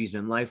energies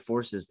and life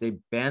forces, they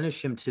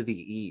banish him to the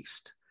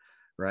east,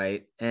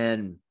 right?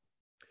 And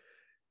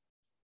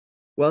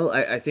well,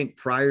 I think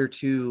prior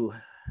to,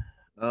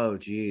 oh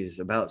geez,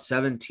 about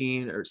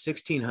 17 or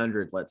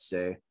 1600, let's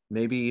say,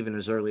 maybe even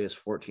as early as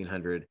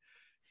 1400,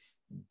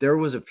 there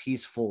was a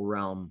peaceful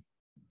realm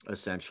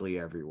essentially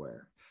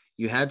everywhere.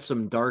 You had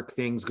some dark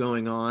things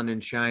going on in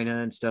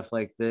China and stuff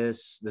like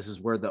this. This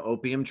is where the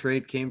opium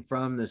trade came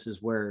from. This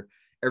is where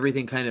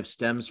everything kind of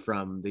stems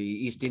from. The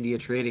East India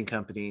Trading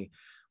Company,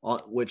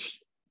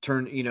 which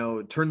turned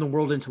the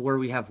world into where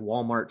we have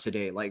Walmart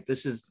today. Like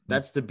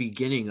that's the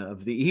beginning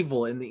of the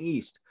evil in the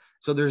East.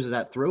 So there's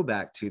that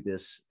throwback to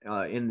this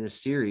in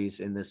this series,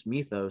 in this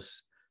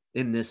mythos,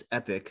 in this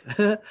epic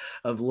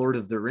of Lord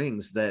of the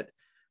Rings that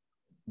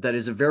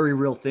is a very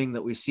real thing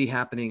that we see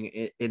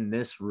happening in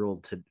this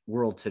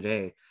world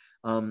today.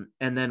 And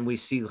then we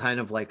see kind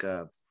of like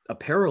a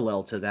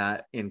parallel to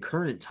that in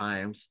current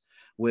times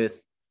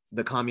with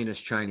the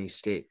communist Chinese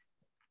state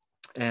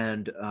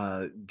and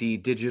the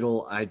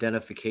digital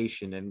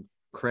identification and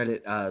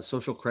credit,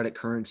 social credit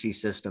currency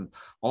system,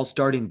 all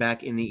starting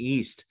back in the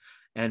East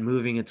and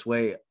moving its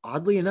way.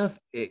 Oddly enough,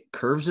 it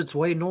curves its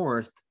way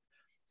north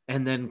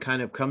and then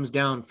kind of comes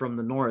down from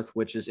the north,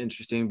 which is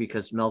interesting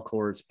because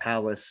Melkor's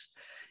palace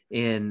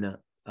in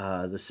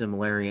the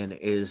Silmarillion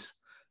is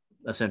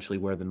essentially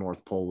where the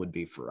North Pole would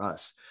be for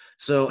us.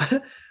 So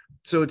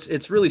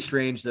it's really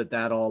strange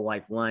that all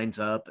like lines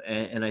up,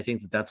 and I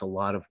think that's a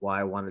lot of why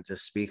I wanted to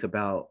speak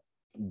about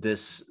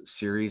this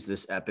series,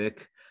 this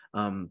epic.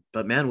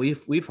 But man,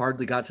 we've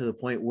hardly got to the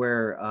point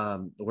where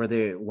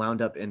they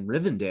wound up in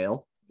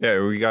Rivendell.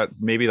 Yeah, we got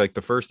maybe like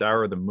the first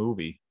hour of the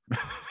movie.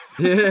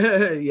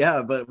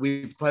 Yeah, but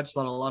we've touched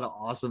on a lot of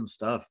awesome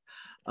stuff.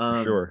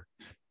 Sure.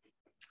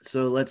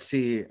 So let's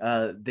see.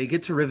 They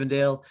get to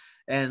Rivendell,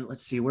 and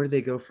let's see, where do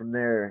they go from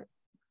there?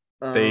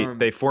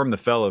 They form the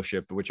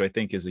Fellowship, which I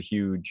think is a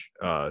huge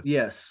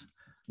yes,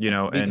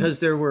 and because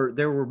there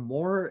were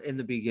more in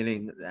the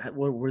beginning.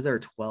 Were there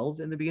 12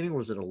 in the beginning, or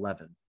was it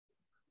 11?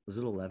 Was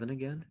it 11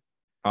 again?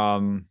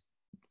 No,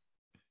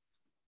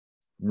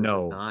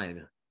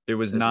 9. it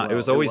was not. Well. It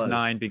was always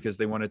 9 because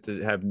they wanted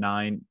to have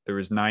 9. There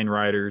was 9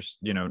 riders,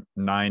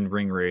 9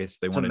 ring race.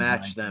 They wanted to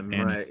match them,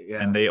 right?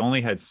 Yeah. And they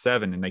only had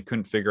 7, and they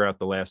couldn't figure out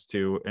the last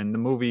 2. And the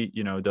movie,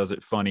 does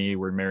it funny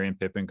where Merry and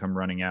Pippin come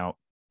running out.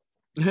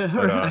 But,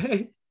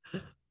 right.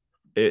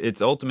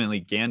 It's ultimately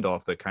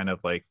Gandalf that kind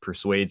of like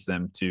persuades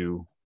them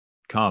to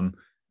come.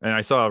 And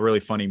I saw a really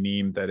funny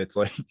meme that it's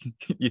like,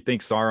 you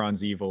think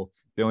Sauron's evil.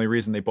 The only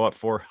reason they brought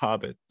 4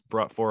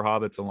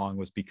 hobbits along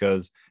was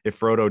because if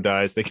Frodo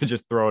dies, they could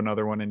just throw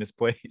another one in his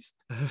place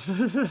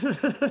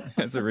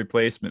as a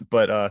replacement.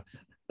 But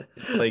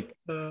it's like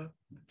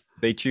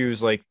they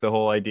choose like the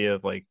whole idea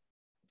of like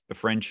the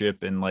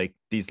friendship and like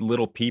these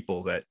little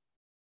people that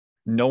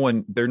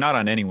they're not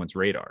on anyone's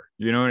radar.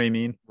 You know what I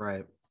mean?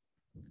 Right.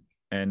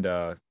 And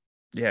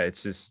yeah,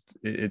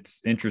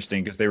 it's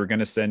interesting because they were going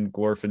to send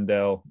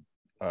Glorfindel,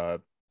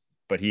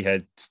 but he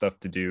had stuff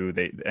to do.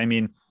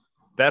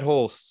 That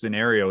whole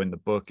scenario in the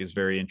book is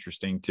very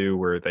interesting too,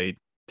 where they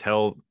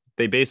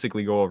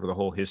basically go over the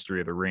whole history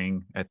of the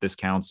ring at this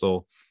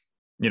council.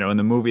 In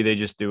the movie, they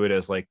just do it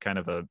as like kind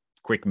of a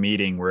quick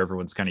meeting where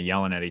everyone's kind of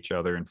yelling at each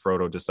other and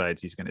Frodo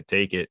decides he's going to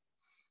take it.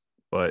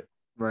 But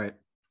right.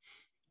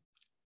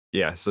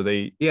 Yeah. So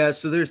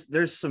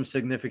there's some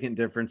significant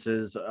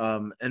differences.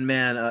 And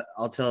man,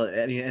 I'll tell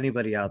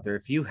anybody out there,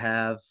 if you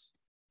have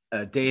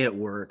a day at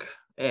work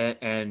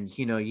and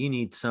you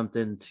need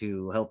something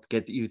to help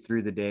get you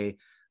through the day,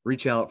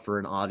 reach out for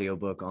an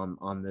audiobook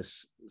on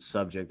this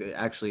subject,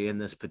 actually in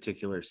this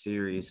particular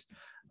series.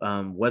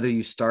 Whether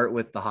you start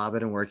with The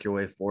Hobbit and work your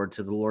way forward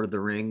to The Lord of the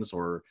Rings,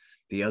 or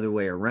the other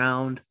way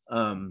around,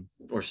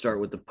 or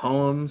start with the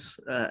poems,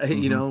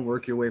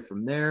 work your way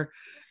from there.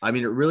 I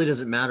mean, it really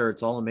doesn't matter.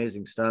 It's all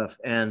amazing stuff.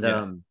 And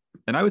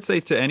and I would say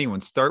to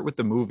anyone, start with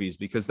the movies,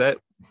 because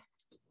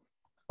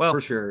for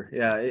sure.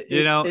 Yeah.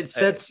 It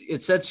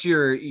sets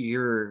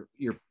your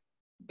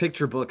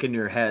picture book in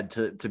your head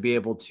to be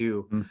able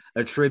to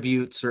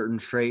attribute certain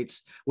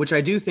traits, which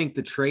I do think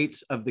the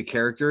traits of the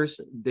characters,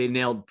 they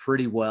nailed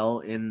pretty well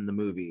in the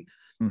movie.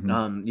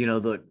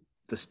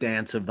 The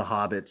stance of the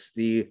hobbits,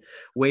 the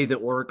way the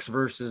orcs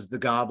versus the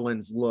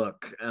goblins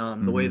look,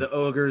 the way the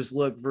ogres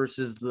look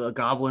versus the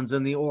goblins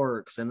and the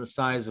orcs, and the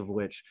size of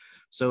which.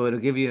 So it'll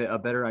give you a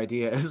better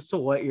idea as to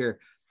what you're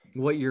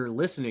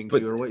listening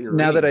to, or what you're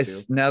now that I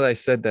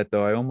said that,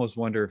 though, I almost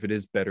wonder if it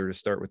is better to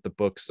start with the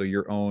book, so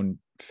your own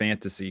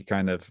fantasy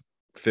kind of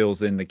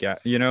fills in the gap.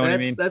 You know what I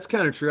mean? That's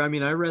kind of true. I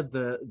mean, I read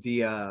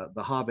the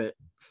Hobbit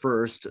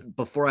first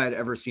before I had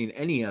ever seen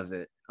any of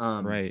it.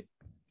 Right.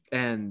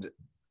 And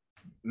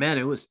man,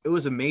 it was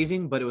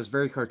amazing, but it was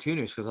very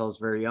cartoonish because I was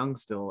very young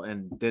still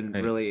and didn't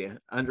Right. really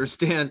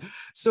understand.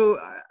 So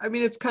I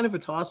mean, it's kind of a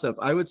toss up.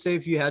 I would say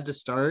if you had to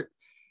start,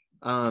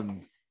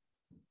 um,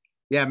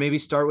 yeah, maybe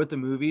start with the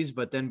movies,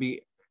 but then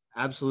be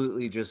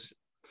absolutely just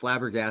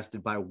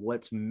flabbergasted by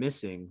what's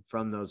missing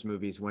from those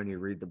movies when you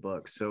read the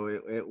books. So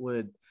it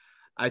would,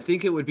 I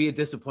think it would be a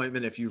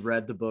disappointment if you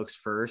read the books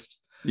first,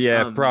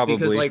 Yeah, because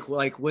probably.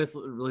 like with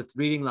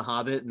reading The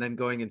Hobbit and then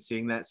going and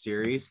seeing that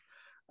series,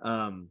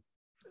 um,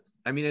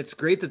 I mean, it's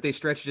great that they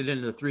stretched it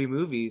into 3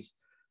 movies,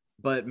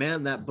 but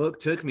man, that book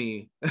took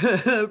me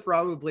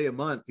probably a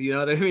month, you know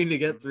what I mean, to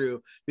get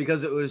through,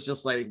 because it was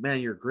just like,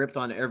 man, you're gripped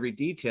on every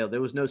detail. There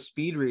was no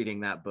speed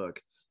reading that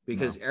book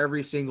because No.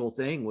 every single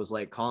thing was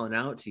like calling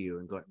out to you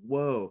and going,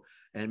 whoa,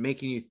 and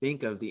making you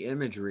think of the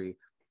imagery,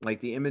 like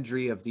the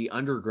imagery of the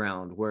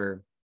underground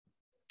where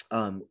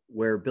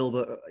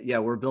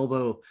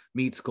Bilbo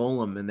meets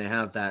Gollum and they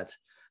have that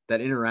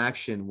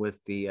interaction with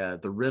the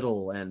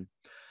riddle, and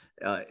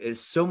is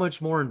so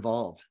much more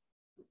involved,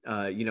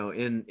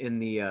 in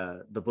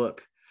the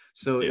book.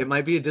 So Yeah. it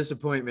might be a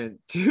disappointment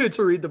to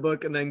read the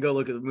book and then go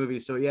look at the movie.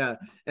 So yeah,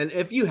 and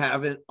if you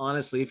haven't,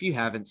 honestly, if you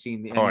haven't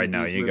seen Oh, any I of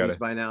know. these You movies gotta.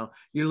 by now,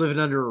 you're living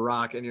under a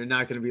rock, and you're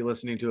not going to be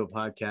listening to a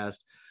podcast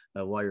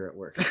while you're at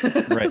work.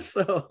 Right.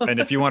 So And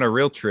if you want a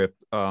real trip,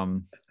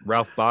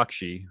 Ralph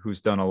Bakshi,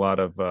 who's done a lot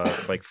of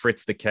like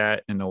Fritz the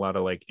Cat and a lot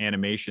of like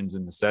animations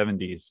in the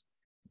 70s,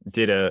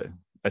 did a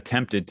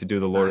attempted to do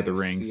the Lord of the nice,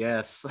 Rings.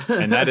 yes.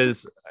 And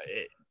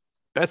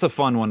that's a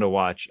fun one to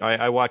watch.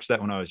 I watched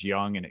that when I was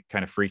young and it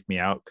kind of freaked me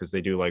out because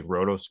they do like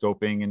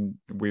rotoscoping and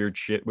weird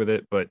shit with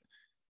it. But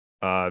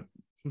uh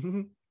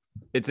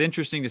it's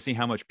interesting to see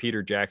how much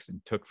Peter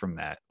Jackson took from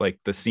that. Like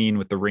the scene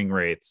with the ring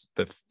wraiths,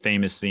 the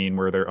famous scene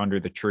where they're under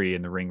the tree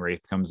and the ring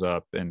wraith comes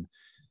up, and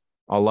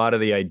a lot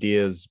of the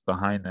ideas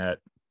behind that,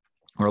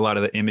 or a lot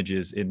of the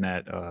images in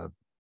that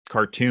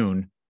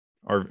cartoon,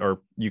 are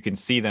you can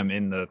see them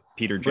in the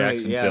Peter Right,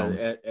 Jackson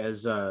films,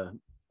 yeah,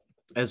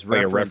 as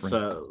like a reference,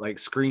 reference. like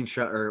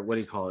screenshot, or what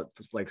do you call it,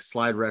 just like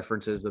slide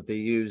references that they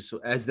use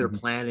as they're Mm-hmm.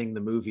 planning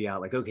the movie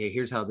out, like, okay,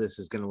 here's how this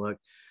is going to look.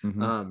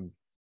 Mm-hmm. um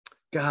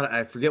God,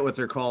 I forget what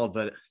they're called,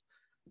 but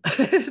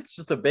it's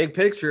just a big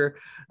picture,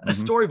 a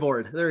Mm-hmm.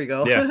 storyboard, there you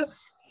Yeah, go.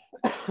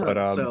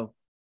 but So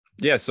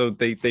yeah. So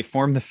they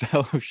form the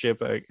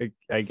fellowship,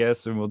 I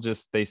guess, and we'll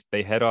just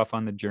they head off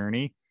on the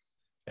journey,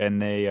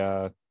 and they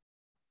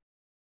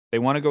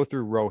want to go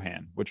through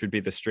Rohan, which would be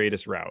the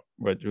straightest route,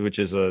 which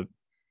is a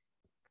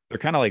they're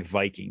kind of like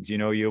Vikings.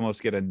 You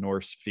almost get a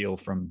Norse feel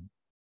from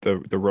the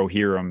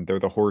Rohirrim. They're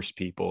the horse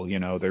people.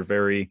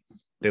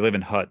 They live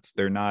in huts.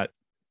 They're not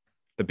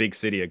the big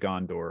city of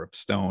Gondor of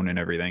stone and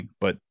everything,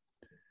 but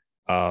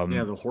yeah, um,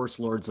 the horse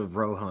lords of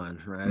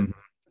Rohan, right? mhm.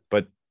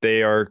 But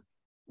they are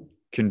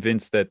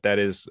convinced that that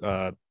is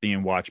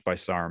being watched by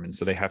Saruman,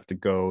 so they have to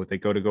go. They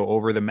go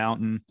over the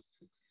mountain.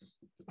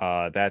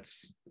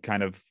 That's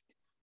kind of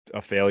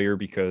a failure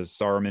because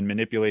Saruman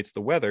manipulates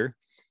the weather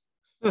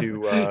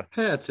to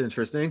That's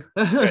interesting.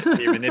 right,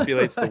 he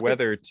manipulates the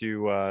weather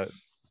to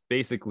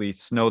basically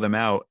snow them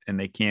out, and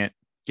they can't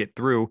get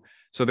through.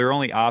 So their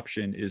only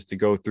option is to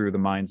go through the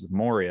mines of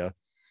Moria.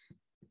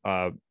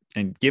 Uh,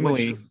 and which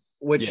Gimli,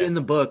 which yeah, in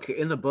the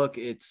book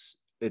it's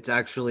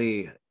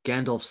actually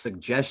Gandalf's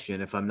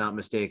suggestion, if I'm not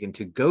mistaken,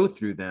 to go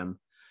through them.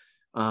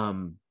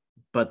 um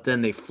but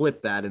then they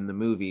flip that in the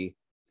movie,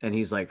 and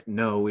he's like,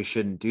 no, we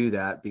shouldn't do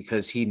that,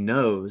 because he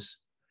knows,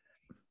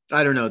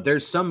 I don't know,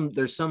 there's some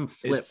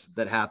flip it's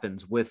that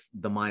happens with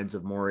the Mines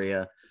of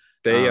Moria.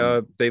 they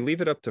um they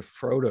leave it up to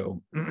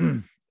Frodo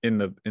in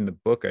the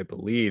book, I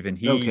believe, and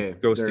he okay,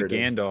 goes to there it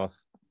is. Gandalf.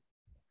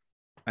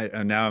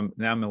 Now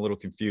I'm a little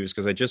confused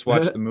because I just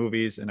watched the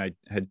movies and I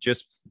had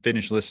just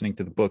finished listening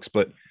to the books,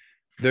 but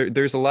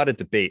there's a lot of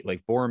debate.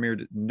 Like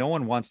Boromir, no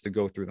one wants to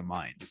go through the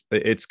mines.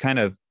 It's kind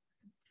of,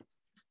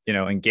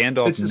 and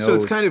Gandalf It's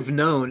knows. kind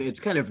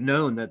of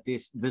known that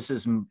this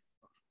is,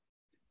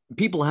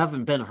 people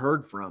haven't been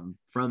heard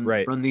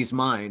Right. from these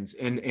mines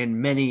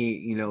in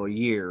many, a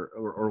year,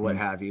 or what Mhm.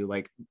 have you.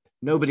 Like,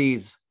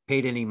 nobody's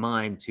paid any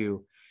mind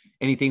to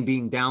anything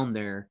being down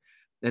there,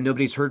 and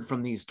nobody's heard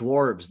from these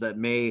dwarves that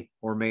may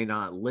or may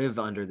not live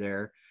under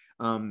there.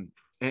 And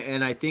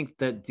I think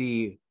that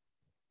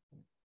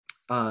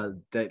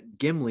that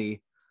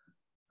Gimli,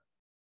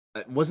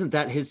 wasn't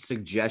that his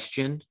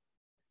suggestion?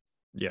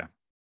 Yeah.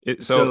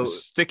 So So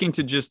sticking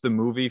to just the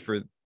movie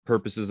for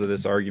purposes of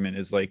this argument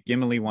is like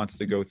Gimli wants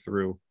to go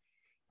through,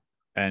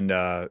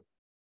 and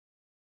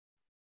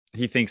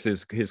he thinks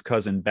his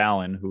cousin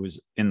Balin, who's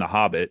in the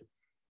Hobbit,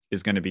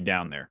 is going to be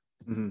down there,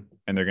 mhm.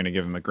 and they're going to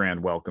give him a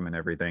grand welcome and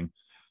everything.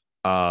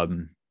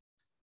 Um,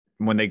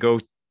 when they go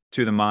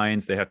to the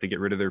mines, they have to get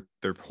rid of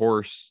their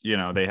horse.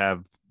 They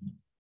have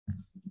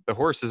the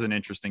horse is an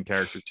interesting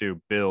character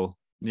too. Bill,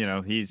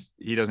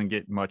 he doesn't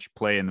get much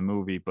play in the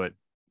movie, but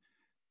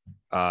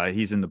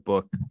he's in the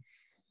book,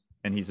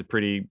 and he's a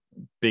pretty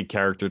big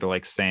character to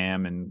like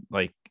Sam, and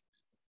like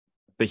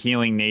the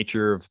healing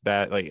nature of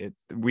that. Like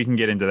we can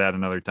get into that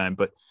another time,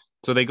 but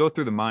So they go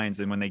through the mines,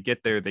 and when they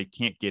get there, they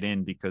can't get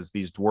in because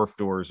these dwarf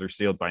doors are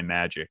sealed by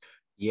magic.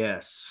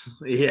 Yes,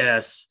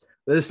 yes.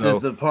 This is So,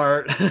 the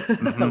part. I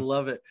mhm.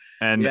 love it.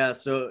 And Yeah,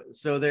 so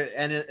they're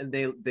and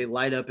they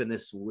light up in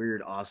this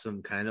weird,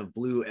 awesome kind of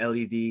blue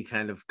LED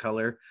kind of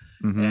color.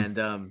 mhm.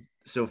 And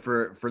so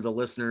for the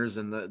listeners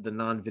and the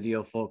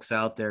non-video folks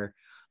out there,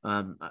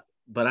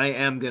 but I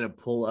am gonna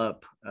pull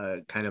up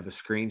kind of a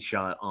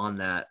screenshot on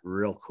that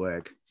real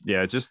quick.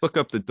 Yeah, just look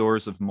up the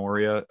Doors of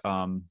Moria.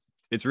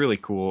 It's really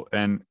cool,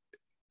 and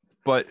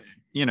but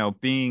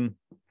being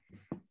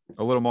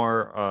a little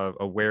more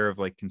aware of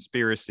like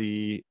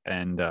conspiracy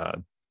and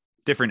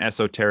different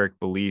esoteric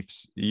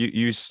beliefs,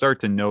 you start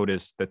to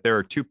notice that there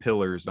are two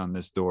pillars on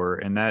this door,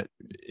 and that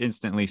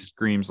instantly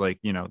screams like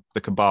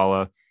the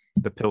Kabbalah,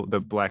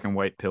 the black and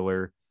white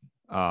pillar,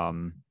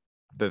 um,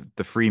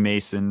 the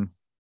Freemason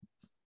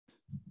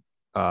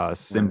All right, there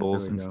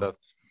symbols we and go. stuff.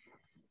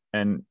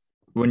 And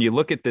when you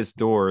look at this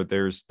door,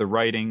 there's the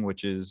writing,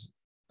 which is,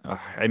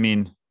 I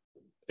mean,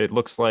 it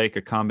looks like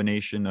a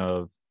combination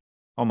of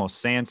almost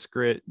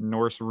Sanskrit,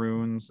 Norse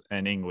runes,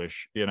 and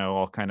English,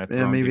 all kind of Yeah,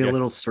 thrown maybe a together.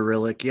 little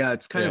Cyrillic. Yeah,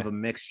 it's kind of Yeah. a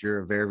mixture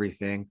of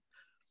everything.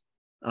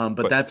 But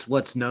But that's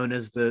what's known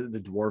as the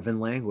dwarven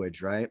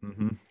language, right?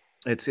 hmm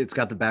It's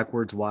got the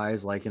backwards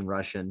Y's like in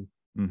Russian,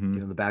 hmm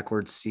the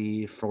backwards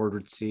C,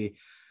 forward C.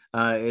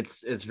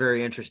 It's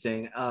very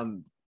interesting.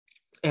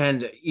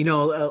 And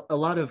a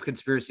lot of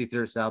conspiracy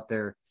theorists out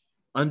there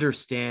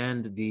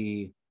understand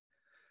the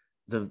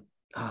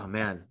oh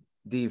man,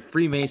 the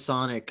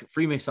Freemasonic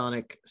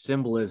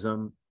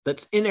symbolism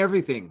that's in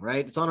everything,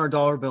 right? It's on our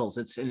dollar bills.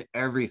 It's in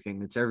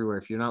everything. It's everywhere.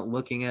 If you're not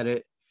looking at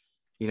it,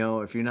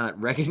 if you're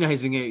not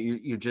recognizing it,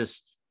 you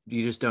just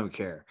don't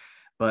care.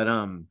 But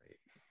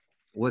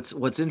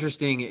what's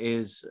interesting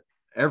is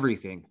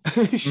everything.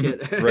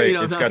 Shit. right.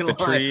 I'm It's not got the gonna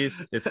lie.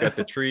 trees. It's got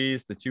the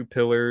trees, the two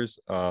pillars.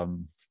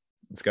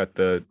 It's got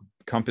the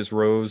compass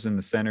rose in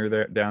the center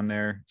there, down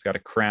there. It's got a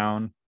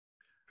crown.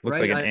 Looks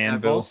like Right. an I've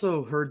anvil.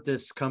 also heard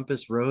this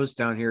compass rose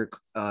down here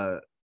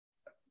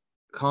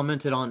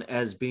commented on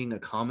as being a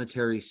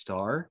cometary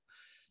star.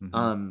 Hmm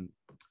Um,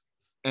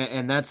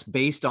 and that's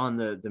based on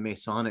the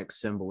Masonic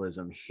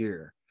symbolism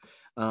here,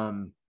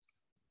 um,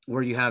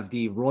 where you have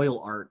the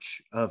royal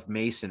arch of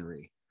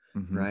masonry,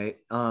 hmm right?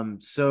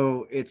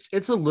 So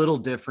it's a little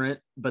different,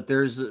 but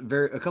there's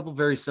a couple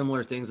very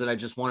similar things that I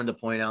just wanted to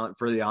point out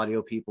for the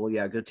audio people.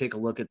 Yeah, go take a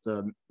look at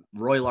the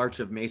royal arch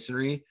of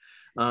masonry.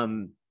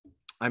 um,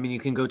 I mean,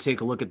 you can go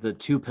take a look at the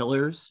two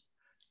pillars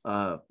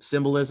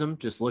symbolism.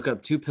 Just look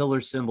up two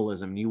pillar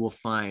symbolism and you will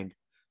find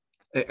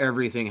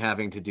everything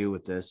having to do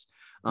with this.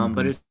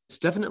 But hmm it's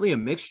definitely a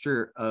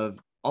mixture of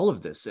all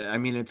of this. I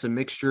mean, it's a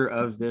mixture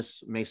of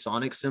this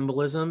Masonic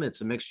symbolism.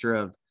 It's a mixture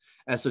of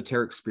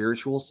esoteric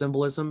spiritual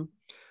symbolism,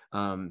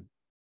 um,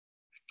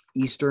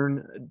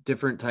 Eastern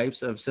different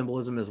types of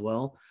symbolism as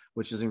well,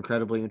 which is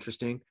incredibly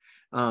interesting.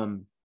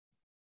 Um,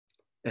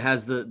 it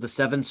has the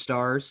seven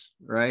stars,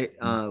 right?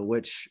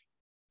 Which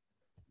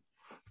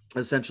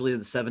essentially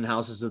the seven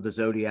houses of the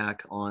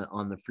zodiac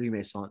on the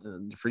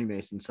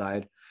Freemason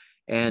side,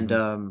 and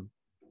hmm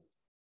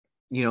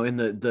in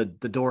the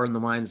door in the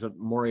mines of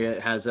Moria,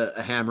 it has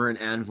a hammer and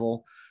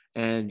anvil,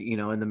 and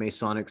in the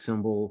Masonic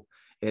symbol,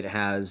 it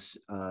has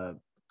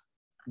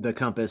the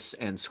compass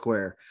and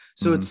square.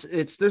 So hmm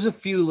it's there's a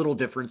few little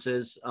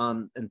differences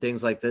and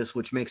things like this,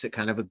 which makes it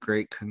kind of a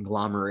great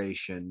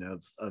conglomeration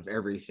of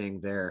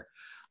everything there.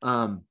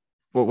 Um,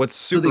 Well, what's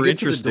so they super get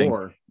to the interesting,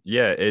 door.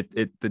 yeah,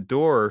 the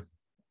door,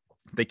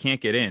 they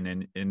can't get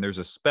in, and there's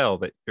a spell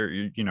that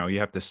you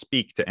have to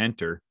speak to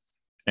enter,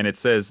 and it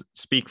says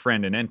speak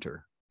friend and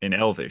enter in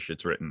Elvish.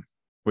 It's written,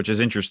 which is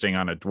interesting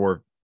on a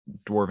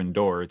dwarven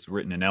door. It's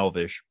written in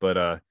Elvish,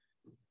 but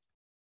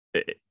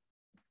it,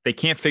 they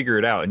can't figure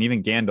it out, and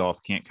even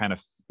Gandalf can't kind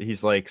of.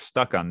 He's like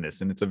stuck on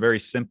this, and it's a very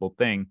simple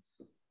thing.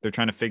 They're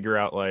trying to figure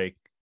out like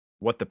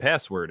what the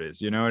password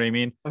is. You know what I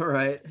mean? All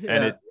right.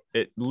 And Yeah.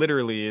 it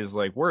literally is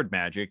like word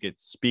magic.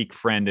 It's speak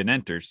friend and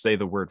enter. Say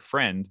the word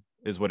friend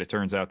is what it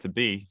turns out to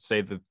be. Say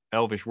the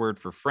Elvish word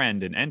for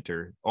friend and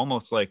enter.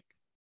 Almost like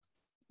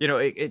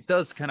it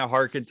does kind of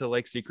harken to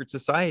like secret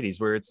societies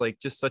where it's like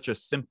just such a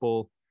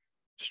simple,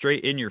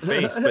 straight in your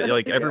face, but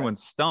like Yeah.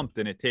 everyone's stumped,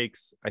 and it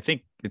takes. I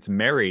think it's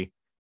Merry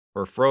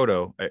or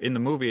Frodo in the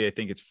movie. I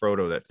think it's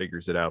Frodo that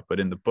figures it out, but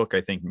in the book,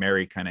 I think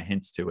Merry kind of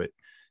hints to it.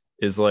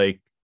 Is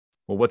like,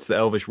 well, what's the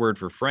Elvish word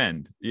for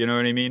friend? You know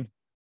what I mean?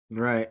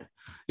 Right.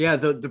 Yeah,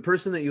 the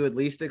person that you would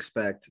least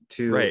expect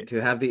to Right.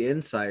 have the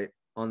insight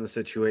on the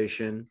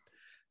situation,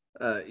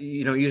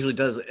 usually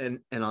does. And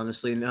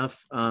honestly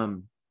enough,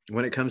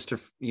 when it comes to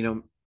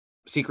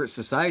secret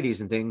societies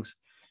and things,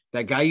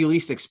 that guy you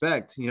least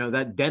expect,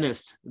 that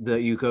dentist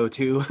that you go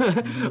to,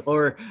 Mhm.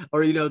 or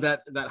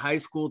that high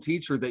school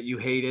teacher that you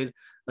hated,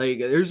 like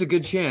there's a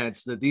good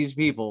chance that these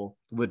people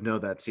would know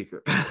that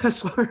secret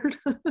password.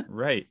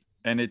 Right.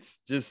 And it's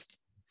just,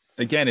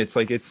 again, it's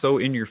like it's so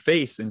in your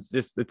face, and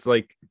it's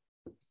like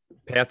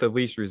path of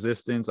least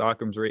resistance,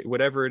 Occam's rate,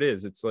 whatever it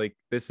is. It's like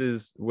this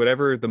is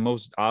whatever the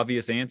most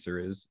obvious answer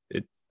is.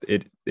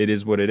 it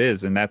is what it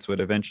is, and that's what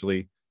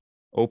eventually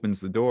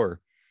opens the door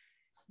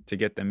to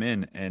get them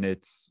in. And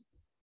it's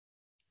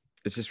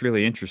just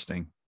really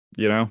interesting,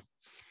 you know.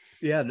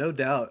 Yeah, no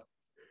doubt.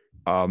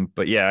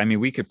 But yeah, I mean,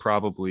 we could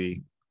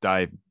probably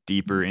dive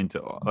deeper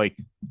into, like,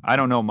 I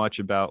don't know much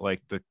about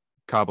like the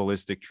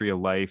Kabbalistic tree of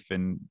life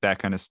and that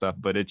kind of stuff,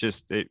 but it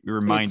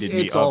reminded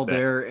me It's of all that.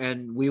 there,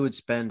 and we would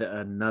spend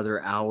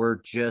another hour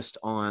just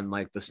on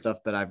like the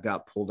stuff that I've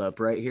got pulled up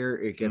right here.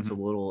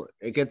 Mhm.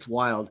 It gets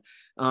wild.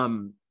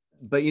 Um,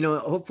 but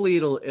hopefully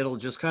it'll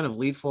just kind of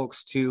lead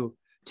folks to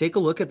take a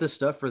look at this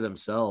stuff for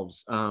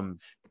themselves.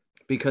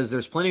 Because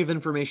there's plenty of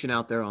information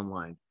out there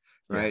online,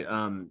 Yeah.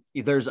 right?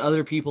 There's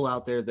other people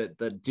out there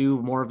that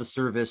do more of a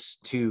service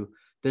to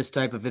this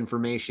type of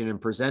information and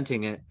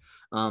presenting it.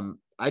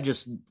 I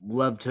just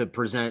love to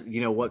present,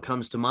 what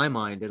comes to my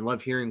mind, and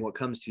love hearing what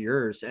comes to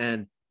yours.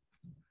 And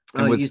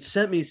And you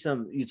sent me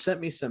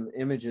some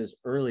images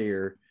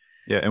earlier,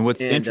 yeah, and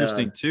what's and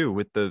interesting too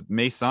with the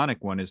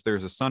Masonic one is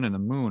there's a sun and a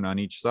moon on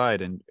each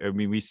side, and I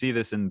mean we see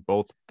this in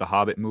both the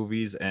Hobbit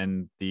movies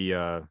and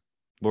the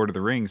Lord of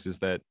the Rings, is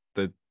that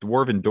the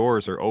dwarven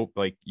doors are open,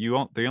 like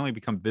they only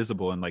become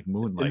visible in like in the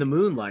moonlight.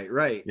 moonlight,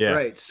 right, Yeah.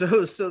 right.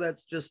 So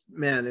that's just,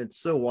 man, it's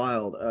so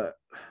wild.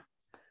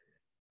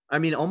 I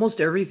mean, almost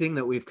everything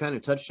that we've kind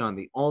of touched on,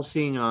 the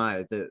all-seeing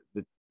eye,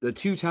 the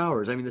two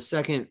towers. I mean, the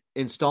second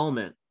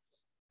installment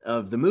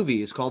of the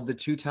movie is called The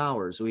Two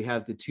Towers. We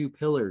have the two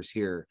pillars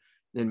here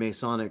in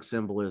Masonic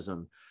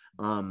symbolism.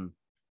 Um,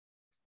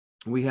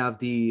 we have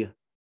the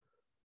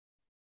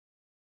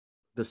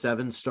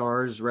seven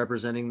stars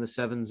representing the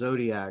seven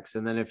zodiacs,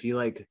 and then if you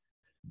like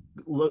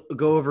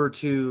go over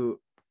to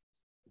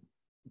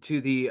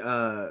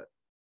the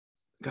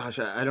gosh,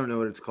 I don't know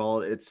what it's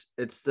called.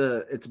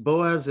 It's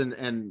Boaz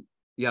and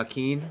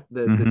Yakin.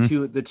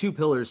 Mm-hmm. The two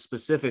pillars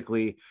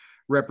specifically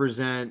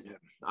represent,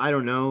 I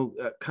don't know,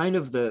 kind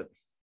of the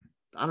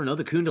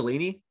the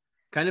Kundalini,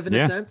 kind of, in a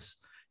Yeah. sense,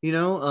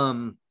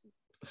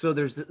 so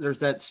there's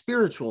that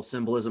spiritual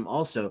symbolism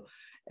also.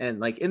 And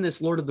like in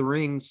this Lord of the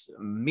Rings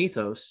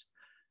mythos,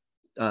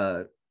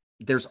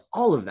 there's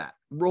all of that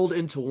rolled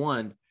into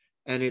one,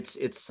 and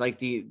it's like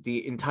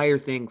the entire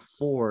thing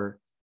for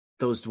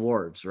those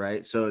dwarves,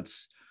 right? So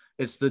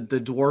it's the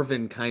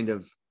dwarven kind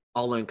of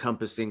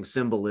all-encompassing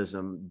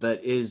symbolism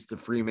that is the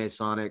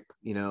Freemasonic,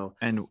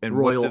 And what do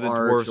royal the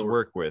arch, dwarves or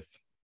work with?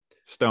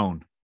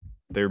 Stone.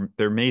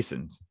 They're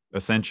masons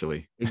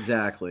essentially.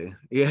 exactly.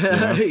 You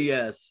Yeah. know.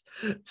 Yes.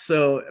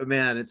 So,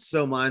 man, it's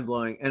so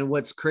mind-blowing. And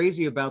what's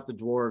crazy about the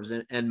dwarves,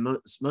 and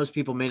most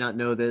people may not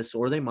know this,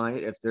 or they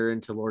might if they're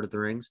into Lord of the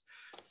Rings,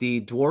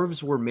 the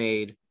dwarves were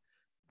made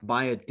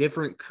by a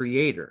different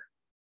creator.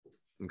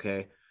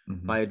 Okay.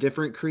 Mm-hmm. By a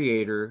different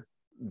creator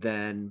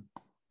than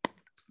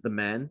the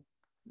men,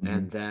 Mm-hmm.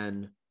 and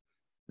then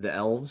the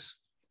elves.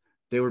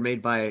 They were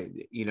made by,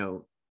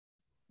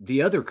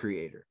 the other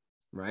creator,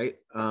 right?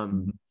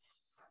 Mm-hmm.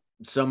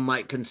 Some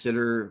might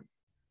consider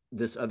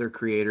this other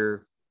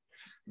creator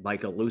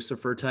like a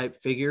Lucifer type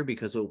figure,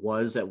 because it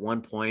was at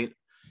one point,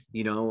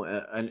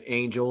 an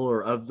angel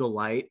or of the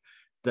light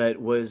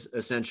that was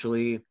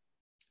essentially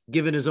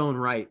given his own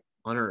right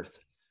on earth.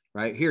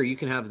 Right here, you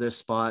can have this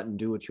spot and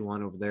do what you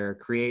want over there,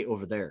 create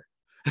over there.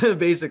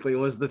 Basically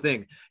was the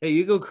thing. Hey,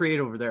 you go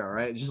create over there. All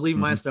right, just leave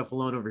my Mm-hmm. stuff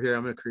alone over here.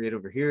 I'm going to create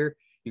over here.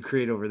 You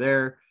create over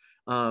there.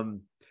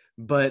 um,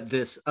 but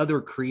this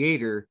other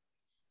creator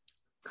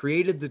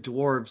created the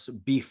dwarves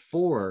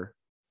before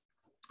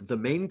the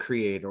main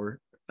creator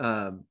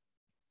um,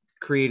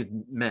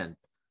 created men.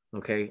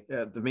 Okay,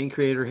 the main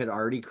creator had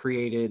already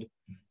created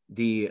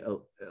the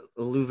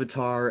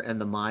Iluvatar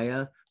and the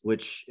Maya,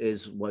 which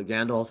is what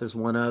Gandalf is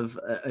one of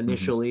Mm-hmm.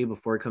 initially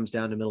before it comes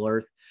down to Middle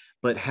Earth,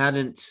 but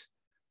hadn't.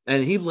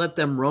 And he let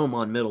them roam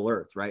on Middle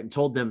Earth, right? And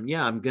told them,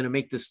 "Yeah, I'm going to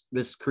make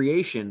this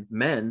creation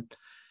men,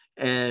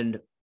 and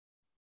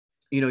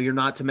you're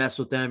not to mess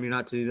with them. You're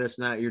not to do this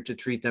and that. You're to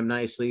treat them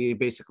nicely."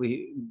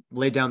 Basically,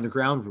 lay down the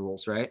ground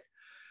rules, right?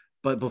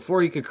 But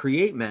before he could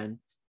create men,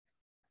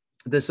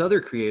 this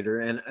other creator,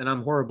 and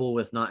I'm horrible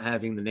with not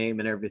having the name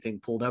and everything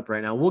pulled up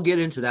right now. We'll get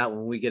into that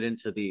when we get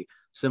into the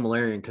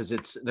Silmarillion,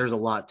 because there's a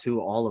lot to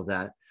all of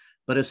that.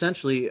 But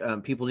essentially,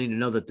 people need to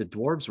know that the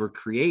dwarves were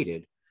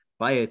created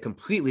by a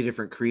completely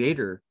different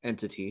creator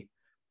entity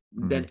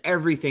Mm-hmm. than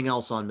everything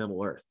else on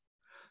Middle Earth.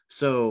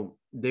 So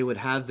they would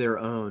have their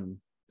own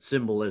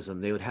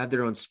symbolism. They would have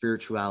their own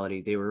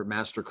spirituality. They were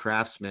master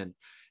craftsmen.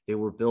 They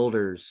were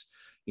builders.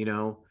 You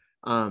know,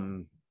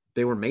 um,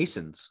 they were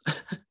masons.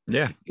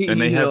 Yeah, and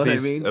they You know have what I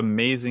these mean?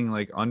 amazing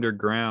like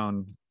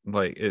underground,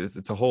 like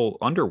it's a whole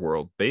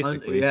underworld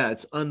basically. Yeah,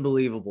 it's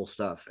unbelievable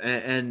stuff.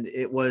 And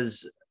it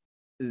was,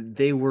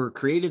 they were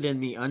created in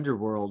the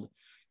underworld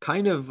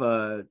kind of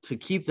to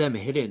keep them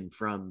hidden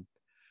from,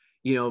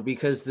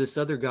 because this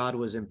other god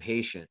was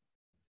impatient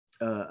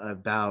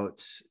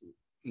about,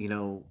 you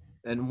know,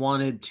 and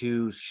wanted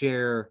to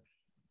share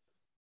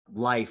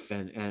life,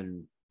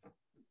 and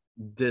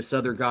this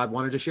other god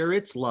wanted to share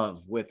its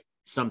love with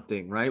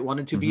something, right?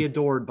 Wanted to Mm-hmm. be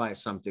adored by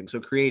something. So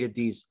created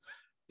these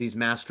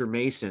master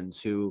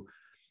masons who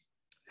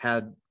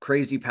had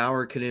crazy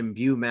power, could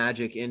imbue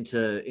magic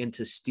into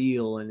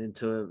steel and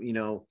into, you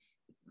know,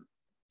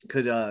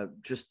 could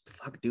just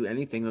do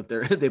anything that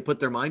they put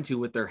their mind to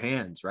with their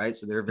hands, right?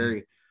 So they're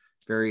very,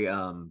 very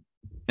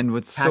and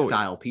what's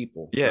tactile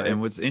people, yeah, right?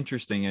 and what's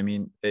interesting, I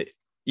mean,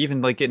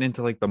 even like getting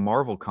into like the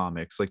Marvel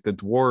comics, like the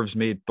dwarves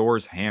made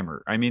Thor's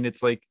hammer. I mean,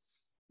 it's like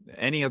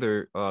any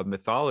other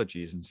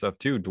mythologies and stuff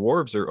too.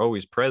 Dwarves are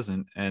always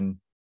present, and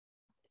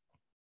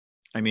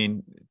I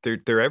mean,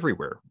 they're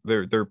everywhere.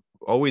 They're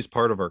always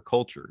part of our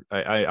culture.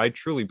 I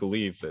truly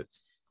believe that,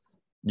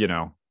 you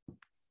know,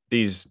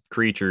 these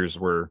creatures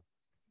were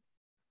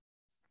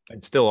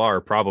and still are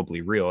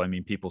probably real. I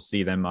mean, people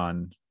see them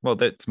on, well,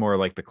 that's more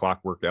like the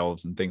Clockwork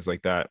Elves and things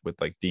like that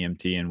with like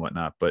DMT and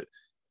whatnot. But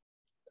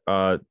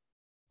uh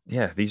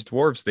yeah, these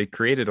dwarves, they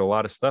created a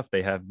lot of stuff.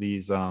 They have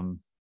these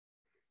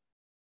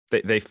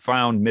they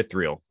found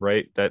mithril,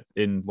 right? That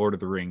in Lord of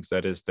the Rings,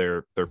 that is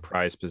their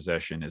prized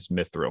possession is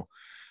mithril,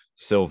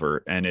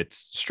 silver, and it's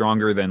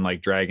stronger than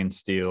like dragon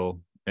steel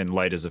and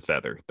light as a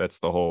feather. That's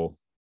the whole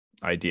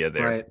idea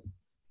there. Right.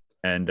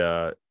 And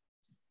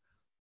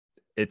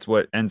it's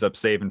what ends up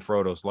saving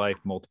Frodo's life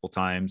multiple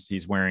times.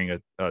 He's wearing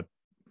a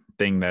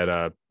thing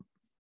that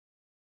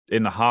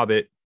in the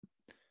Hobbit,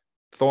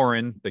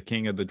 Thorin, the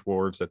king of the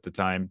dwarves at the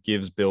time,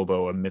 gives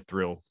Bilbo a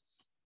mithril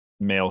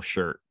mail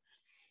shirt.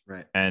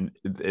 Right. And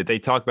they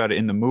talk about it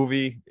in the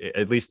movie,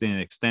 at least in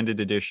extended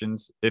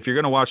editions. If you're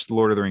going to watch the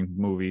Lord of the Rings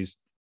movies,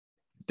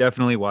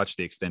 definitely watch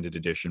the extended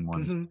edition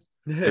ones.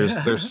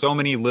 Mm-hmm. There's so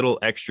many little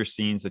extra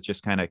scenes that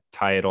just kind of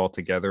tie it all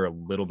together a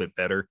little bit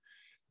better.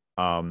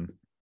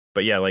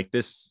 But yeah, like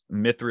this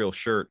mithril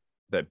shirt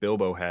that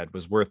Bilbo had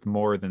was worth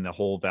more than the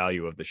whole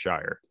value of the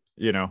Shire,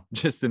 you know,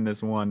 just in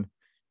this one.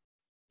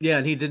 Yeah,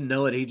 and he didn't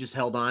know it. He just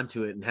held on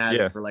to it and had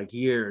Yeah. it for like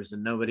years,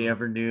 and nobody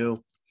ever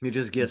knew. He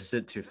just gifts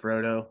it to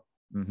Frodo.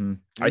 Mm-hmm.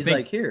 I think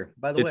like, here,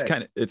 by the way,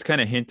 it's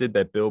kind of hinted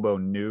that Bilbo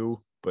knew,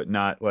 but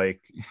not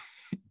like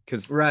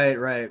because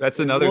right. That's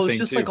another well, thing. It's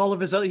just too. like all of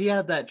his other. He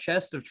had that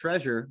chest of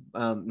treasure.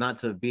 Not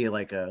to be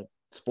like a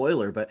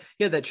spoiler, but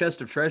he had that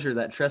chest of treasure,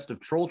 that chest of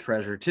troll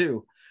treasure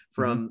too,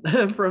 from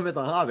from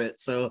The Hobbit.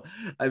 So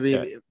I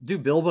mean,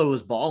 dude, Bilbo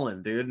was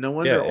balling, dude. No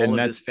wonder all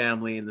of his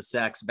family and the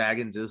Sax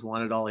Bagginses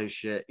wanted all his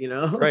shit, you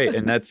know? Right,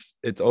 and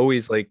it's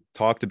always like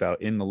talked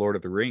about in the Lord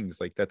of the Rings.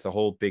 Like that's a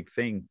whole big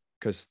thing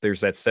because there's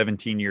that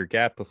 17-year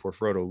gap before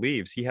Frodo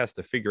leaves. He has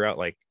to figure out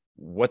like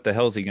what the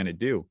hell is he going to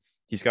do.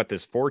 He's got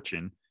this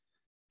fortune,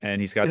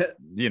 and he's got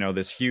you know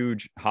this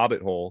huge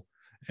hobbit hole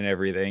and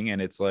everything,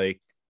 and it's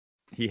like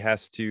he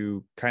has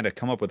to kind of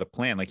come up with a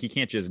plan. Like he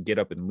can't just get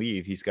up and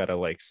leave. He's got to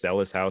like sell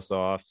his house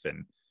off,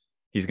 and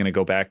he's going to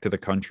go back to the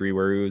country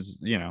where he was,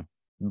 you know,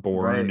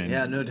 born. Right. And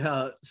yeah, no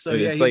doubt. So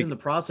yeah, he's like, in the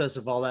process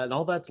of all that, and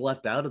all that's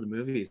left out of the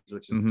movies,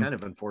 which is kind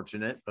of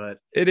unfortunate, but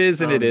it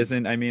is and it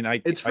isn't. I mean,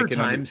 it's for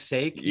time's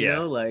sake, you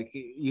know, like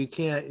you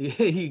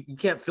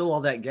can't fill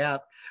all that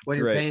gap when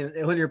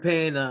you're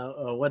paying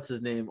what's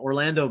his name,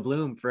 Orlando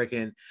Bloom,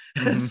 freaking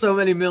so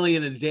many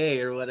million a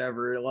day or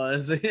whatever it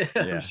was.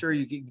 I'm sure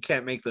you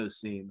can't make those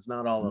scenes,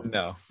 not all of them.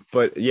 No,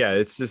 but yeah,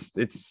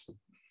 it's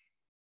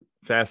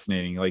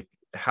fascinating, like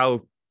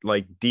how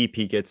like deep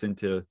he gets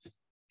into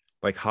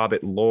like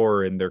Hobbit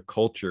lore and their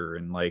culture,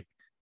 and like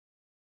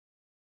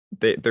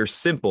they're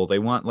simple. They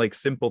want like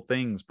simple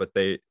things, but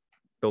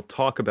they'll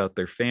talk about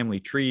their family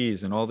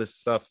trees and all this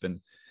stuff, and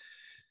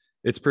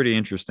it's pretty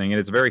interesting. And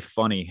it's very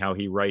funny how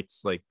he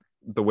writes like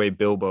the way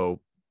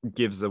Bilbo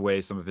gives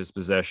away some of his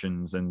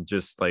possessions, and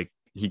just like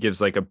he gives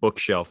like a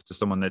bookshelf to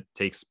someone that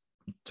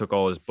took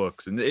all his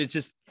books, and it's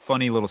just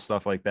funny little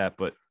stuff like that.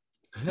 But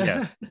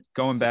yeah,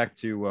 going back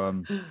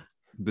to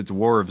the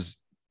dwarves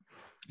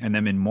and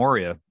them in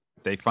Moria,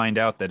 they find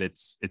out that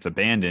it's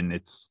abandoned.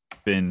 It's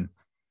been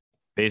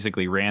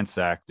basically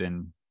ransacked,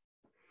 and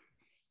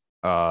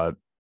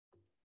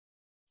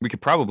we could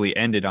probably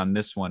end it on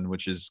this one,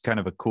 which is kind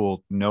of a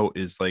cool note,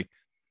 is like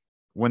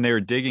when they were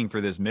digging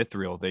for this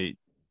mithril, they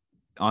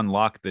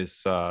unlock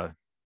this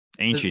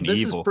ancient this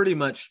evil. Is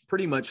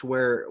pretty much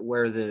where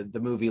the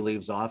movie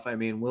leaves off. I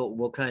mean,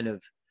 we'll kind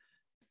of,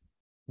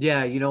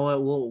 yeah, you know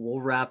what, we'll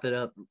wrap it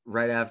up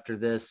right after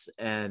this,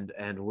 and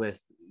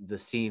with the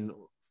scene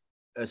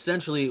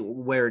essentially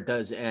where it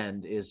does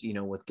end is, you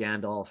know, with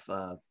Gandalf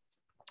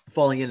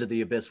falling into the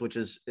abyss, which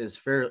is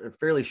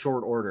fairly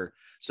short order.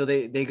 So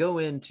they go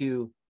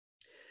into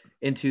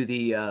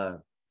the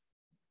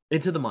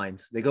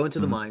mines. They go into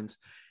the mines,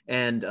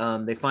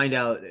 and they find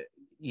out,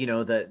 you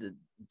know,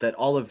 that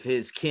all of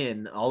his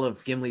kin, all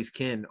of Gimli's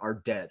kin, are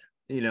dead.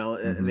 You know,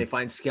 and they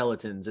find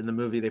skeletons. In the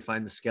movie, they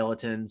find the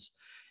skeletons,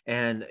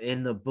 and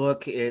in the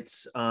book,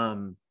 it's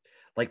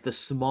like the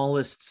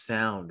smallest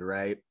sound,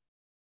 right?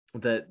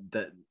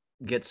 That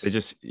gets, they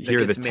just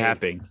hear the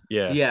tapping.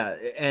 Yeah,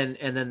 and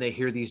then they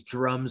hear these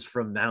drums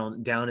from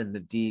down in the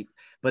deep.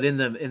 But in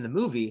the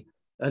movie,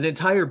 an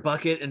entire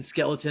bucket and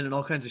skeleton and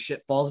all kinds of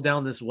shit falls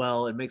down this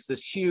well and makes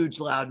this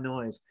huge loud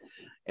noise.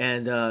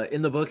 And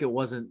in the book, it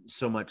wasn't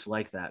so much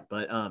like that.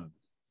 But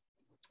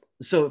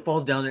so it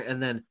falls down there,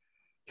 and then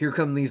here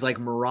come these like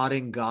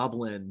marauding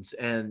goblins,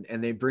 and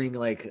they bring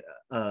like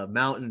a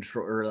mountain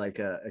or like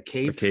a A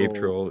cave cave troll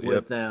troll. with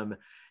Yep. them,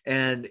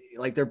 and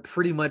like they're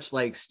pretty much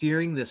like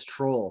steering this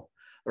troll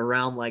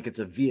around like it's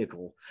a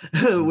vehicle,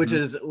 Hmm. which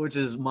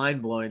is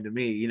mind blowing to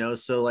me, you know.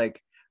 So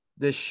like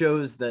this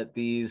shows that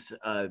these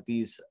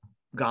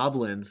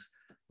goblins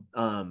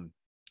um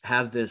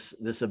have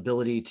this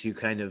ability to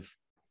kind of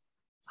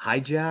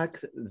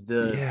hijack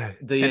Yeah.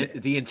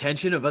 the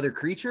intention of other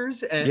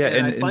creatures, Yeah.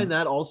 and I find And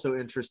that also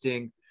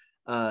interesting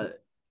uh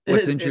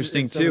what's in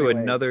interesting so many too, ways.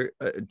 another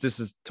this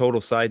is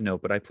total side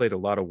note, but I played a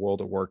lot of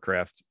World of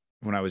Warcraft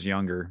when I was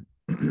younger.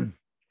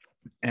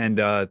 And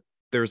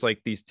there's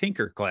like these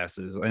tinker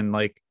classes, and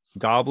like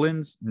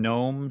goblins,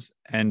 gnomes,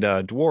 and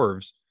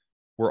dwarves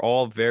were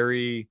all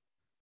very,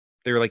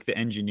 they were like the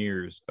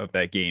engineers of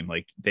that game.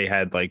 Like they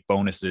had like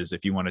bonuses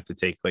if you wanted to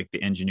take like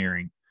the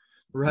engineering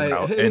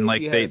route, and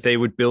Right. like they Yes. they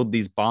would build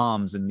these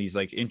bombs and these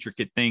like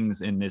intricate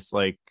things in this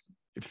like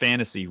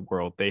fantasy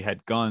world. They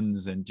had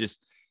guns and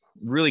just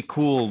really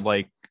cool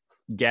like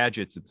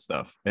gadgets and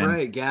stuff. And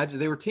Right, gadget.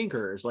 They were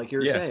tinkerers, like you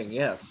were yeah, saying.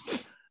 Yes,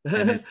 and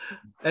and, it's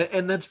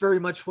and that's very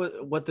much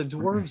what the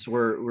dwarves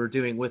were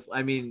doing with.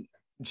 I mean,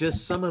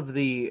 just some of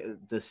the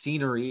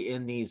scenery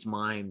in these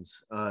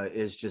mines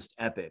is just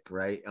epic,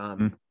 right?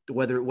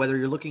 Whether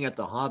you're looking at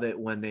the Hobbit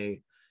when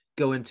they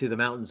go into the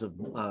mountains of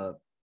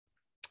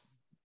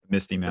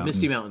Misty the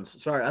Misty Mountains.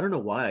 Mountains. Sorry, I don't know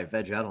why I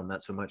veg out on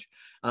that so much.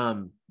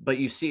 But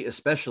you see,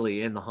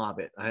 especially in The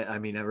Hobbit, I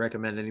mean, I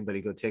recommend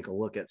anybody go take a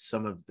look at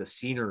some of the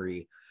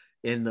scenery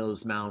in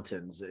those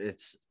mountains.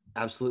 It's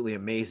absolutely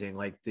amazing.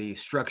 Like the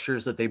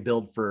structures that they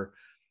build for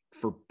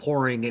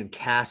pouring and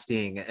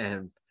casting,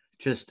 and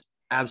just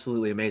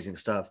absolutely amazing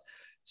stuff.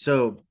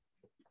 So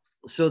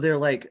so they're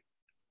like,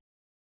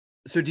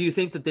 so do you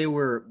think that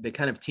they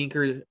kind of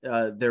tinkered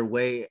their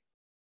way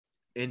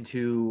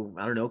into,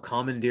 I don't know,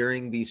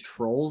 commandeering these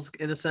trolls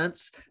in a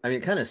sense? I mean,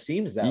 it kind of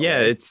seems that Yeah,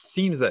 way. it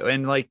seems that,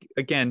 and like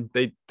again,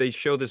 they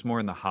show this more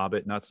in the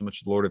Hobbit, not so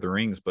much Lord of the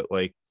Rings, but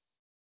like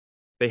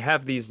they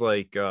have these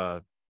like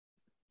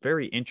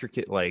very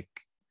intricate like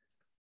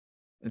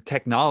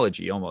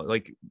technology, almost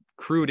like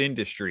crude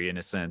industry in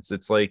a sense.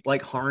 It's like,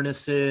 Like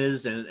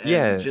harnesses and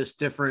yeah, just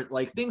different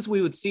like things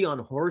we would see on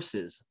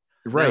horses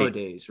right.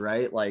 nowadays,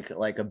 right? Like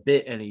a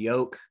bit and a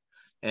yoke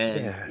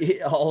and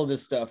Yeah. all of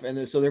this stuff.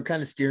 And so they're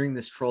kind of steering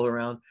this troll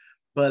around.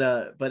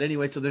 But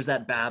anyway, so there's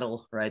that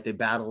battle, right? They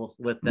battle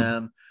with Mhm.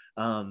 them.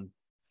 Um,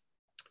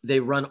 they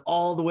run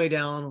all the way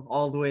down,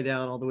 all the way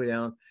down, all the way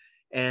down,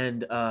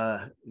 and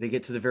they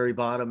get to the very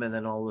bottom, and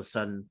then all of a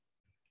sudden,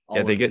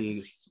 Yeah, all they of get,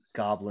 the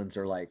goblins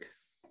are like,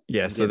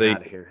 yeah, "I'm so getting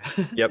out they, of here."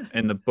 yep,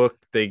 in the book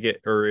they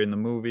get, or in the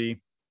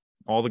movie,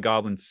 all the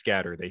goblins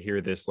scatter. They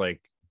hear this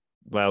like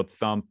loud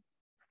thump.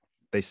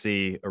 They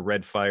see a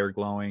red fire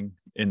glowing.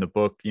 In the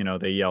book,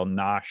 they yell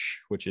Nosh,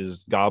 which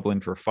is goblin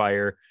for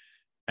fire.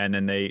 And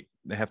then they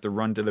have to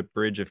run to the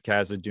bridge of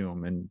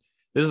Khazad-dûm. And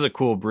this is a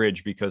cool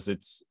bridge because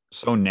it's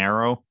so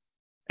narrow,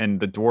 and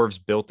the dwarves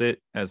built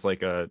it as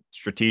like a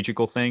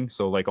strategical thing,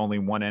 so like only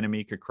one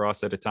enemy could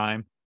cross at a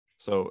time.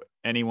 So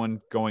anyone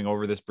going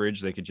over this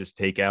bridge they could just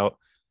take out.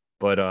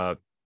 But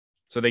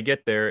so they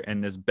get there,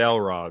 and this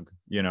Balrog,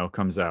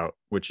 comes out,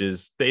 which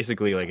is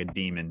basically like a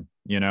demon,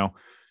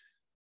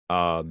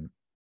 um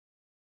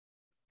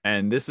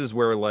and this is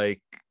where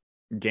like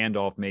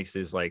Gandalf makes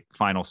his like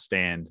final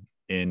stand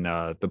in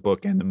the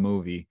book and the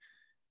movie.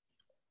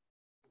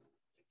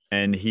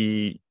 And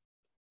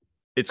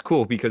it's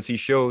cool because he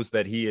shows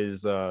that he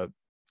is what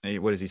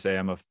does he say,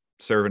 I'm a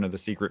servant of the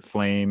secret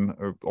flame,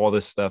 or all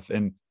this stuff.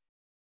 And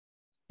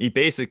he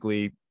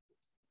basically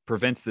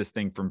prevents this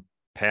thing from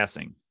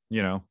passing.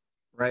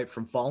 Right,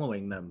 from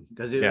following them,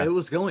 because it Yeah.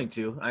 was going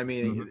to. I Hmm.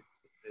 mean,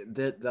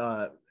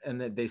 that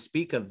and that they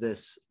speak of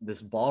this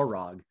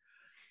Balrog.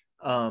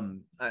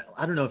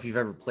 I don't know if you've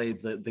ever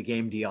played the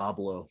game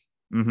Diablo,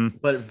 Hmm.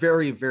 but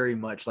very very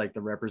much like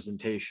the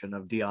representation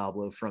of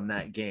Diablo from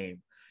that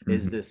game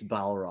is Hmm. this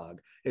Balrog.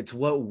 It's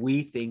what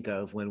we think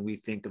of when we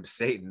think of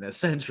Satan,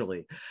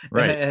 essentially.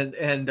 Right.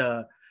 And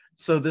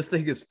so this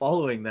thing is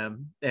following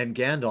them, and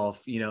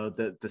Gandalf,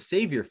 the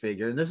savior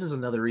figure. And this is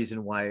another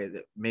reason why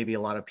maybe a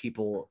lot of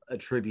people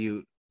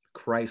attribute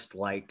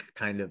Christ-like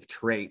kind of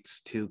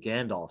traits to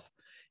Gandalf,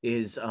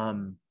 is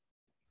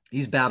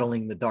he's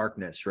battling the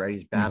darkness, right?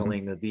 He's Hmm.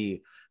 battling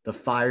the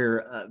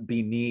fire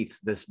beneath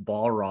this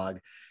Balrog.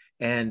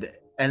 And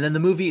then the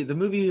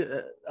movie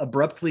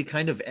abruptly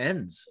kind of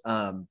ends,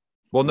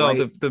 Well, no,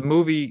 the right. the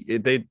movie,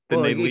 then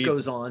Well, they it leave.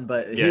 goes on,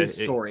 but Yeah,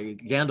 his story,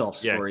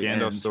 Gandalf's yeah, story,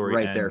 Gandalf's ends story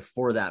right there ends.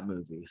 for that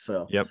movie.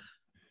 So Yep.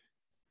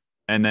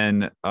 And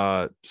then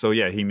so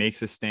yeah, he makes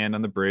his stand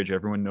on the bridge.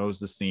 Everyone knows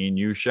the scene.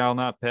 You shall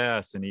not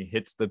pass. And he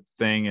hits the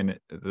thing, and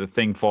the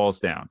thing falls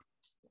down.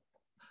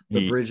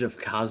 the He bridge of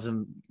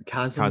chasm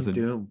Kaza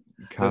doom,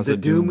 the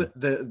doom,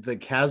 Doom. the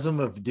chasm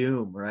of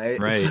doom, right?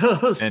 Right.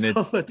 And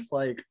So it's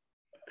like,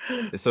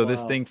 so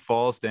this wow. thing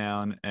falls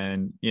down,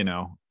 and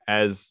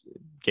as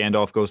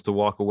Gandalf goes to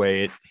walk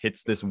away, it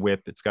hits this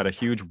whip. It's got a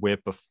huge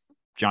whip, a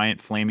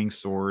giant flaming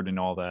sword, and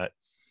all that.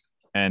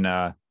 And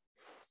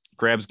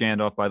grabs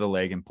Gandalf by the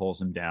leg and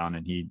pulls him down,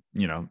 and he,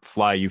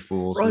 fly, you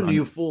fools, Run, run.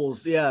 you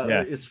fools. Yeah,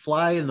 Yeah. it's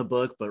fly in the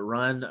book, but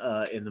run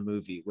in the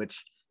movie,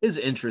 which is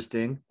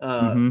interesting.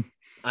 Mm-hmm.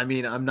 I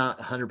mean, I'm not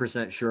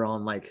 100% sure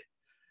on like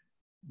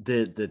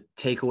the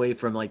takeaway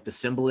from like the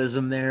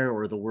symbolism there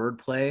or the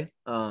wordplay.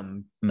 I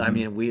Mm-hmm.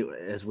 mean, we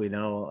as we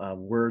know,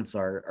 words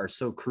are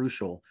so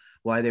crucial.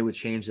 Why they would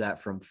change that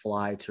from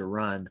fly to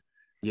run,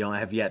 I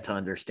have yet to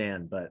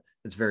understand, but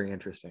it's very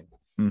interesting.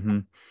 Mm-hmm.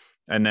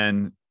 And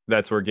then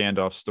that's where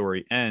Gandalf's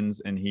story ends,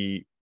 and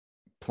he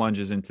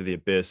plunges into the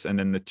abyss. And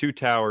then the two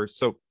towers.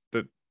 So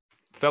the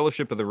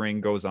Fellowship of the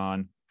Ring goes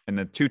on, and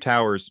the two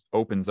towers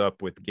opens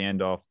up with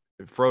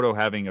Frodo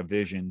having a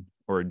vision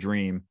or a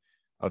dream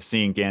of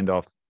seeing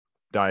Gandalf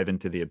dive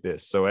into the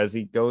abyss. So as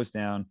he goes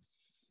down,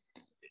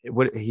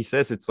 what he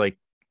says, it's like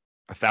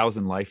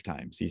 1,000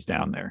 lifetimes he's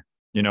down there,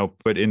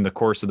 but in the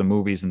course of the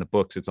movies and the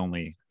books, it's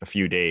only a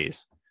few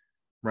days,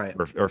 Right.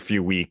 or a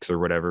few weeks or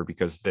whatever,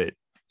 because it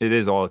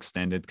is all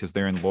extended because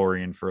they're in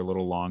Lorien for a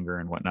little longer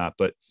and whatnot.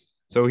 But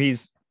so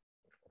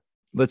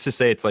let's just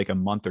say it's like a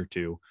month or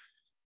two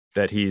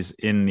that he's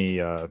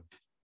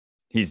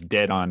he's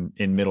dead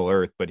in Middle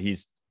Earth, but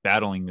he's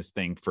battling this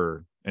thing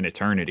for an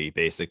eternity,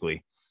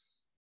 basically.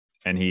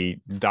 And he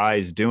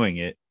dies doing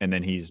it, and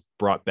then he's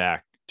brought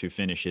back to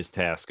finish his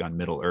task on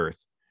Middle Earth.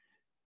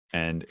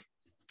 And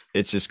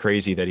it's just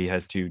crazy that he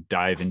has to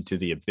dive into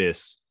the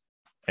abyss,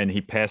 and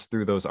he passed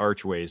through those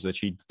archways that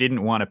he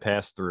didn't want to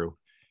pass through.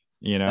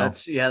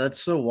 That's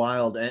so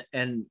wild.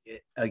 And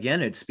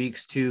again, it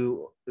speaks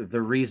to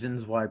the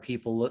reasons why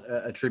people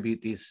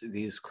attribute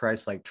these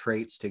Christ-like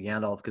traits to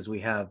Gandalf, because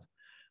we have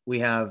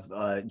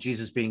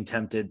Jesus being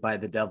tempted by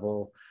the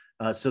devil.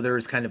 So there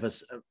is kind of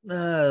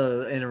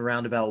in a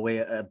roundabout way,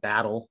 a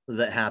battle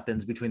that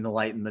happens between the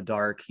light and the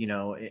dark,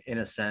 in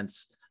a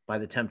sense, by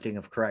the tempting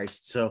of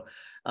Christ. So,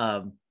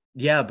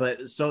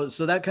 but so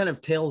that kind of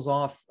tails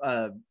off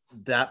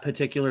that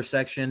particular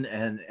section,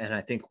 and I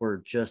think we're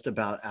just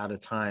about out of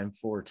time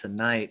for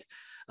tonight.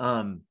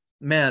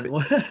 Man,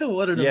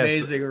 what an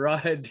amazing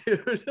ride,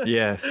 dude.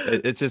 Yeah,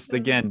 it's just,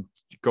 again,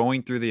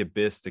 going through the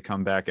abyss to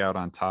come back out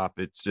on top.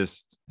 It's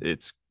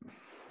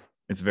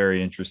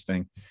very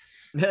interesting.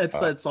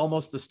 It's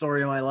almost the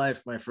story of my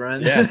life, my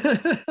friend. Yeah.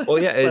 Well,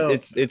 yeah, So,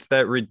 it's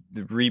that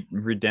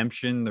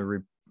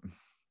redemption,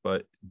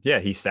 but yeah,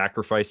 he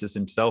sacrifices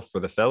himself for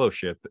the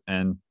Fellowship,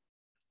 and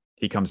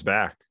he comes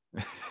back.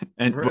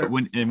 and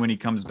when he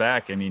comes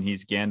back, I mean,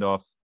 he's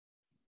Gandalf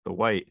the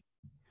White.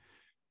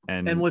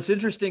 And what's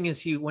interesting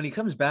is when he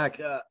comes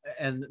back,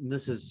 and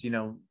this is,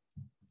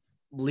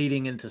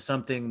 leading into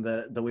something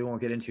that we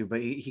won't get into, but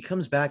he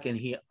comes back and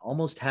he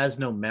almost has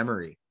no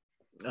memory,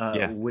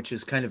 which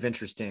is kind of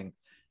interesting.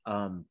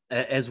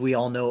 As we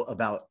all know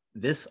about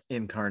this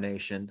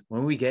incarnation,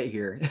 when we get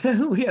here,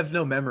 we have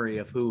no memory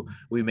of who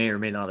we may or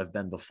may not have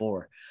been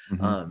before.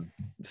 Mm-hmm.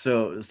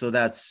 So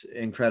that's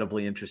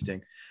incredibly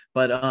interesting.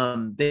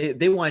 But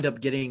they wind up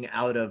getting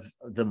out of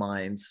the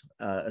mines,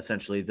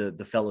 essentially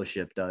the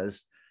Fellowship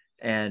does,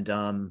 and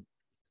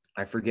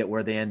I forget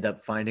where they end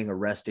up finding a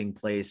resting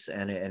place,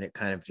 and it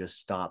kind of just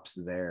stops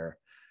there.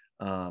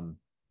 So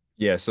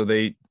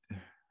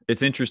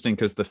it's interesting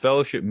because the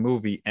Fellowship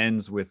movie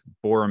ends with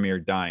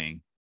Boromir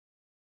dying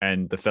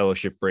and the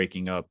Fellowship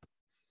breaking up.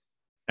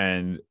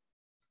 And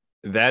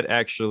that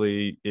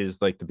actually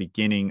is like the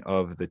beginning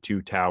of the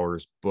Two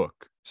Towers book.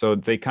 So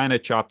they kind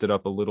of chopped it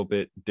up a little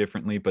bit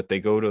differently, but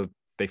they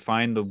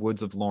find the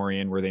woods of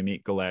Lorien where they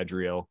meet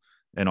Galadriel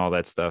and all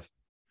that stuff.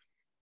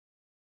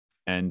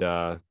 And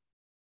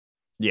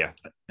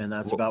and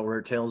that's about where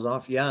it tails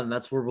off. Yeah, and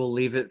that's where we'll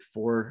leave it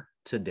for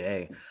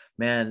today.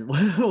 Man,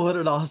 what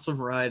an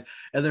awesome ride.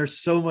 And there's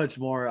so much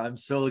more. I'm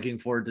so looking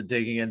forward to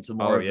digging into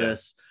more of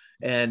this.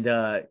 And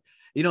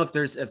if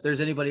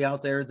there's anybody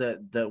out there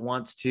that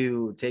wants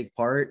to take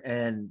part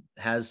and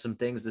has some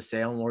things to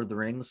say on Lord of the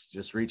Rings,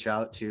 just reach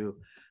out to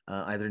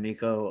either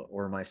Nico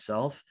or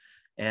myself.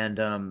 And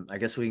I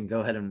guess we can go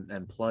ahead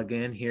and plug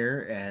in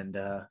here and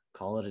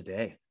call it a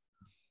day.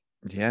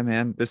 Yeah,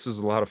 man, this was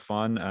a lot of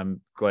fun.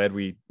 I'm glad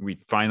we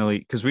finally,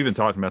 because we've been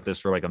talking about this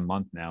for like a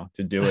month now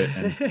to do it.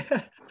 And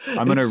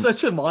it's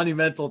such a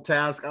monumental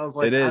task. I was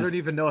like, I don't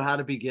even know how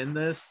to begin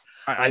this.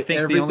 I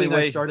think everything the only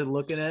way I started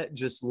looking at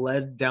just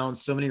led down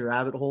so many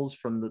rabbit holes,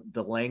 from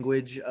the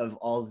language of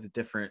all the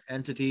different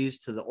entities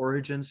to the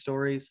origin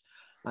stories.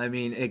 I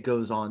mean, it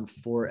goes on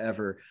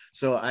forever.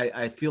 So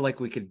I feel like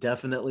we could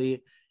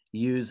definitely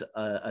use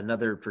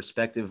another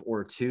perspective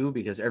or two,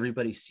 because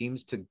everybody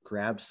seems to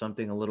grab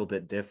something a little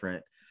bit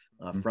different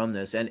from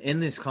this. And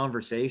in these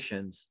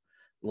conversations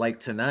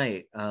like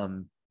tonight,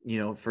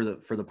 for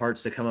the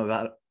parts to come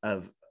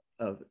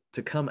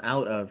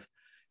out of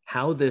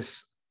how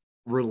this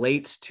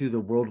relates to the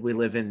world we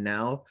live in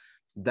now,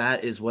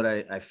 that is what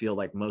I feel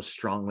like most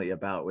strongly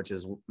about, which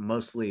is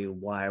mostly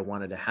why I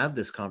wanted to have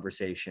this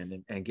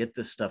conversation and get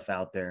this stuff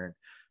out there, and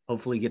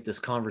hopefully get this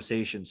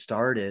conversation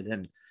started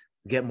and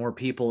get more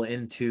people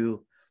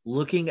into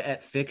looking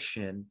at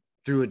fiction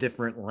through a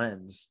different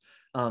lens.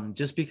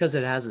 Just because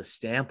it has a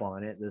stamp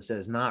on it that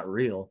says not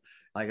real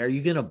Like, are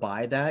you going to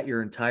buy that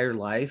your entire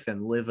life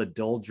and live a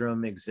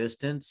doldrum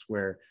existence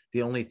where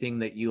the only thing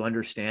that you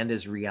understand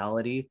as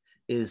reality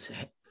is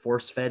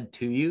force fed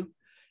to you,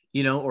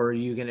 or are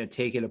you going to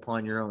take it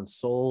upon your own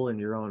soul and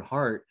your own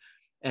heart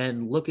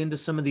and look into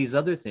some of these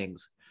other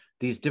things,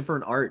 these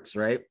different arts,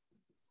 right?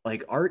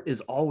 Like, art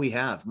is all we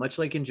have, much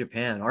like in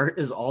Japan, art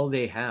is all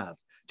they have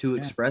to Yeah.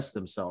 express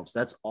themselves.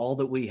 That's all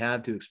that we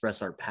have to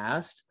express our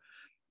past,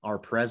 our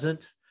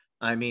present.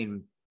 I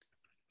mean,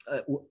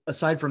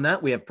 aside from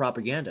that, we have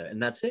propaganda,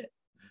 and that's it.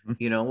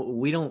 Mhm.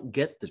 We don't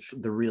get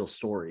the real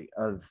story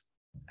of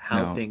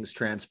how No, things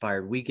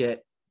transpired. We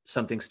get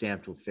something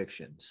stamped with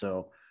fiction.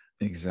 So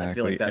I feel like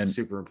exactly. that's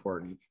super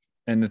important.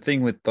 And the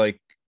thing with like,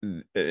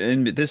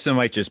 and this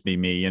might just be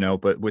me,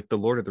 but with the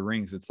Lord of the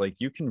Rings, it's like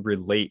you can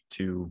relate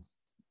to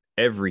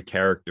every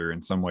character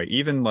in some way.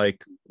 Even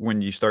like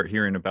when you start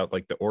hearing about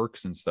like the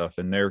orcs and stuff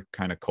and their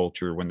kind of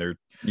culture when they're,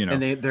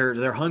 And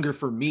their hunger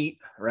for meat,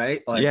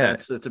 right? Like yeah,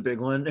 that's a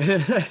big one.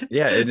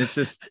 yeah. And it's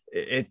just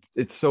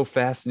it's so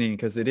fascinating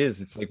because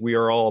it's like we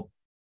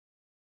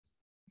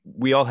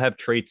all have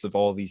traits of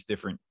all these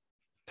different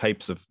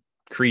types of It's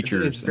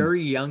creatures. And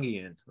very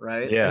Jungian,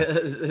 right? yeah,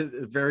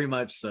 Very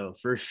much so,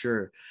 for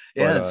sure.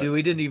 Yeah, but and see,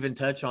 we didn't even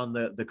touch on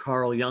the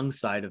Carl Jung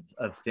side of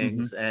mhm,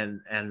 things, and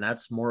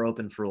that's more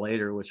open for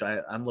later, which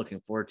I'm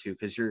looking forward to,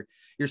 because you're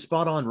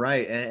spot on,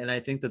 right? And I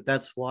think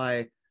that's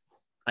why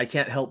I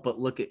can't help but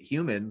look at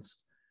humans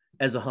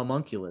as a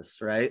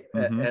homunculus, right?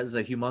 mhm, As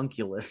a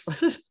homunculus,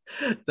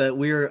 that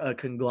we're a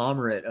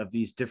conglomerate of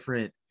these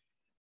different,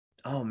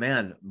 oh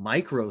man,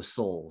 micro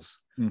souls,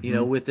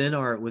 mhm. within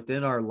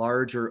our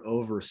larger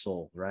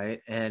oversoul, right?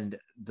 And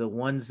the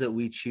ones that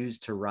we choose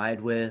to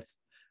ride with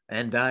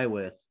and die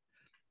with,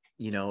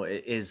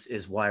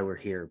 is why we're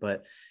here.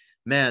 But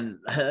man,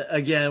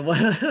 again,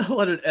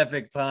 what an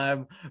epic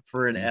time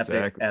for an epic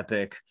Exactly.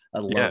 epic. I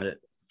love Yeah. it.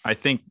 I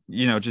think,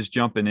 just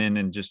jumping in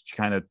and just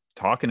kind of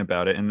talking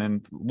about it, and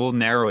then we'll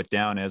narrow it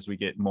down as we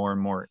get more and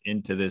more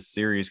into this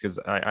series because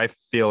I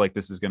feel like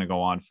this is going to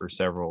go on for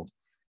several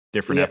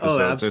different Yeah. Oh,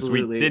 episodes. As we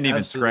absolutely, didn't even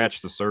absolutely.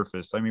 scratch the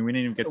surface. I mean, we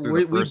didn't even get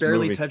through the We first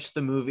barely movie. touched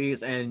the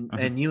movies, and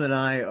Uh-huh. and you and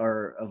I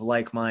are of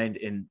like mind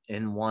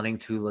in wanting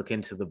to look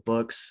into the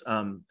books,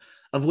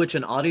 of which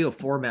an audio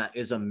format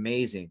is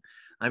amazing.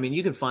 I mean,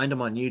 you can find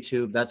them on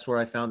YouTube. That's where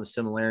I found the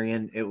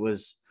Similarian. It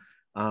was,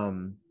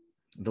 um,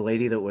 the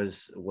lady that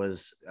was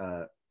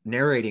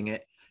narrating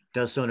it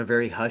does so in a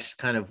very hushed,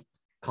 kind of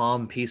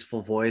calm,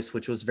 peaceful voice,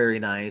 which was very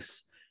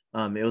nice.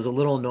 It was a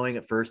little annoying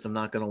at first, I'm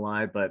not going to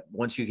lie, but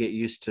once you get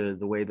used to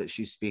the way that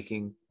she's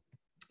speaking,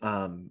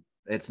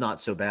 it's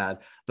not so bad.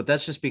 But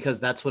that's just because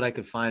that's what I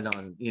could find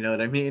on, you know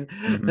what I mean?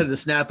 Mhm. The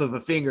snap of a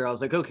finger. I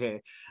was like,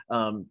 okay.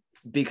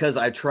 Because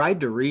I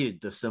tried to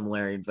read the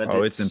Similarian, but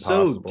Oh, it's it's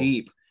so impossible.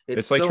 deep. It's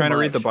It's like so trying to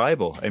read the much.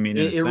 Bible. I mean,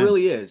 in a It sense.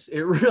 really is.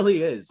 It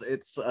really is.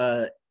 It's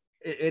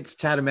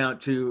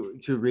tantamount to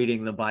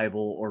reading the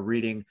Bible or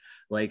reading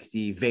like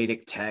the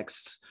Vedic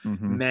texts.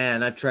 Hmm.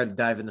 Man, I've tried to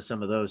dive into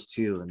some of those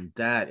too, and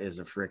that is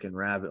a freaking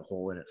rabbit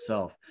hole in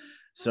itself.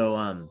 So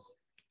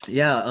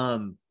yeah,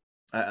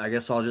 I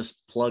guess I'll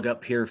just plug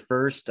up here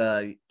first.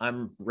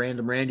 I'm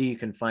Random Randy. You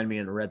can find me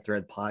in Red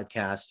Thread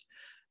Podcast,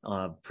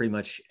 pretty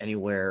much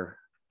anywhere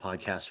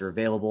podcasts are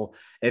available.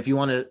 If you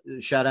want to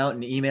shout out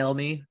and email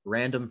me,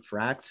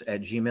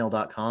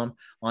 randomfracts@gmail.com.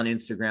 On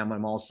Instagram,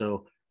 I'm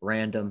also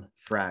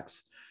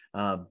randomfracts.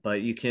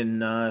 But you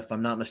can, if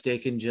I'm not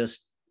mistaken,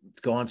 just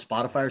go on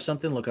Spotify or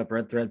something, look up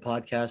Red Thread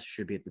Podcast,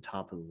 should be at the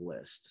top of the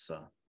list. So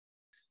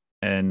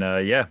And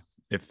yeah,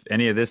 if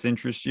any of this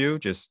interests you,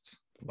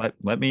 just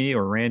let me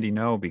or Randy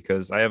know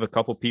because I have a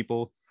couple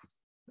people.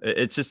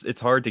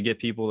 It's hard to get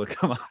people to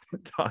come out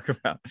and talk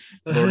about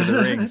Lord of the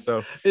Rings.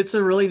 So it's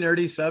a really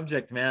nerdy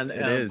subject, man,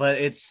 it is. but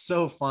it's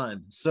so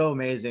fun, so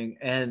amazing.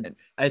 And And,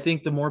 I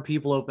think the more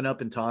people open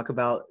up and talk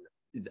about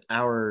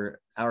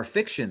our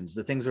fictions,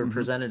 the things that are mhm.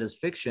 presented as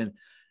fiction,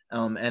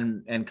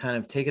 and kind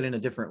of take it in a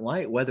different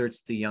light, whether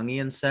it's the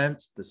Jungian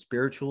sense, the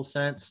spiritual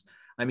sense.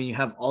 I mean, you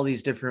have all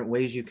these different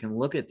ways you can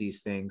look at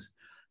these things,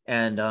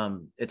 and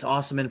it's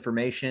awesome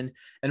information.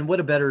 And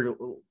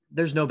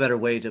there's no better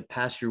way to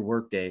pass your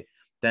workday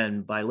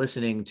than by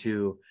listening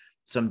to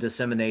some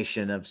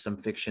dissemination of some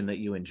fiction that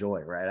you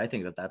enjoy, right? I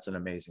think that's an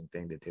amazing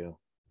thing to do.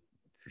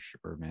 For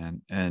sure,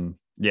 man. And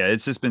yeah,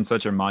 it's just been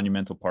such a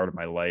monumental part of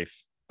my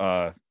life.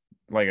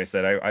 Like I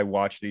said, I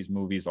watch these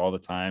movies all the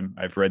time.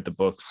 I've read the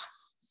books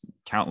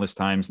countless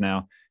times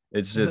now.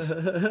 It's just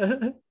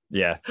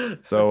yeah.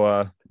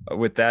 So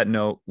with that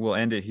note, we'll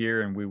end it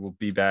here and we will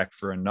be back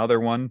for another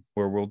one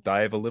where we'll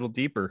dive a little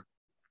deeper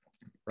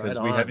Right because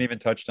we haven't on. even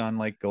touched on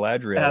like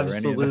Galadriel or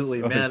any of those Absolutely,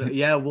 other man. things.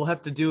 Yeah, we'll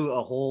have to do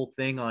a whole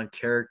thing on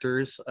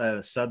characters, a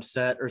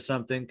subset or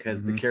something,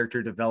 because the Mhm.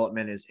 character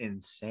development is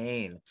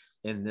insane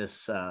in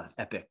this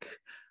epic,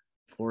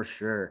 for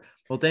sure.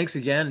 Well, thanks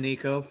again,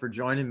 Nico, for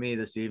joining me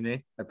this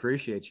evening. I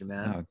appreciate you,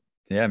 man.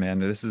 Yeah, man,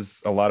 this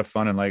is a lot of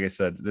fun. And like I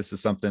said, this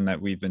is something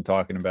that we've been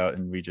talking about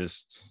and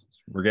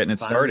we're getting it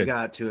Finally started.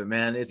 got to it,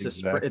 man. It's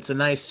Exactly. it's a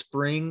nice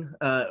spring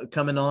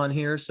coming on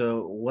here.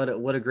 So what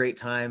a great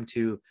time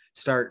to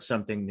start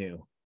something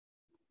new.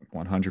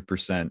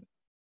 100%.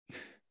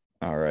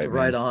 All right,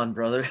 Right man. on,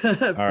 brother. All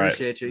right.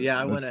 Appreciate you. Yeah,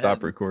 I went Let's ahead.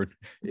 stop recording.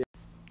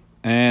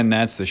 And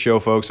that's the show,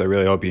 folks. I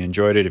really hope you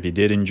enjoyed it. If you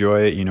did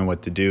enjoy it, you know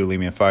what to do. Leave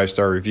me a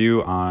 5-star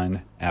review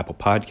on Apple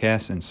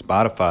Podcasts and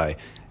Spotify.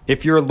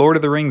 If you're a Lord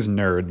of the Rings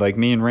nerd like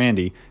me and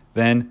Randy,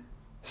 then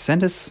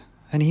send us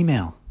an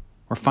email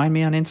or find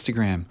me on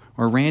Instagram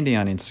or Randy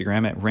on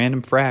Instagram at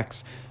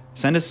randomfracks.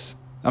 Send us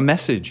a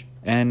message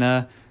and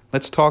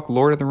let's talk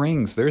Lord of the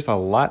Rings. There's a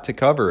lot to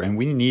cover and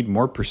we need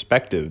more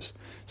perspectives.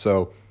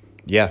 So,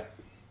 yeah,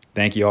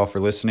 thank you all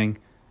for listening.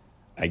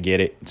 I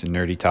get it. It's a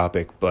nerdy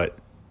topic, but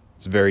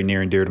it's very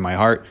near and dear to my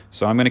heart,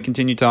 so I'm going to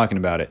continue talking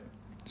about it.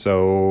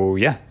 So,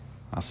 yeah,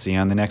 I'll see you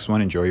on the next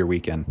one. Enjoy your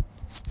weekend.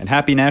 And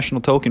happy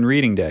National Tolkien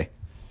Reading Day.